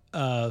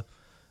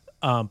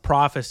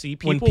 prophecy.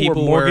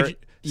 People were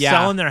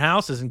selling their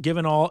houses and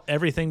giving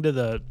everything to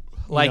the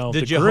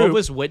the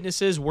Jehovah's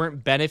Witnesses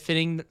weren't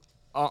benefiting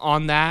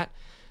on that.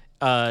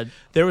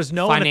 There was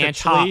no one at the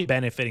top financially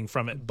benefiting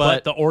from it,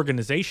 but the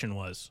organization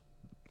was.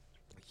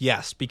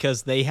 Yes,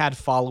 because they had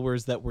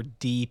followers that were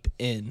deep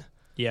in.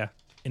 Yeah,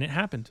 and it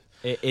happened.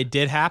 It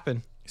did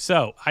happen.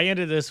 So I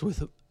ended this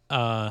with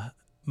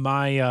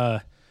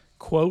my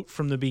quote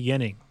from the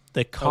beginning.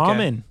 The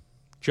common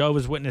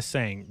Jehovah's Witness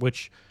saying,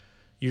 which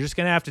you're just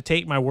going to have to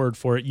take my word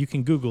for it. You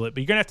can Google it,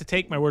 but you're going to have to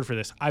take my word for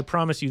this. I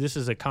promise you this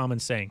is a common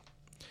saying.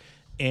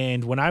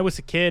 And when I was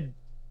a kid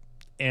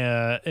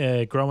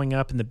growing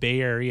up in the Bay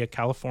Area,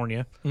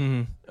 California,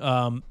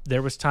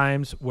 there was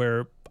times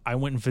where I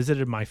went and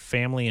visited my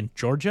family in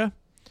Georgia,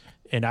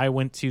 and I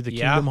went to the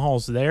Kingdom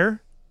Halls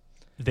there.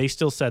 They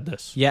still said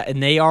this. Yeah,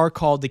 and they are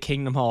called the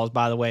Kingdom Halls,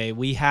 by the way.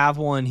 We have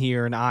one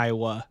here in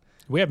Iowa.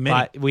 We have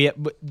many. We have,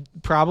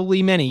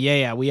 probably many.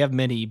 Yeah, we have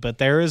many. But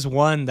there is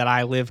one that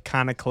I live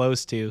kind of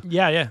close to.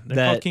 Yeah.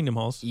 They're called Kingdom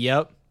Halls.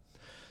 Yep.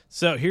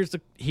 So here's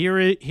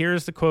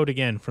the quote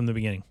again from the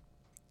beginning.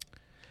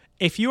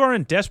 If you are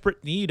in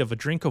desperate need of a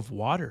drink of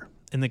water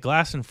and the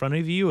glass in front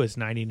of you is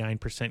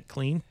 99%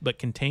 clean but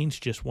contains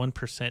just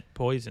 1%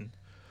 poison,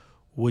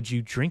 would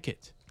you drink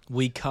it?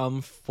 We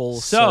come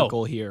full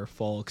circle here,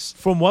 folks.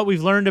 From what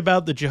we've learned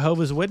about the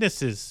Jehovah's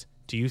Witnesses,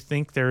 do you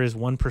think there is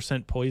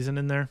 1% poison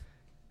in there?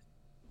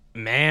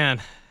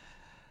 Man.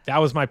 That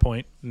was my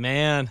point.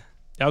 Man.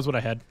 That was what I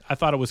had. I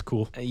thought it was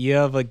cool. You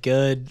have a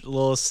good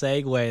little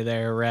segue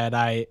there, Red.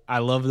 I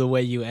love the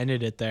way you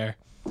ended it there.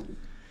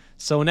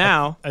 So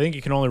now... I think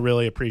you can only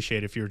really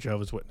appreciate if you're a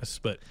Jehovah's Witness,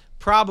 but...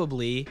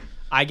 Probably.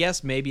 I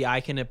guess maybe I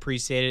can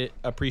appreciate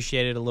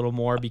it a little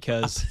more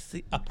because...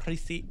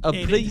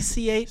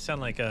 Appreciate?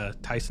 Sound like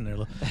Tyson there.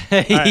 All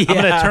right, I'm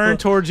going to turn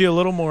towards you a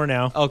little more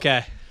now.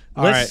 Okay.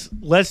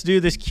 Let's do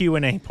this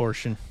Q&A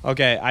portion.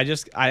 Okay,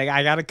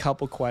 I got a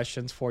couple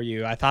questions for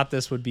you. I thought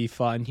this would be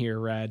fun here,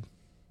 Red.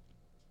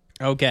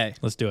 Okay.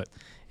 Let's do it.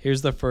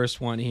 Here's the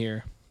first one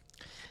here.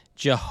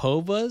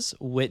 Jehovah's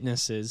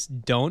Witnesses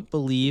don't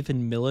believe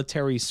in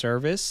military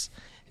service,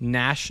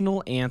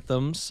 national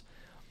anthems,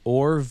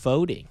 or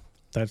voting.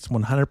 That's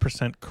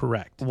 100%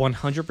 correct.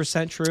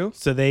 100% true?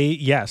 So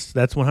yes,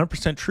 that's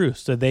 100% true.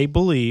 So they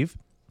believe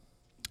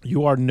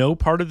you are no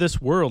part of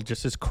this world,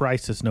 just as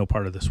Christ is no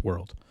part of this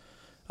world.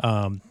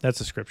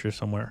 That's a scripture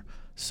somewhere.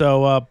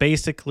 So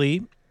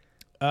basically,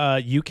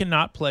 you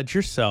cannot pledge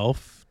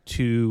yourself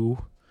to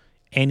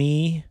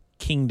any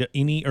kingdom,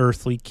 any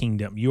earthly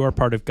kingdom. You are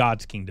part of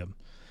God's kingdom.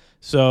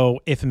 So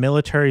if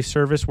military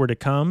service were to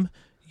come,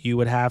 you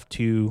would have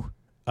to...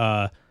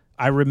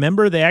 I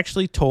remember they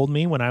actually told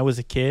me when I was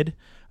a kid,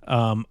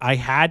 I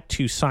had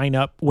to sign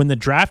up. When the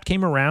draft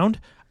came around,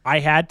 I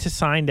had to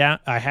sign down.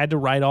 I had to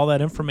write all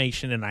that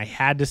information, and I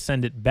had to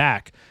send it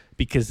back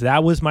because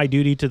that was my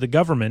duty to the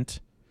government,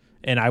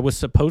 and I was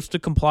supposed to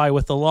comply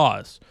with the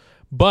laws.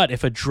 But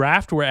if a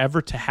draft were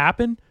ever to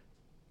happen,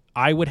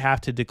 I would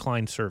have to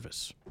decline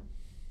service.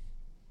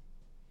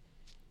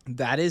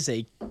 That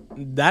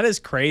is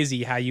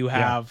crazy how you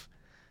have...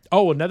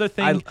 Oh, another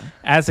thing,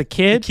 as a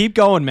kid... Keep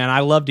going, man.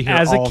 I love to hear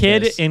all As a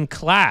kid this. in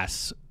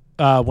class,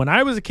 when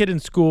I was a kid in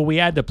school, we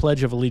had to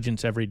Pledge of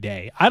Allegiance every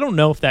day. I don't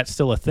know if that's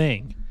still a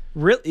thing.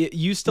 Really?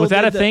 You still Was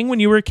that a thing when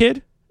you were a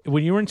kid?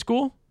 When you were in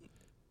school?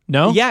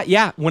 No?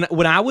 Yeah.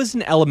 When I was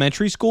in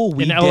elementary school,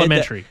 we did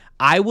elementary.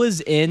 I was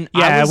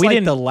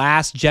the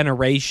last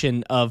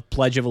generation of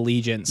Pledge of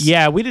Allegiance.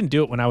 Yeah, we didn't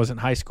do it when I was in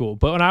high school,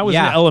 but when I was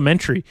in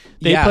elementary,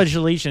 they pledged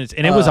allegiance,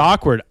 and it was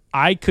awkward.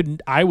 I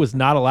was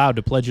not allowed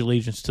to pledge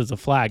allegiance to the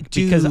flag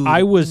because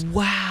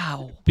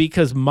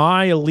because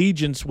my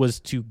allegiance was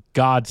to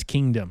God's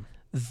kingdom.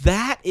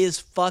 That is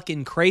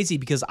fucking crazy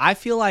because I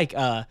feel like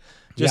to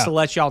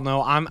let y'all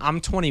know, I'm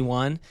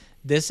 21.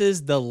 This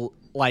is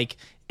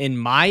in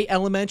my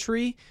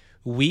elementary,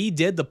 we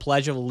did the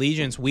Pledge of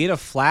Allegiance. We had a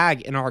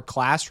flag in our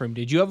classroom.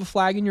 Did you have a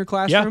flag in your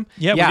classroom?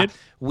 Yeah, we did.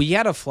 We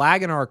had a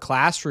flag in our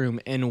classroom,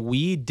 and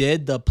we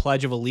did the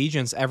Pledge of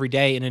Allegiance every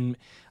day. And in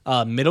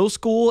middle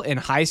school and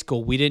high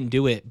school, we didn't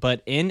do it.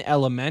 But in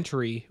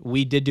elementary,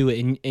 we did do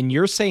it. And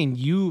you're saying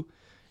you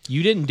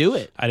didn't do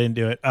it. I didn't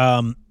do it.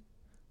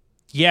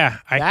 Yeah,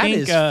 I think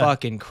that is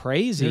fucking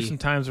crazy. There's some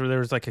times where there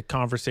was like a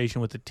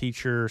conversation with the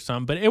teacher or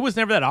something, but it was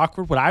never that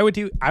awkward. What I would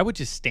do, I would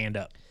just stand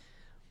up.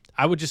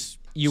 I would just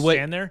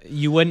stand there.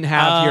 You wouldn't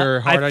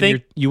have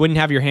you wouldn't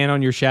have your hand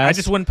on your chest. I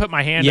just wouldn't put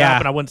my hand up,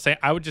 and I wouldn't say.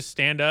 I would just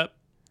stand up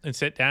and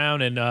sit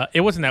down, and it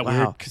wasn't that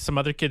weird because some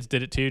other kids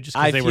did it too, just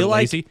because they were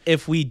lazy. Like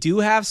if we do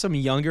have some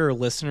younger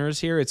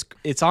listeners here,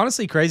 it's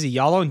honestly crazy.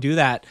 Y'all don't do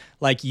that.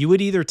 Like you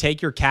would either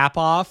take your cap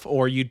off,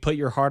 or you'd put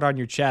your heart on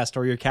your chest,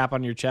 or your cap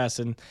on your chest,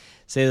 and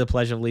say the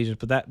Pledge of Allegiance.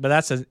 But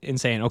that's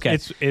insane. Okay,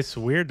 it's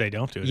weird they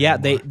don't do it. Yeah,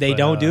 anymore, they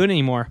don't do it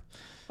anymore.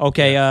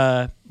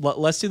 Okay,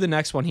 let's do the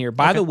next one here.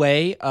 By the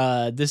way,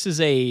 this is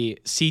a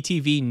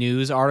CTV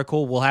News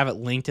article. We'll have it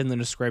linked in the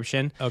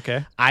description.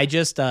 Okay. I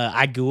just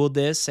I Googled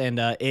this, and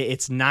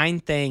it's 9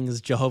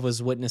 things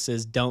Jehovah's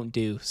Witnesses don't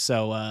do.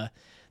 So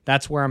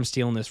that's where I'm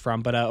stealing this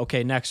from. But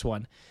okay, next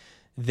one.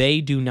 They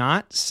do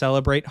not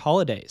celebrate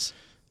holidays.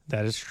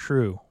 That is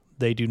true.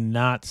 They do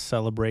not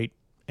celebrate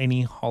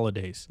any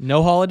holidays.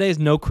 No holidays,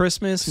 no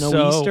Christmas,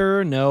 no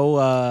Easter,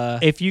 no...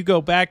 If you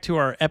go back to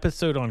our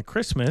episode on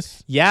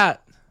Christmas... Yeah.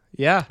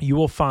 You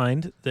will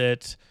find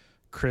that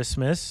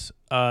Christmas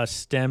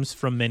stems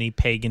from many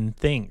pagan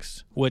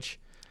things, which...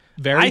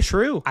 Very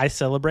true. I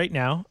celebrate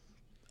now.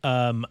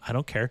 I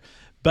don't care.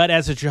 But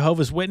as a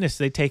Jehovah's Witness,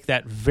 they take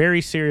that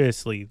very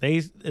seriously.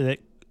 The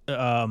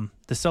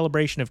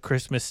celebration of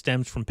Christmas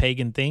stems from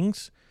pagan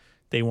things.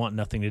 They want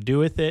nothing to do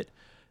with it.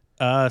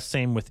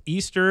 Same with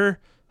Easter.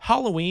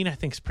 Halloween, I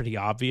think, is pretty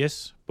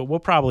obvious, but we'll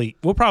probably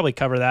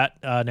cover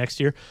that next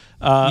year.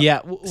 We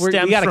got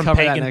to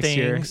cover that next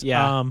year.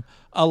 Yeah,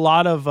 a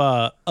lot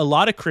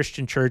of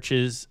Christian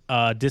churches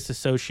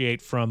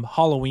disassociate from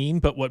Halloween,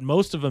 but what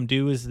most of them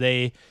do is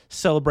they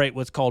celebrate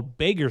what's called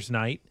Beggars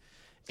Night,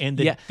 and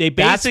they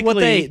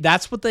basically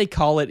that's what they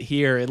call it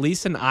here. At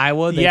least in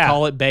Iowa, they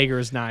call it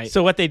Beggars Night.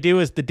 So what they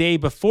do is the day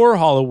before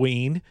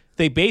Halloween,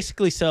 they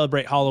basically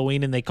celebrate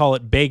Halloween, and they call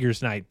it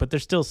Beggars Night, but they're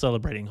still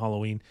celebrating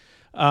Halloween.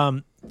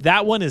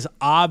 That one is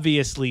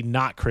obviously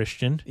not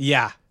Christian.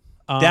 Yeah,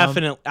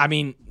 definitely. I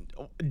mean,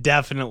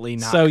 definitely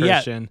not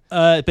Christian.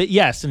 Yeah, but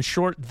yes, in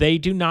short, they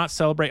do not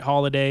celebrate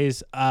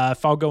holidays.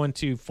 If I'll go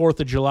into 4th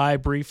of July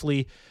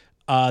briefly,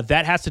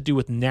 that has to do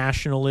with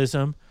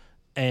nationalism,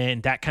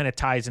 and that kind of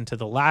ties into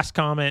the last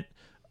comment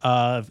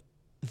of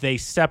they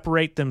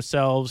separate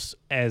themselves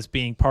as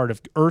being part of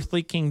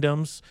earthly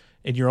kingdoms,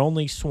 and you're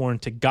only sworn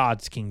to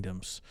God's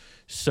kingdoms.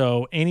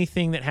 So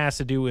anything that has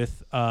to do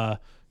with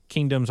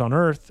kingdoms on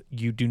earth,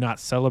 you do not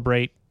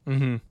celebrate.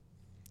 Mm-hmm.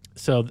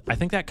 So I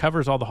think that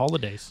covers all the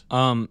holidays.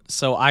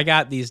 So I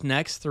got these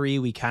next 3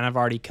 we kind of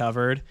already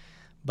covered,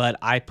 but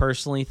I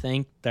personally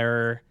think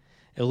they're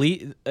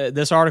elite.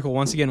 This article,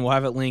 once again, we'll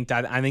have it linked.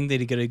 I think they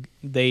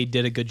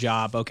did a good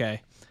job.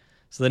 Okay,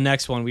 so the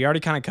next one we already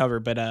kind of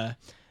covered, but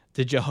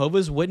the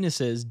Jehovah's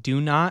Witnesses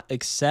do not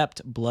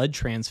accept blood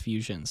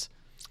transfusions.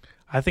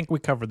 I think we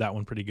covered that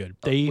one pretty good.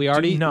 They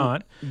do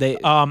not.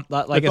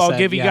 I'll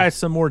give you guys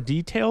some more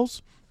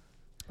details.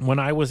 When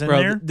I was in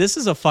there... This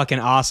is a fucking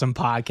awesome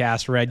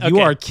podcast, Red. You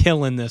are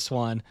killing this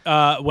one.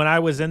 When I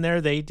was in there,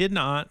 they did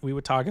not. We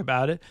would talk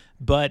about it.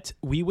 But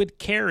we would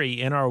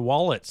carry in our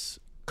wallets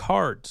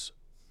cards.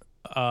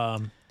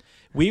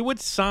 We would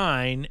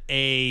sign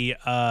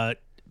a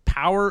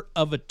power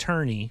of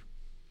attorney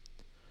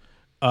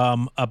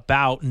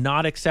about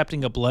not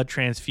accepting a blood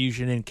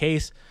transfusion in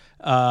case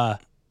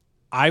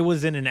I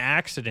was in an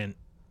accident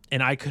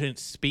and I couldn't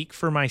speak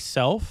for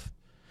myself,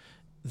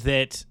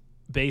 that...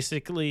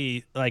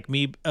 Basically, like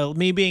me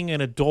being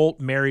an adult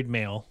married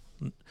male,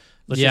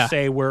 let's just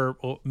say we're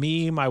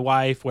me, my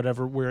wife,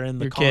 whatever, we're in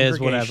the your congregation.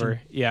 Kids,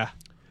 whatever. Yeah.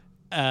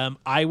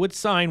 I would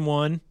sign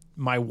one,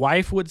 my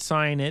wife would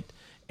sign it,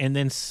 and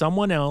then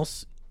someone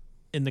else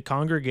in the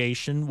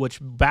congregation, which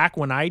back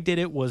when I did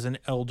it was an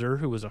elder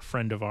who was a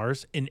friend of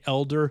ours. An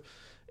elder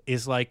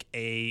is like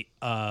a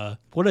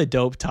what a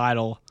dope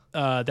title.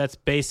 That's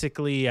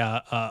basically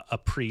a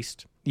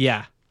priest.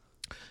 Yeah.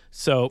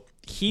 So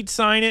he'd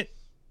sign it.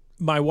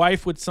 My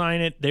wife would sign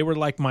it. They were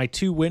like my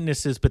 2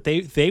 witnesses, but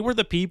they were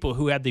the people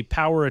who had the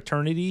power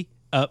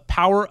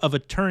of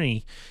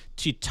attorney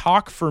to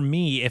talk for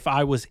me if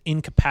I was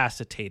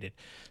incapacitated.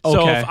 Okay.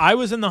 So if I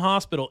was in the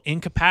hospital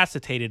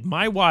incapacitated,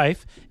 my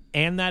wife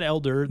and that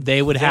elder,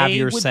 they would have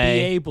your say.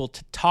 Be able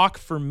to talk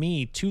for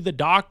me to the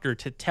doctor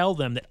to tell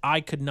them that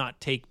I could not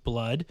take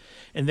blood,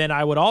 and then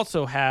I would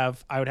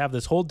have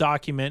this whole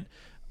document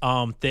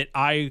that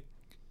I.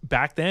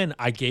 Back then,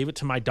 I gave it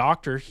to my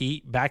doctor.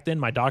 Back then,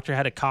 my doctor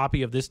had a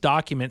copy of this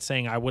document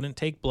saying I wouldn't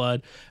take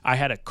blood. I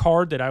had a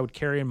card that I would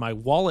carry in my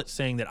wallet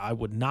saying that I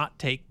would not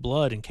take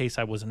blood in case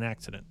I was in an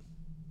accident.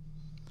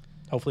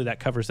 Hopefully that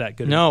covers that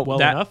good No,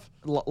 enough.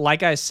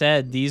 Like I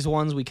said, these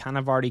ones we kind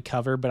of already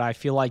covered, but I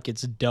feel like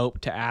it's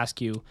dope to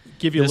ask you.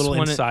 Give you a This little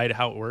one- insight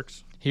how it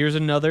works. Here's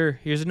another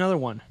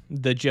one.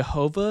 The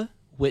Jehovah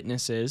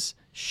Witnesses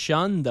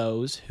shun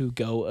those who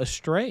go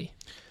astray.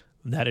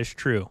 That is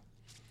true.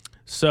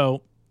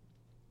 So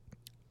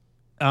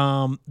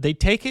they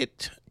take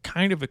it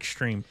kind of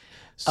extreme.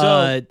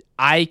 So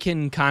I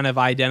can kind of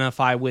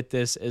identify with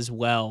this as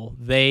well.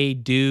 They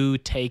do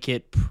take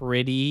it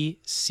pretty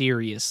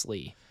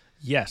seriously.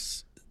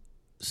 yes.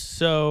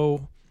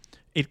 So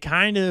it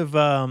kind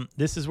of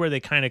this is where they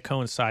kind of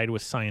coincide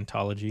with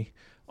Scientology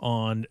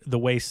on the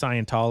way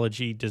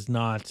Scientology does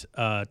not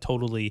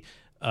totally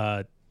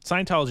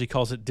Scientology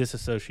calls it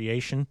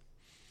disassociation.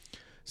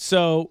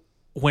 So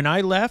when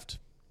I left,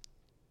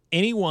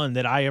 anyone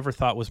that I ever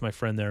thought was my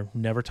friend there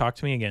never talked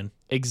to me again.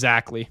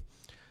 Exactly.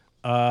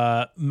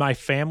 My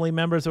family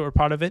members that were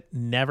part of it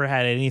never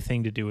had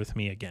anything to do with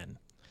me again.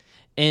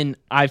 And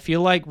I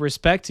feel like,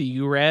 respect to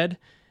you, Red,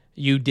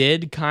 you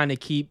did kind of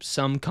keep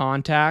some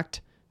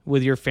contact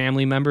with your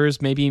family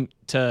members, maybe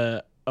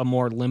to a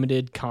more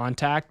limited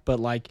contact, but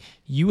like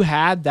you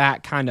had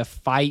that kind of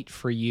fight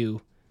for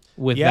you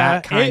with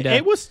that kind of.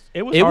 It was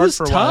It hard was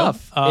for a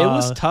tough. while. It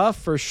was tough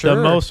for sure.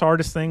 The most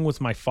hardest thing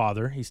was my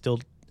father.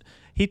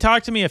 He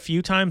talked to me a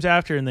few times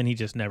after, and then he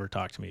just never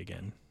talked to me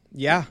again.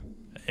 Yeah,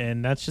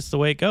 And that's just the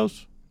way it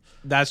goes.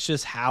 that's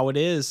just how it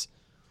is.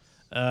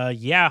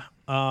 Yeah.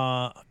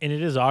 And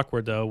it is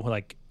awkward though.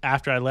 Like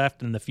after I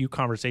left and the few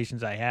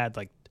conversations I had,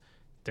 like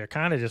they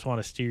kind of just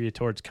want to steer you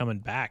towards coming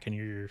back, and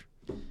you're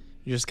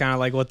You're just kind of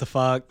like, what the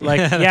fuck? like,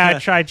 yeah, I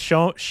tried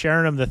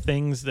sharing him the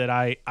things that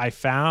I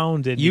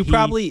found, and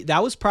that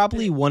was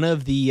probably one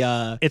of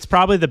the. It's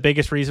probably the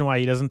biggest reason why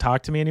he doesn't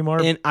talk to me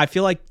anymore. And I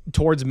feel like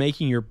towards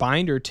making your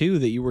binder too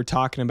that you were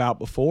talking about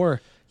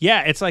before.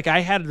 Yeah, it's like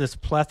I had this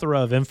plethora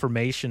of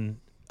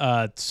information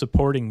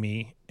supporting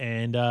me,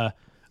 and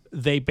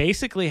they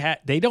basically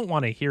they don't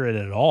want to hear it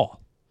at all.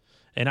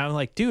 And I'm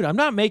like, dude, I'm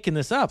not making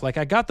this up. Like,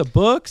 I got the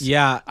books.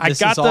 Yeah, I this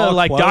got is the all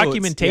like quotes.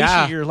 documentation.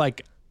 Yeah. You're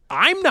like,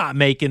 I'm not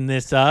making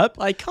this up.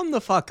 Like, come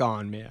the fuck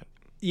on, man.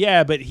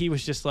 Yeah, but he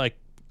was just like,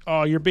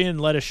 oh, you're being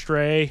led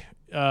astray.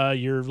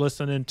 You're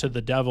listening to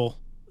the devil.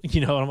 You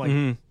know, and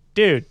I'm like,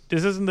 dude,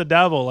 this isn't the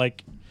devil.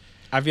 Like,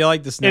 I feel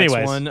like this next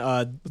Anyways,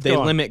 one, they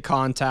go on. limit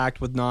contact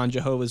with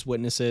non-Jehovah's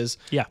Witnesses,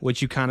 Yeah.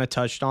 which you kind of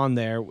touched on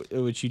there,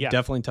 which you Yeah.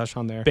 definitely touched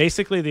on there.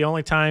 basically the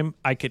only time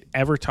I could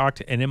ever talk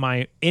to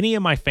any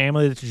of my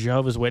family that's a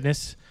Jehovah's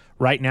Witness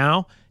right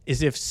now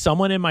is if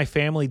someone in my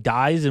family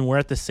dies and we're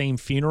at the same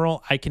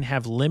funeral, I can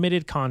have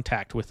limited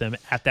contact with them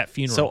at that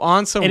funeral. So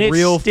on some And it's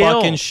real still-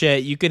 fucking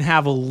shit, you can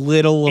have a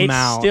little it's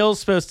amount. still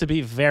supposed to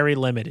be very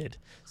limited.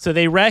 So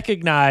they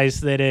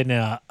recognize that in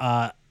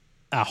a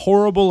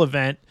horrible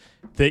event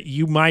that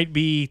you might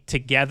be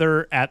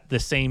together at the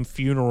same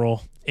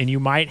funeral and you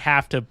might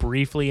have to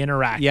briefly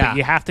interact. Yeah. But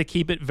you have to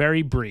keep it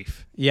very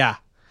brief. Yeah.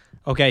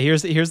 Okay,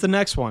 here's the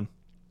next one.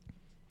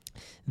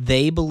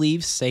 They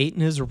believe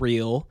Satan is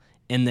real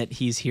and that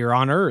he's here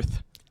on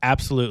earth.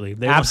 Absolutely.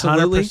 They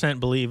Absolutely. 100%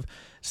 believe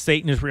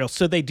Satan is real.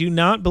 So they do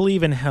not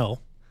believe in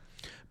hell,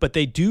 but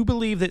they do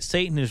believe that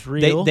Satan is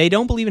real. They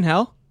don't believe in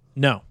hell?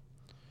 No.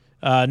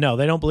 No,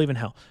 they don't believe in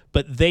hell.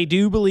 But they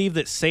do believe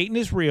that Satan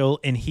is real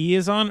and he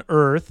is on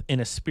earth in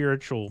a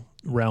spiritual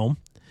realm,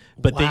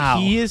 but Wow. that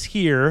he is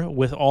here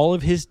with all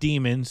of his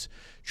demons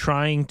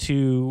trying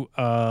to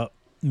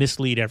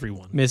mislead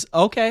everyone.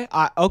 Okay,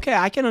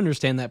 I can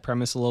understand that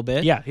premise a little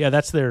bit. Yeah,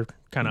 that's their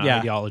kind of Yeah.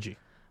 ideology.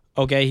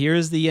 Okay,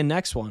 here's the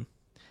next one.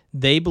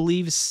 They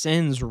believe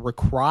sins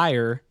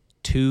require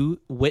 2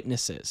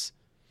 witnesses.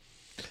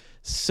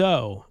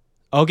 So,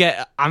 Okay,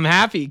 I'm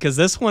happy because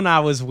this one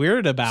I was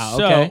weird about.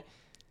 So, Okay.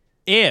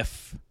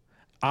 if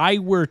I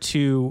were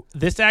to,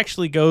 this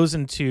actually goes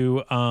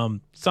into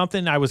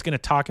something I was going to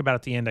talk about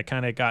at the end. I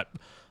kind of got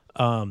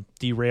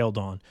derailed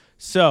on.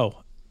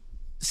 So,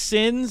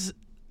 sins.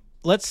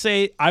 Let's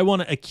say I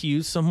want to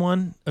accuse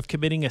someone of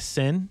committing a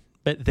sin,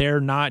 but they're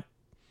not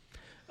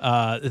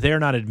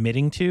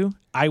admitting to.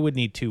 I would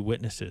need 2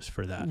 witnesses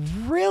for that.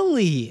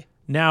 Really?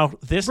 Now,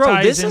 this Bro,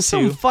 ties this into is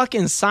some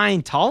fucking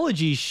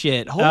Scientology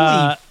shit.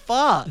 Holy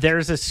fuck.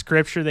 there's a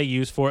scripture they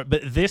use for it,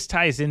 but this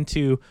ties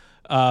into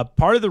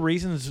part of the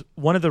reasons.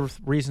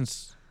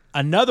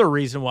 Another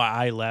reason why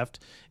I left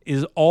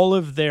is all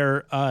of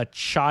their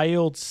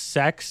child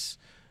sex,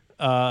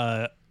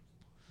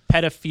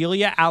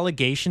 pedophilia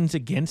allegations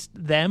against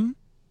them,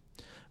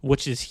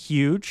 which is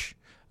huge.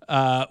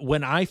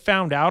 When I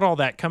found out all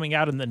that coming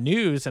out in the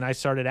news and I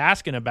started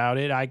asking about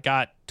it, I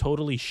got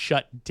totally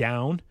shut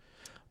down.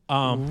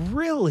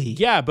 Really?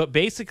 Yeah, but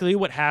basically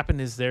what happened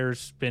is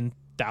there's been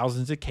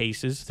thousands of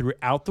cases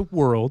throughout the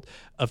world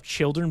of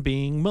children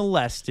being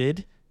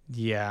molested,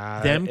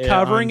 Yeah. them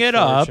covering it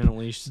up,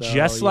 unfortunately so,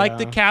 just like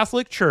the yeah.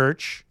 Catholic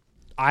Church.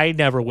 I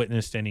never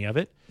witnessed any of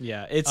it.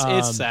 Yeah, it's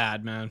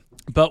sad, man.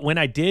 But when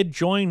I did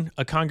join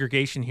a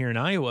congregation here in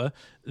Iowa,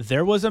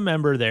 there was a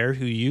member there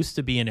who used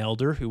to be an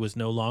elder who was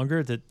no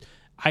longer. That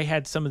I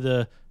had some of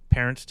the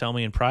parents tell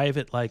me in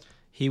private, like,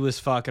 He was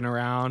fucking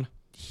around.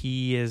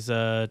 he is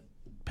a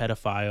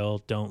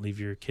pedophile. Don't leave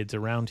your kids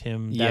around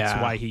him. That's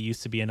Yeah. why he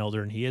used to be an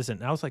elder and he isn't.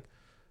 And I was like,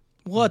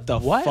 What the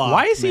what? fuck?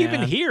 Why is he man?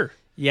 even here?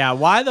 Yeah,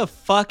 why the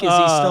fuck is he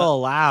still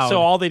allowed?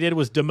 So all they did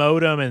was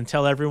demote him and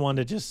tell everyone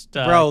to just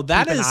Bro,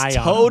 that keep an is eye on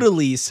him.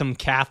 totally some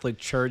Catholic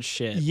Church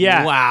shit.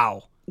 Yeah.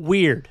 Wow.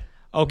 Weird.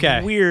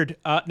 Okay. Weird.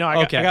 No,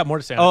 I got more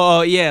to say on it.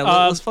 Oh, yeah.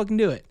 Let's fucking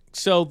do it.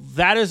 So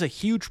that is a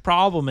huge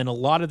problem in a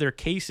lot of their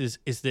cases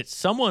is that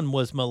someone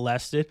was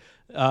molested.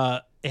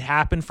 It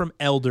happened from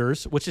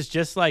elders, which is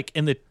just like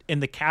in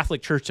the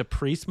Catholic Church, a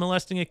priest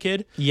molesting a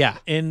kid. Yeah.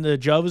 In the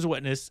Jehovah's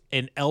Witness,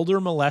 an elder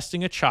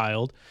molesting a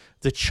child.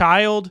 The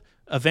child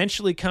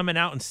eventually coming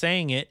out and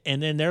saying it,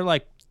 and then they're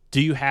like, "Do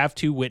you have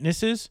 2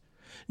 witnesses?"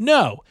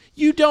 No,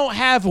 you don't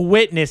have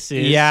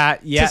witnesses. Yeah.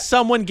 To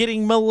someone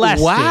getting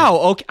molested. Wow.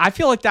 Okay. I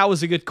feel like that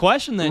was a good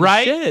question then.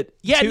 Right? Shit.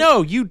 Yeah,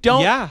 no, you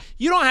don't. Yeah.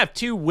 You don't have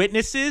 2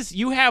 witnesses.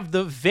 You have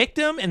the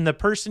victim and the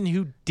person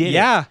who did it.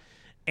 Yeah.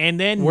 And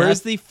then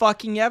Where's the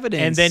fucking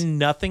evidence? and then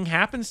nothing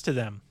happens to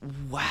them.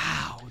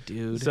 wow,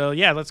 dude. So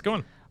yeah, let's go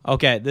on.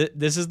 Okay,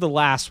 this is the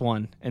last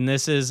one, and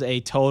this is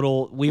a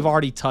total. We've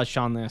already touched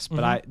on this,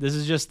 but this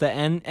is just the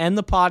end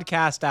the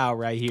podcast out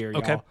right here.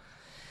 Okay. Y'all.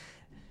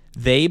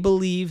 They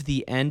believe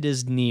the end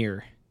is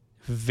near,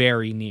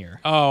 very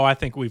near. Oh, I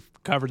think we've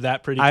covered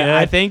that pretty good.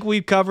 I think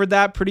we've covered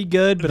that pretty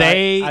good, but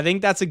I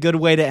think that's a good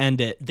way to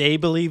end it. They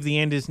believe the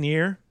end is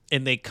near,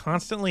 and they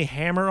constantly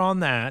hammer on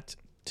that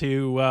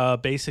to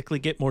basically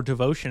get more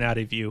devotion out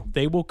of you.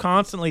 They will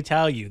constantly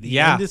tell you the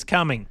end is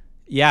coming.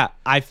 Yeah,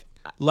 I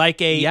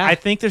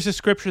think there's a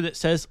scripture that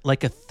says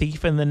like a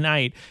thief in the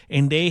night,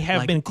 and they have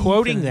Like been a thief in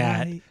quoting the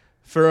that night.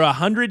 for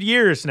 100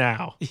 years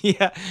now.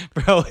 Yeah,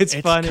 bro, it's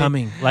funny.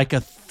 Coming like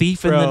a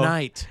thief in the Bro,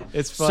 night.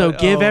 it's So funny.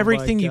 give Oh my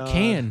everything you God.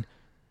 can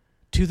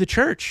to the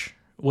church,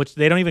 which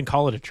they don't even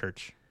call it a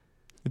church.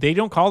 They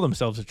don't call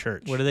themselves a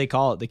church. What do they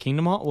call it? The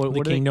Kingdom Hall? What the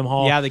do they- Kingdom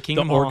Hall? Yeah, the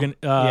Kingdom Hall.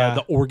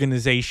 The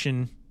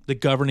organization, the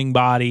governing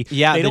body.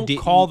 Yeah, they the don't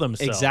call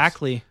themselves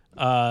exactly.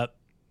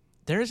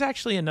 There's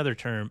actually another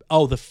term.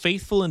 Oh, the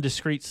faithful and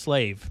discreet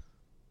slave.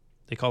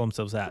 They call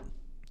themselves that.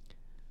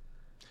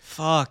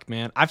 Fuck,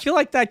 man. I feel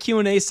like that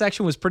Q&A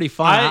section was pretty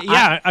fun.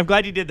 I'm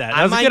glad you did that.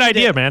 That was a might good need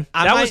idea, to- man.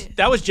 I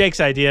That was Jake's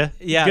idea.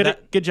 Yeah,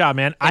 good job,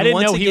 man. I And didn't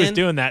once know he was again,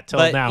 doing that till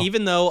but now.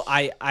 even though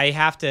I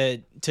have to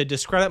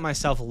discredit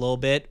myself a little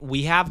bit,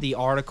 we have the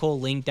article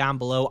linked down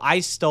below.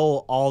 I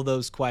stole all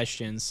those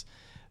questions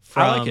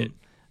from. I like it.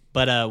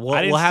 But we'll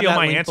I didn't have steal that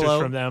my link answers below.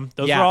 from them.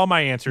 Those Yeah. were all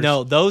my answers.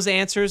 No, those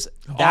answers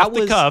that off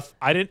was the cuff.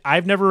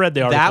 I've never read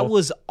the article. that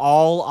was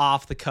all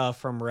off the cuff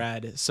from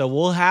Red. So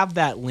we'll have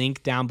that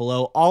link down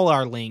below. All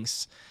our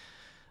links.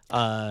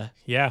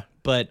 Yeah.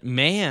 But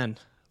man,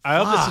 I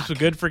hope this was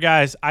good for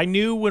guys. I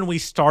knew when we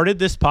started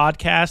this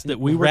podcast that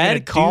we were Red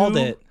going to called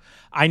it.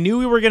 I knew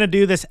we were going to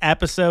do this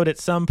episode at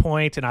some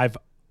point, and I've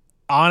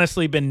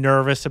honestly been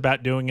nervous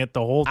about doing it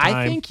the whole time.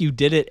 I think you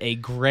did it a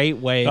great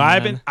way.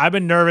 I've man.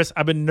 been nervous.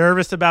 I've been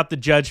nervous about the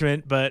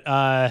judgment, but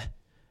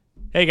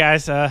hey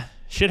guys,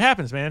 shit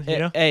happens, man. You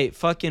know? Hey,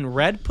 fucking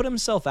Red put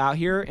himself out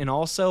here, and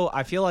also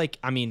I feel like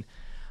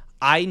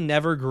I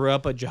never grew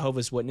up at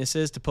Jehovah's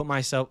Witnesses to put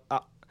myself.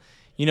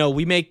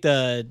 We make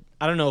the.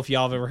 I don't know if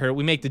y'all have ever heard it.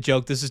 We make the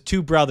joke. This is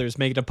 2 brothers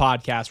making a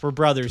podcast. We're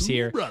brothers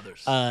here.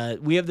 brothers.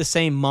 We have the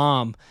same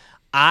mom.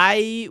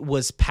 I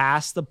was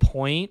past the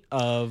point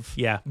of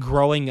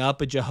growing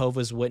up a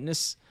Jehovah's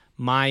Witness.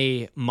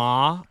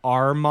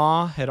 Our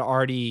ma had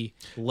already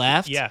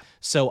left. Yeah.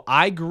 So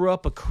I grew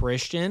up a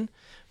Christian.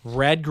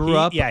 Red grew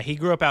up. Yeah, he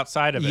grew up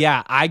outside of it.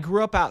 Yeah, I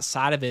grew up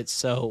outside of it.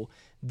 So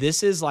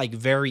this is like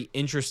very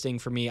interesting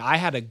for me. I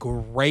had a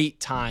great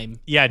time.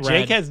 Yeah, Red.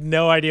 Jake has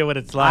no idea what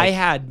it's like. I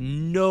had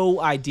no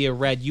idea,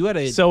 Red. You had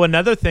a. So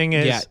another thing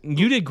is, yeah,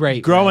 you did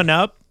great. growing Red.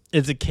 up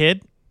as a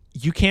kid,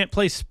 you can't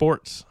play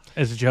sports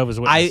as a Jehovah's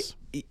Witness.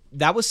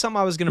 That was something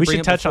I was going to We bring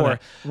should up touch on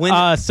before.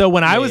 that. So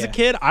when I was a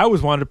kid, I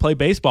always wanted to play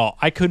baseball.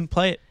 I couldn't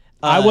play it.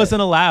 I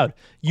wasn't allowed.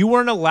 You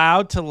weren't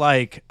allowed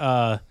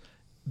to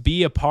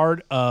be a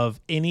part of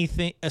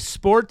anything,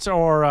 sports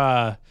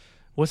or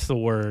what's the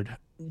word?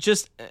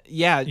 Just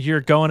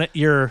You're going at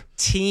your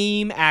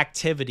team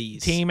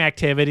activities. team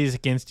activities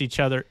against each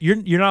other. You're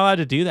not allowed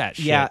to do that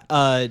shit.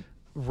 Yeah,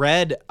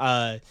 Red.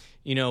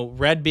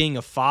 Red being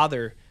a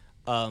father,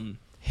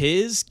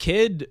 his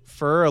kid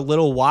for a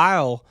little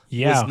while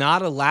was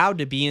not allowed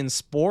to be in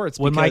sports.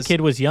 When my kid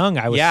was young,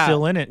 I was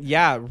still in it.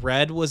 Yeah,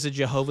 Red was a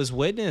Jehovah's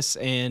Witness,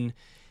 and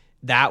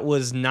that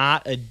was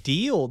not a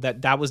deal.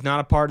 That was not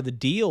a part of the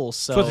deal.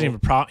 So It wasn't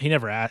even he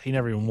never asked. He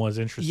never even was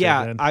interested.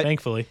 Yeah,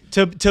 thankfully.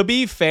 To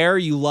be fair,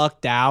 you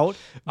lucked out.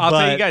 I'll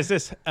tell you guys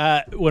this.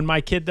 When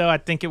my kid, though, I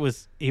think he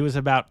was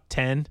about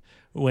 10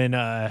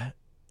 when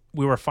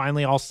we were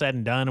finally all said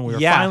and done, and we were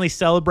finally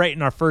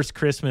celebrating our first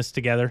Christmas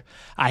together.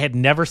 I had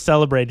never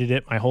celebrated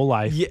it my whole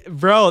life. Yeah,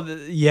 bro.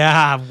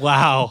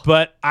 Wow.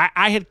 But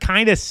I had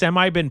kind of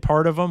semi been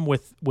part of them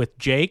with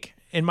Jake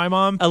and my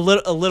mom. A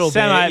little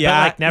Semi, bit.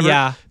 but never.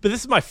 Yeah. But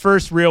this is my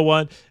first real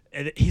one.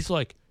 And he's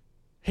like,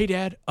 "Hey,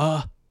 Dad,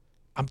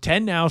 I'm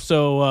 10 now,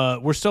 so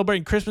we're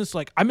celebrating Christmas.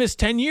 Like, I missed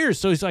 10 years.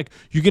 So he's like,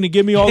 you're going to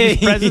give me all these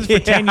presents for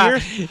 10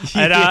 years?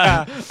 And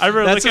I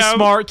remember That's a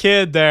smart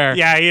kid there.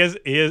 Yeah, he is.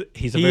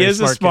 He's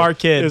a smart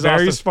kid.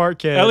 Very awesome. smart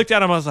kid. I looked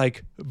at him. I was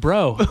like,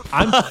 bro,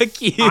 I'm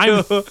Fuck you.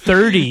 I'm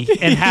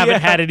 30 and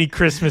haven't had any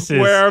Christmases.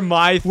 Where are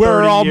my 30 Where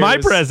are all my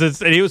years?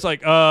 presents? And he was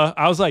like,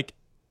 I was like,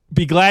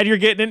 be glad you're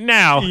getting it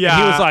now. Yeah.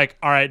 He was like,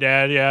 all right,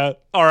 Dad. Yeah.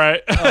 All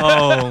right.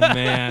 Oh,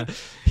 man.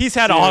 He's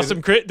had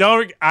awesome.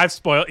 I've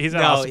spoiled. He's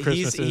had awesome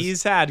Christmases.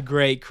 He's had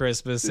great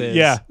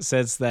Christmases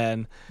since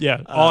then.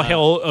 Yeah. All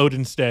hail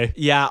Odin's Day.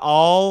 Yeah,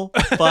 all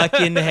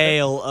fucking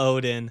hail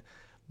Odin.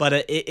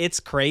 But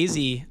it's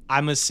crazy.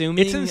 I'm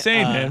assuming It's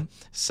insane, man.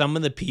 Some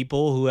of the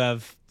people who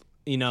have,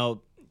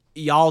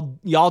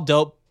 y'all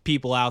dope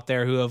people out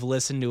there who have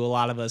listened to a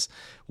lot of us.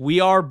 We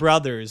are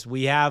brothers.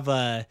 We have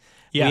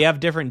we have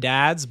different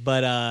dads,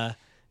 but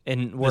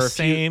and we're the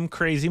same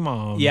crazy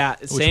mom. Yeah,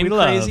 which same we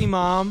love. crazy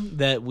mom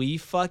that we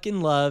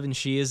fucking love, and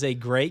she is a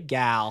great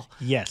gal.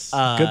 Yes,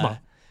 good mom.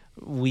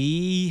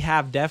 We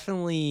have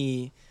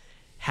definitely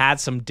had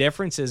some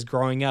differences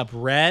growing up.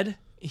 Red,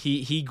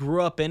 he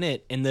grew up in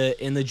it in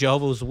the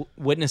Jehovah's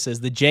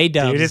Witnesses, the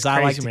J-Dubs, as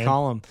I like to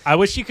call them. I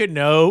wish you could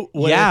know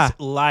what it's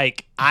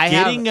like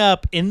getting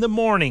up in the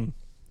morning,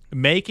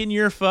 making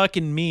your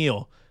fucking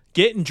meal,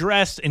 getting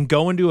dressed, and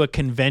going to a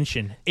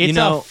convention. It's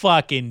a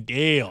fucking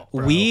deal,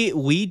 bro.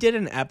 We did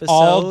an episode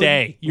all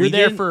day. You're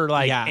there for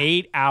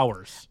 8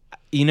 hours.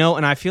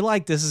 And I feel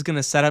like this is going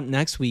to set up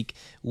next week.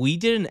 We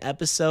did an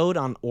episode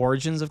on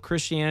origins of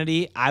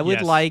Christianity. I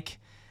would like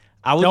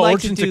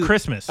origins to do of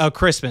Christmas. Oh,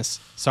 Christmas.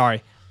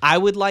 Sorry. I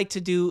would like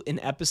to do an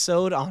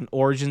episode on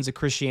origins of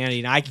Christianity,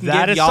 and I can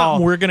that give is y'all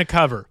something we're going to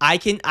cover. I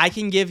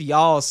can give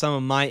y'all some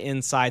of my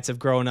insights of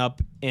growing up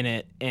in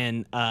it,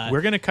 and we're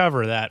going to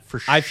cover that for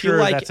sure. I feel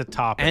like that's a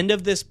topic. End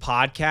of this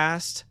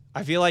podcast,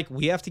 I feel like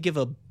we have to give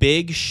a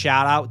big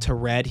shout out to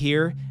Red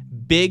here.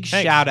 Big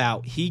shout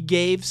out. He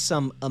gave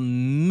some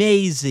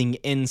amazing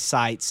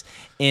insights,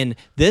 and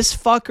this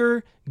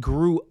fucker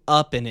grew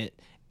up in it.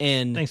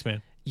 And thanks,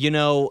 man.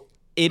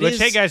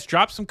 Hey guys,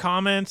 drop some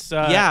comments.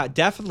 Yeah,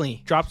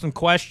 definitely. Drop some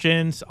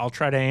questions. I'll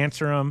try to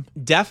answer them.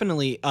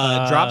 Definitely.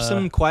 Drop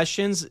some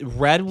questions.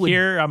 Red would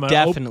here. I'm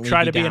definitely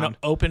try to be an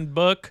open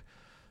book.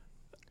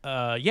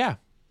 Yeah.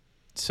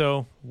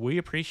 So we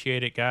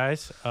appreciate it,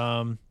 guys.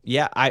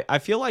 I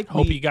feel like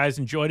hope you guys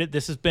enjoyed it.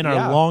 This has been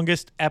our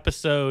longest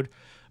episode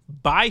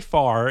by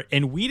far,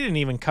 and we didn't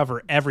even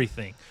cover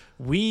everything.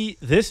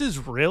 This is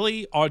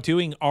really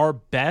doing our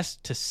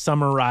best to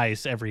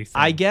summarize everything.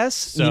 I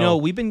guess,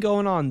 we've been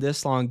going on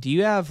this long. Do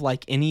you have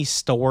any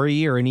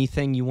story or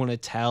anything you want to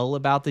tell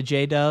about the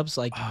J-Dubs?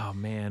 Oh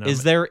man,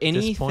 is there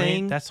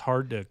anything that's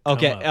hard to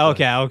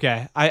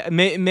Okay.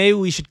 Maybe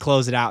we should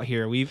close it out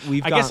here.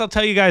 I guess I'll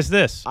tell you guys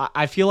this.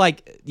 I feel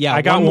like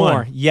I got one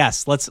more.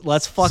 Yes, let's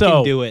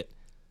fucking do it.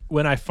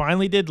 When I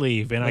finally did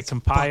leave and I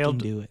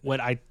compiled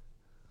what I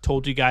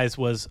told you guys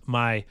was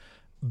my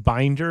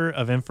binder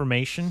of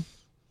information,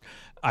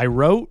 I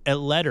wrote a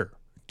letter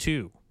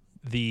to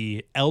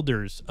the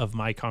elders of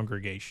my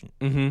congregation.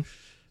 Mm-hmm.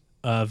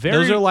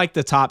 Those are like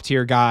the top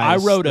tier guys.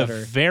 I wrote a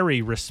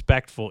very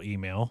respectful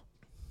email,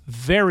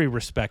 very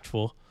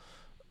respectful,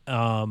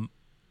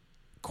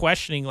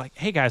 questioning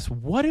hey guys,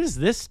 what is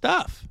this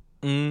stuff?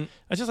 I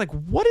was just like,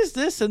 what is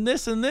this and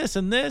this and this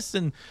and this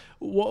and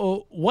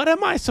what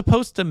am I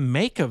supposed to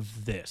make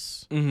of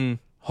this? Mm-hmm.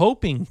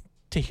 Hoping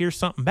to hear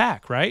something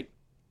back, right?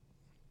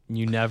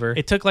 You never.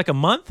 It took a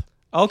month.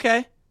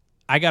 Okay.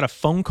 I got a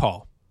phone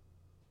call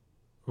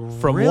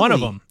from one of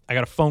them. I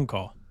got a phone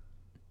call.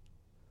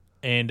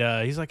 And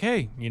he's like,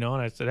 hey, and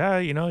I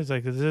said, he's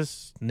like, is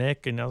this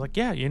Nick? And I was like,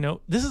 yeah,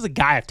 this is a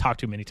guy I've talked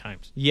to many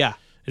times. Yeah.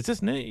 Is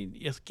this Nick?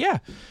 He's like, yeah.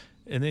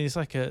 And then he's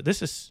like,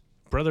 this is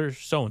brother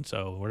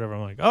so-and-so, whatever.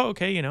 I'm like, oh,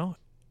 okay,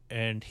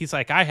 And he's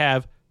like, I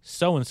have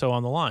so-and-so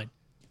on the line.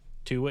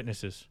 2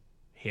 witnesses.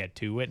 He had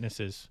 2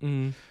 witnesses.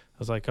 Mm-hmm. I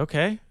was like,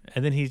 okay.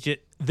 And then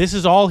this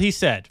is all he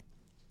said.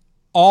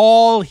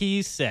 All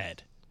he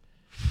said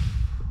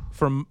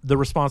from the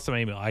response to my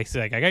email. I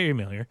said, I got your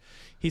email here.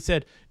 He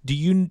said, do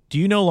you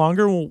no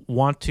longer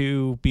want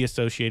to be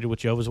associated with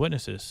Jehovah's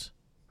Witnesses?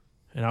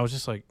 And I was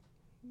just like,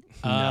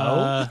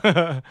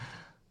 no.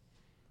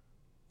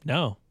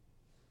 No.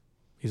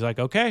 He's like,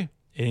 okay.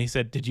 And he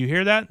said, did you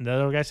hear that? And the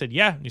other guy said,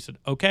 yeah. And he said,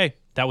 okay.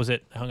 That was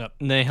it. I hung up.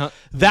 And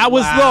that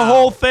was the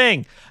whole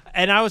thing.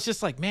 And I was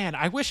just like, man,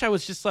 I wish I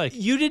was just like...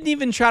 You didn't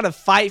even try to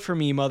fight for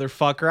me,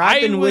 motherfucker.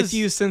 I've been with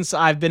you since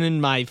I've been in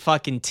my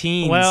fucking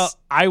teens. Well,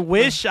 I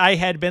wish I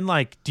had been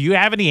like, do you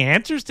have any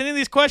answers to any of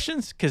these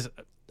questions? Because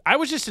I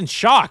was just in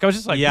shock. I was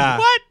just like,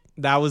 what?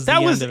 That was the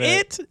end of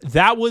it.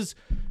 That was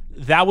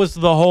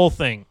the whole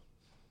thing.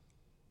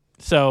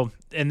 So,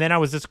 and then I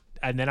was just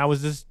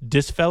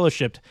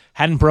disfellowshipped,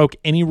 hadn't broke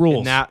any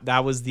rules. And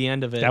that was the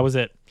end of it. That was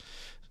it.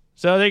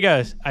 So there you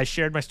go. I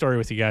shared my story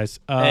with you guys.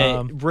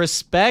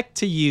 Respect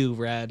to you,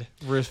 Red.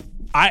 Respect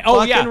to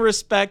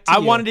you. I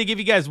wanted to give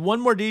you guys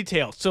one more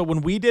detail. So when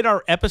we did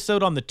our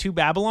episode on the 2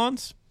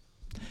 Babylons,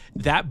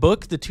 That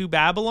book, The Two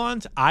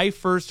Babylons, I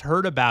first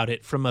heard about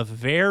it from a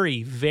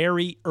very,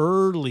 very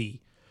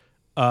early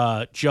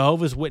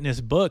Jehovah's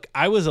Witness book.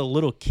 I was a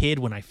little kid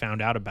when I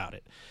found out about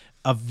it.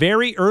 A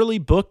very early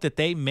book that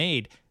they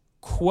made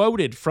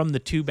quoted from The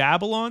Two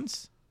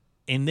Babylons,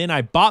 and then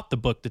I bought the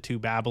book The Two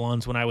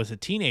Babylons when I was a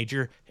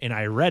teenager, and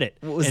I read it.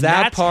 Was and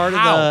that part of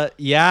the...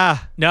 Yeah.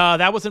 No,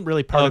 that wasn't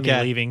really part of me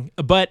Okay. leaving,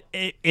 but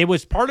it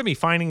was part of me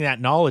finding that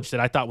knowledge that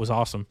I thought was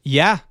awesome.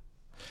 Yeah.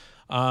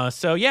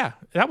 So yeah,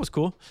 that was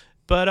cool.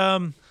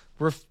 But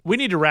we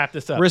need to wrap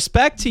this up.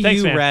 Respect to Thanks,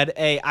 you, man. Red.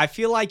 Hey, I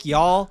feel like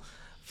y'all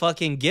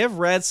fucking give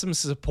Red some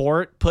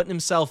support, putting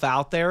himself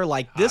out there.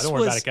 Like this don't was...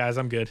 worry about it, guys.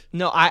 I'm good.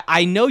 No,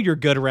 I know you're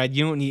good, Red.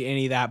 You don't need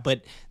any of that.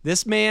 But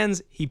this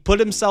he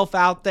put himself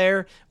out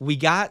there. We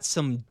got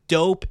some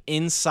dope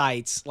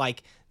insights.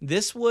 Like,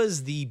 this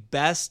was the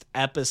best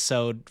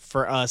episode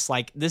for us.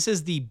 Like, this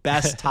is the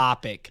best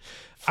topic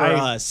for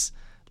us.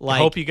 Like,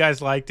 I hope you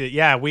guys liked it.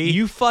 Yeah,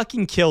 you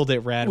fucking killed it,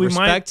 Red. we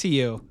Respect might- to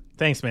you.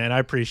 Thanks, man. I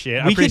appreciate it.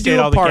 I We could appreciate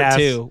do all a the part gas.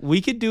 2. We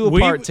could do a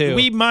part 2.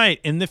 We might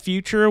in the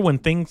future when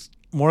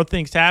more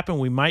things happen.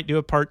 We might do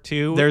a part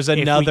 2. There's if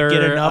another, we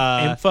get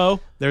enough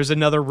info. There's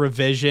another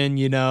revision,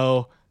 you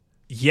know.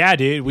 Yeah,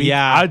 dude.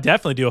 Yeah. I'd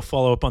definitely do a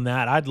follow up on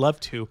that. I'd love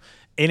to.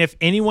 And if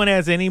anyone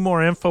has any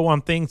more info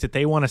on things that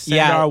they want to send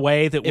our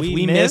way that if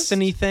we missed, miss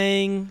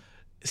anything,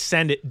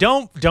 send it.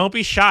 Don't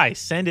be shy.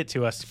 Send it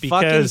to us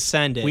because Fucking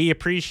send it. we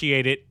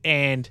appreciate it.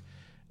 And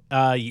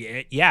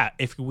yeah,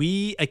 if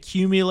we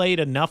accumulate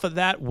enough of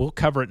that, we'll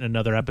cover it in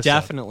another episode.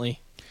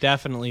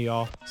 definitely,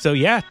 y'all. So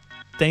yeah,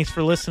 thanks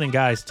for listening,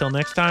 guys. Till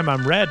next time,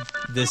 I'm Red.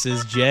 This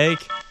is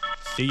Jake.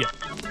 See ya.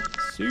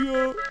 See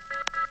ya.